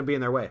 Who's going to be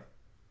in their way?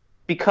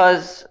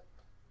 Because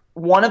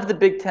one of the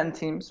Big Ten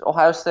teams,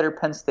 Ohio State or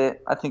Penn State,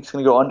 I think is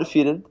going to go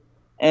undefeated.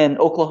 And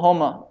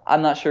Oklahoma,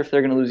 I'm not sure if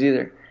they're going to lose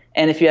either.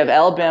 And if you have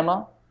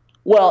Alabama,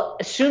 well,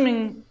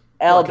 assuming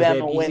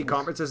Alabama wins. Easy wins.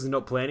 conferences and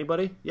don't play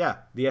anybody? Yeah,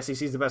 the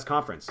SEC is the best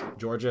conference.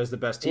 Georgia is the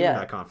best team in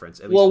that conference.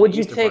 At well, least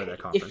would you take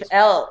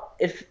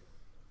if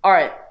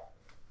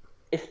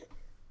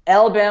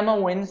Alabama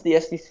wins the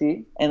SEC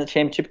and the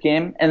championship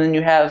game, and then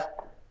you have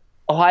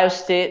Ohio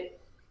State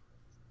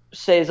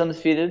say is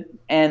undefeated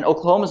and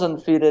Oklahoma's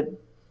undefeated?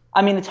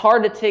 I mean, it's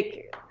hard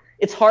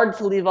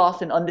to leave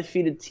off an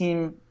undefeated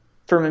team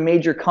from a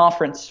major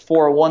conference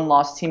for a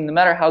one-loss team, no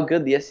matter how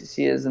good the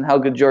SEC is and how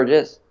good Georgia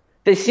is.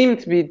 They seem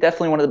to be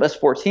definitely one of the best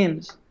four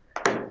teams.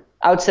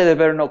 I would say they're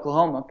better than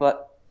Oklahoma,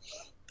 but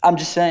I'm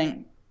just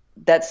saying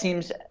that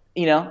seems,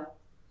 they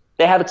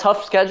have a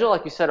tough schedule.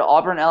 Like you said,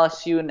 Auburn,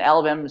 LSU, and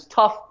Alabama is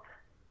tough.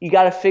 You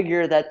got to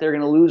figure that they're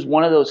going to lose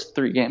one of those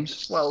three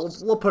games. Well,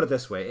 we'll put it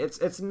this way.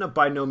 It's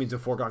by no means a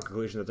foregone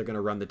conclusion that they're going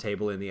to run the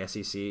table in the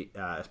SEC,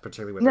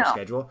 particularly with their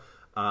schedule.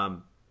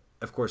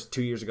 Of course,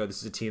 2 years ago, this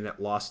is a team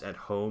that lost at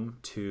home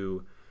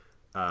to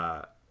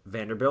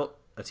Vanderbilt,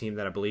 a team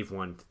that I believe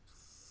won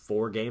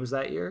 4 games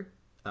that year,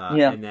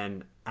 and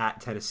then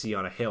at Tennessee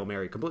on a Hail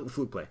Mary, completely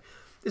fluke play.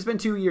 It's been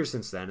 2 years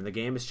since then, and the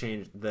game has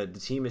changed. The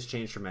team has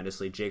changed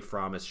tremendously. Jake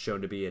Fromm has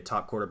shown to be a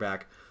top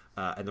quarterback,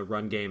 and the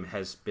run game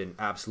has been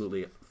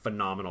absolutely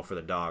phenomenal for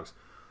the Dogs.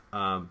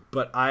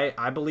 But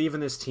I believe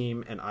in this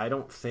team, and I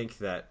don't think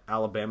that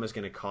Alabama is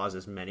going to cause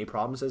as many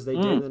problems as they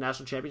did in the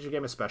national championship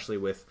game, especially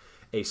with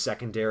a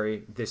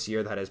secondary this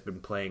year that has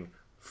been playing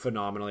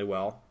phenomenally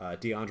well.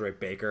 DeAndre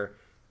Baker,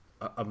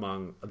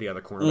 among the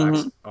other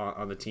cornerbacks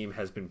on the team,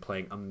 has been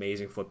playing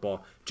amazing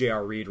football.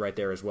 J.R. Reed right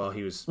there as well.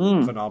 He was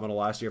phenomenal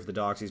last year for the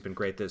Dogs. He's been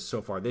great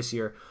so far this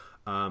year.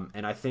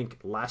 And I think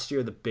last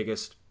year the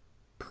biggest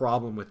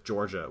problem with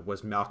Georgia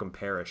was Malcolm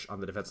Parrish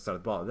on the defensive side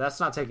of the ball. That's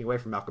not taking away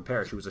from Malcolm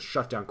Parrish, who was a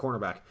shutdown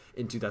cornerback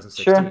in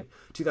 2016. Sure.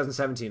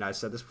 2017, I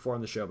said this before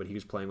on the show, but he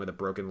was playing with a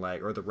broken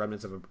leg or the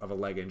remnants of a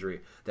leg injury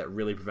that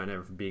really prevented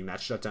him from being that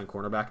shutdown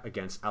cornerback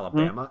against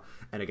Alabama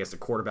and against a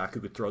quarterback who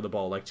could throw the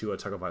ball like Tua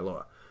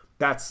Tagovailoa.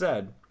 That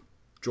said,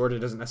 Georgia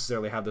doesn't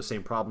necessarily have those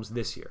same problems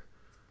this year.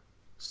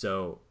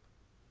 So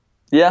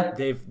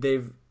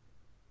they've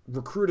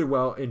recruited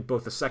well in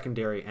both the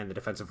secondary and the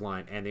defensive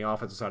line and the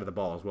offensive side of the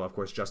ball as well. Of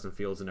course, Justin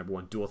Fields, the number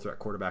one dual threat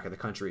quarterback in the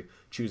country,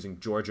 choosing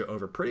Georgia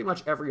over pretty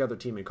much every other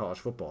team in college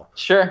football.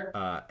 Sure.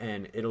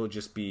 And it'll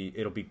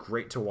be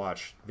great to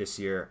watch this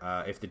year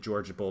if the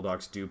Georgia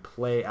Bulldogs do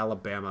play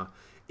Alabama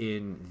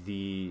in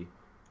the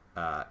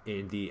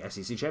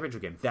SEC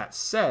championship game. That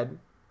said,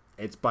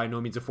 it's by no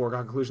means a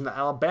foregone conclusion that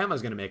Alabama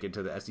is going to make it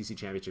to the SEC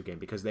championship game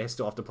because they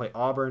still have to play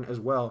Auburn as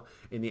well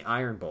in the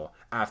Iron Bowl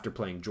after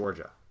playing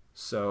Georgia.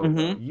 So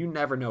you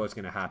never know what's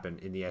going to happen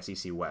in the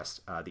SEC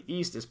West. The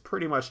East is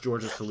pretty much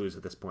Georgia's to lose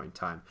at this point in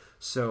time.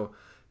 So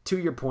to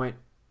your point,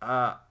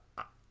 as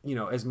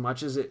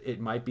much as it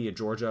might be a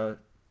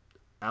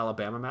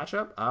Georgia-Alabama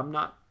matchup, I'm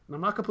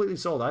not completely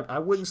sold. I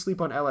wouldn't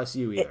sleep on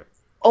LSU either.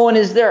 And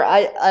is there?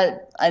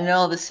 I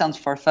know this sounds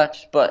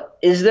far-fetched, but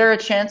is there a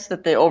chance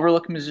that they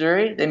overlook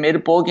Missouri? They made a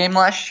bowl game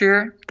last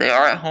year. They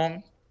are at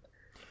home.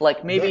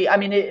 Like maybe, there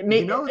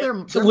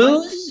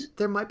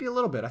might be a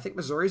little bit. I think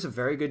Missouri's a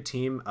very good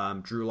team.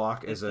 Drew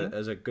Lock is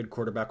a good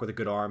quarterback with a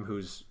good arm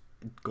who's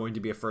going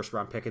to be a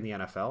first-round pick in the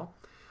NFL.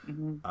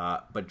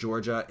 But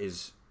Georgia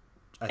is,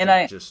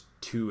 just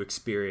too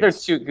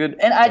experienced. They're too good.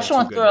 And I just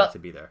want to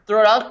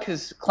throw it out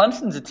because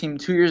Clemson's a team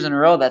 2 years in a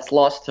row that's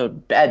lost to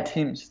bad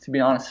teams, to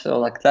be honest.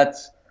 So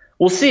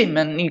we'll see,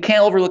 man. You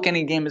can't overlook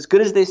any game. As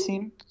good as they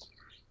seem,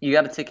 you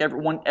got to take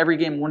every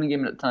game one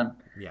game at a time.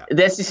 Yeah.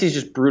 The SEC is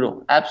just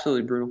brutal,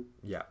 absolutely brutal.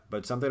 Yeah,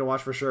 but something to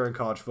watch for sure in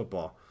college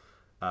football.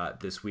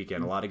 this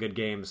weekend. A lot of good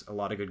games,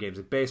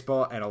 in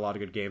baseball, and a lot of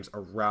good games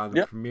around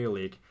the Premier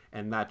League.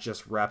 And that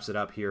just wraps it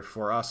up here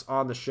for us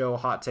on the show.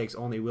 Hot Takes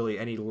Only. Willie,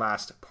 any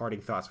last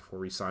parting thoughts before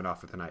we sign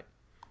off for the night?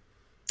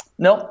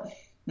 Nope.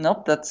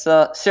 That's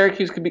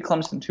Syracuse could be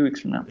Clemson 2 weeks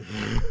from now.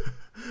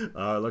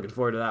 Looking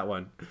forward to that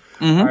one.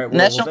 Mm-hmm. All right,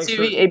 National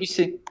TV,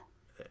 ABC.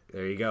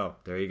 There you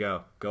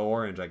go. Go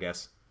Orange, I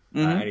guess.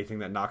 Anything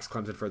that knocks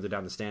Clemson further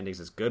down the standings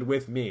is good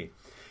with me.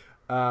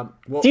 Do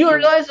you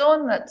realize,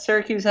 Owen, that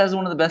Syracuse has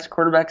one of the best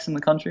quarterbacks in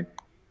the country?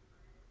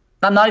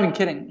 I'm not even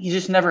kidding. He's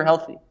just never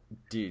healthy.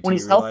 Do you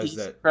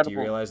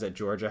realize that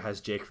Georgia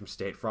has Jake from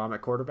State Farm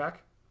at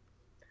quarterback?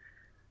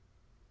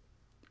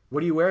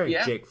 What are you wearing,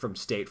 Jake from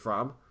State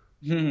Farm?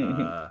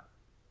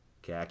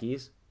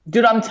 Khakis?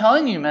 Dude, I'm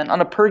telling you, man,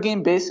 on a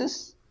per-game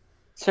basis,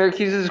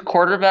 Syracuse's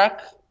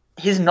quarterback,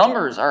 his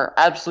numbers are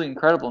absolutely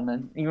incredible,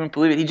 man. You wouldn't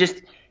believe it.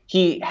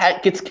 He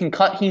gets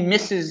concussed. He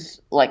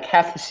misses like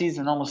half the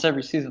season, almost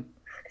every season.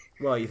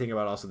 Well, you think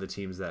about also the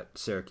teams that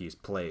Syracuse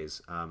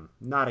plays.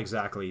 Not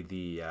exactly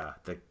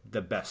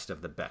the best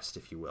of the best,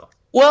 if you will.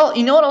 Well,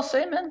 you know what I'll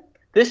say, man?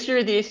 This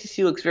year the ACC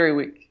looks very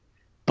weak,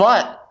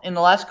 but in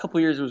the last couple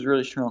of years it was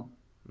really strong.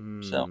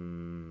 So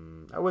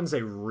I wouldn't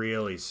say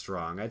really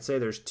strong. I'd say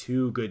there's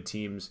two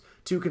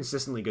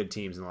consistently good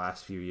teams in the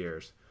last few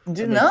years.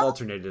 They've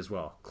alternated as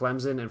well.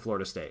 Clemson and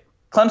Florida State.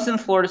 Clemson,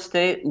 Florida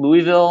State,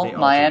 Louisville,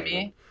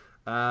 Miami.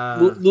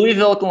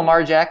 Louisville with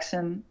Lamar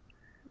Jackson.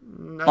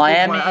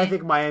 Miami. I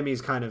think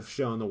Miami's kind of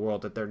shown the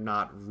world that they're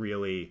not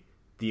really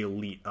the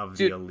elite of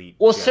the elite.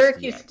 Well,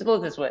 Syracuse, to put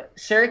it this way,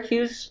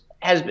 Syracuse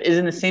is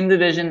in the same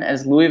division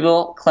as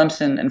Louisville,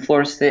 Clemson, and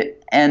Florida State,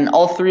 and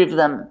all three of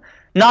them,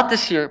 not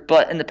this year,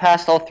 but in the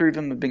past, all three of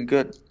them have been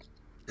good.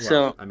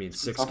 Well, I mean,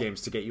 6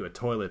 games to get you a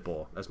toilet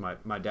bowl, as my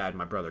dad and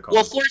my brother called it.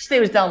 Well, Florida State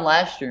was down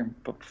last year,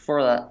 but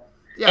before that.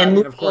 Yeah, and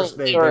of course,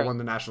 they won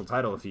the national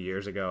title a few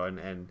years ago,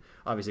 and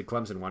obviously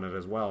Clemson won it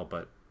as well,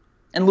 but...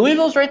 And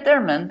Louisville's right there,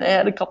 man. They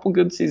had a couple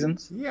good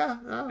seasons. Yeah,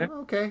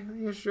 okay.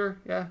 Yeah, sure.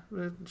 Yeah,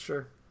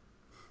 sure.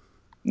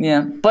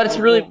 Yeah, but it's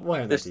really... We'll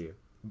hand that to you.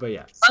 But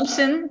yeah.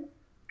 Clemson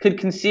could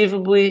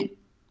conceivably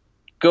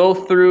go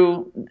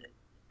through...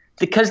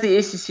 Because the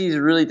ACC is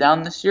really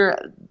down this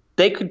year,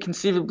 they could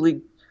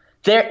conceivably...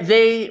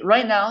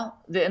 Right now,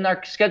 in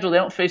our schedule, they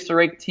don't face the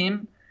ranked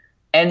team,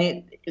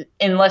 and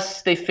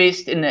unless they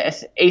faced in the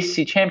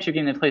ACC championship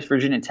game, they placed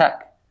Virginia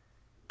Tech.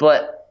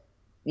 But,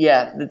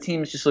 yeah, the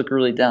teams just look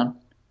really down.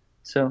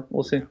 So,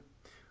 we'll see.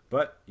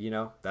 But,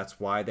 that's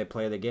why they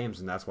play the games,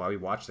 and that's why we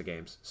watch the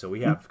games. So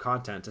we have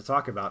content to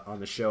talk about on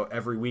the show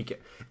every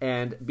week.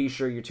 And be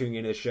sure you're tuning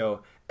into the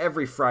show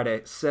every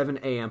Friday, 7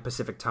 a.m.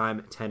 Pacific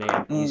time, 10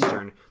 a.m.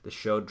 Eastern. The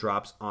show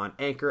drops on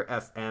Anchor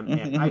FM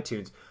and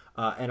iTunes.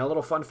 And a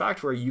little fun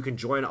fact where you can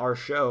join our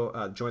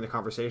show, join the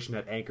conversation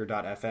at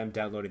anchor.fm,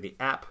 downloading the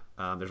app.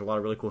 There's a lot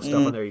of really cool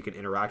stuff on there. You can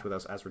interact with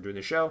us as we're doing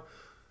the show,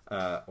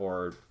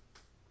 or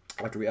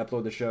after we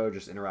upload the show,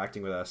 just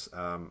interacting with us.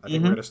 I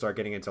think we're going to start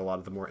getting into a lot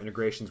of the more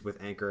integrations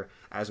with Anchor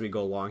as we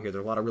go along here.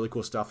 There's a lot of really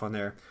cool stuff on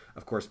there.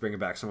 Of course, bringing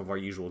back some of our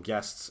usual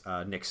guests.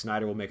 Nick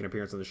Snyder will make an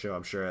appearance on the show,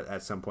 I'm sure,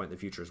 at some point in the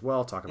future as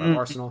well. Talk about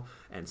Arsenal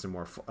and some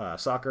more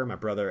soccer. My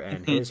brother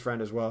and his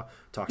friend as well.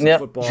 Talk some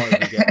football as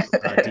we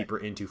get deeper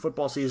into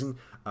football season.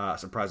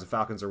 Surprised the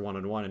Falcons are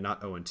 1-1 and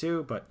not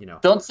 0-2, but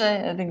don't say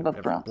anything about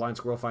the Browns. Blind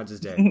squirrel finds his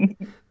day.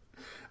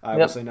 I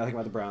will say nothing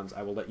about the Browns.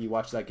 I will let you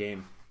watch that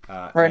game.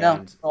 Now.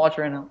 I'll watch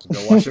it right now.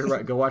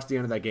 Go watch the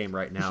end of that game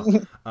right now.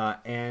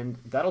 And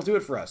that'll do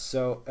it for us.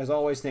 So, as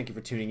always, thank you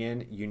for tuning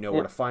in. You know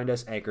where to find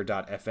us,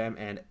 anchor.fm,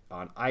 and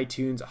on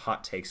iTunes,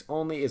 Hot Takes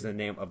Only is the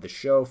name of the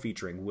show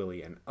featuring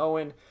Willie and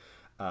Owen.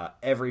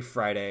 Every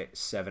Friday,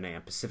 7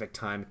 a.m. Pacific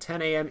time,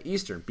 10 a.m.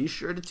 Eastern. Be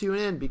sure to tune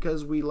in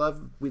because we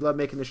love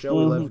making the show.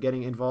 We love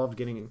getting involved,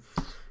 getting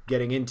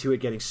into it,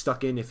 getting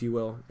stuck in, if you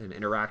will, and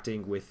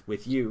interacting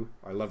with you,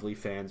 our lovely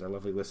fans, our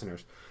lovely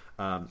listeners.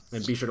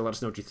 And be sure to let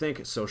us know what you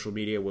think. Social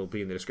media will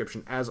be in the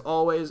description as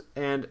always.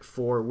 And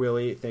for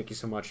Willie, thank you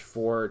so much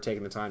for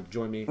taking the time to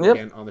join me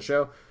again on the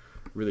show.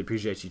 Really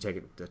appreciate you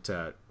taking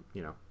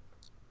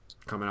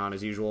coming on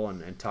as usual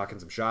and talking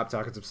some shop,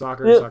 talking some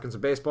soccer, talking some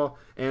baseball,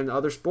 and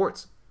other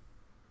sports.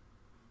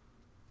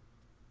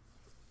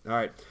 All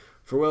right.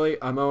 For Willie,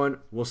 I'm Owen.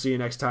 We'll see you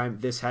next time.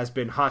 This has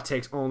been Hot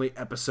Takes Only,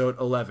 episode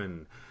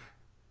 11.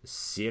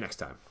 See you next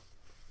time.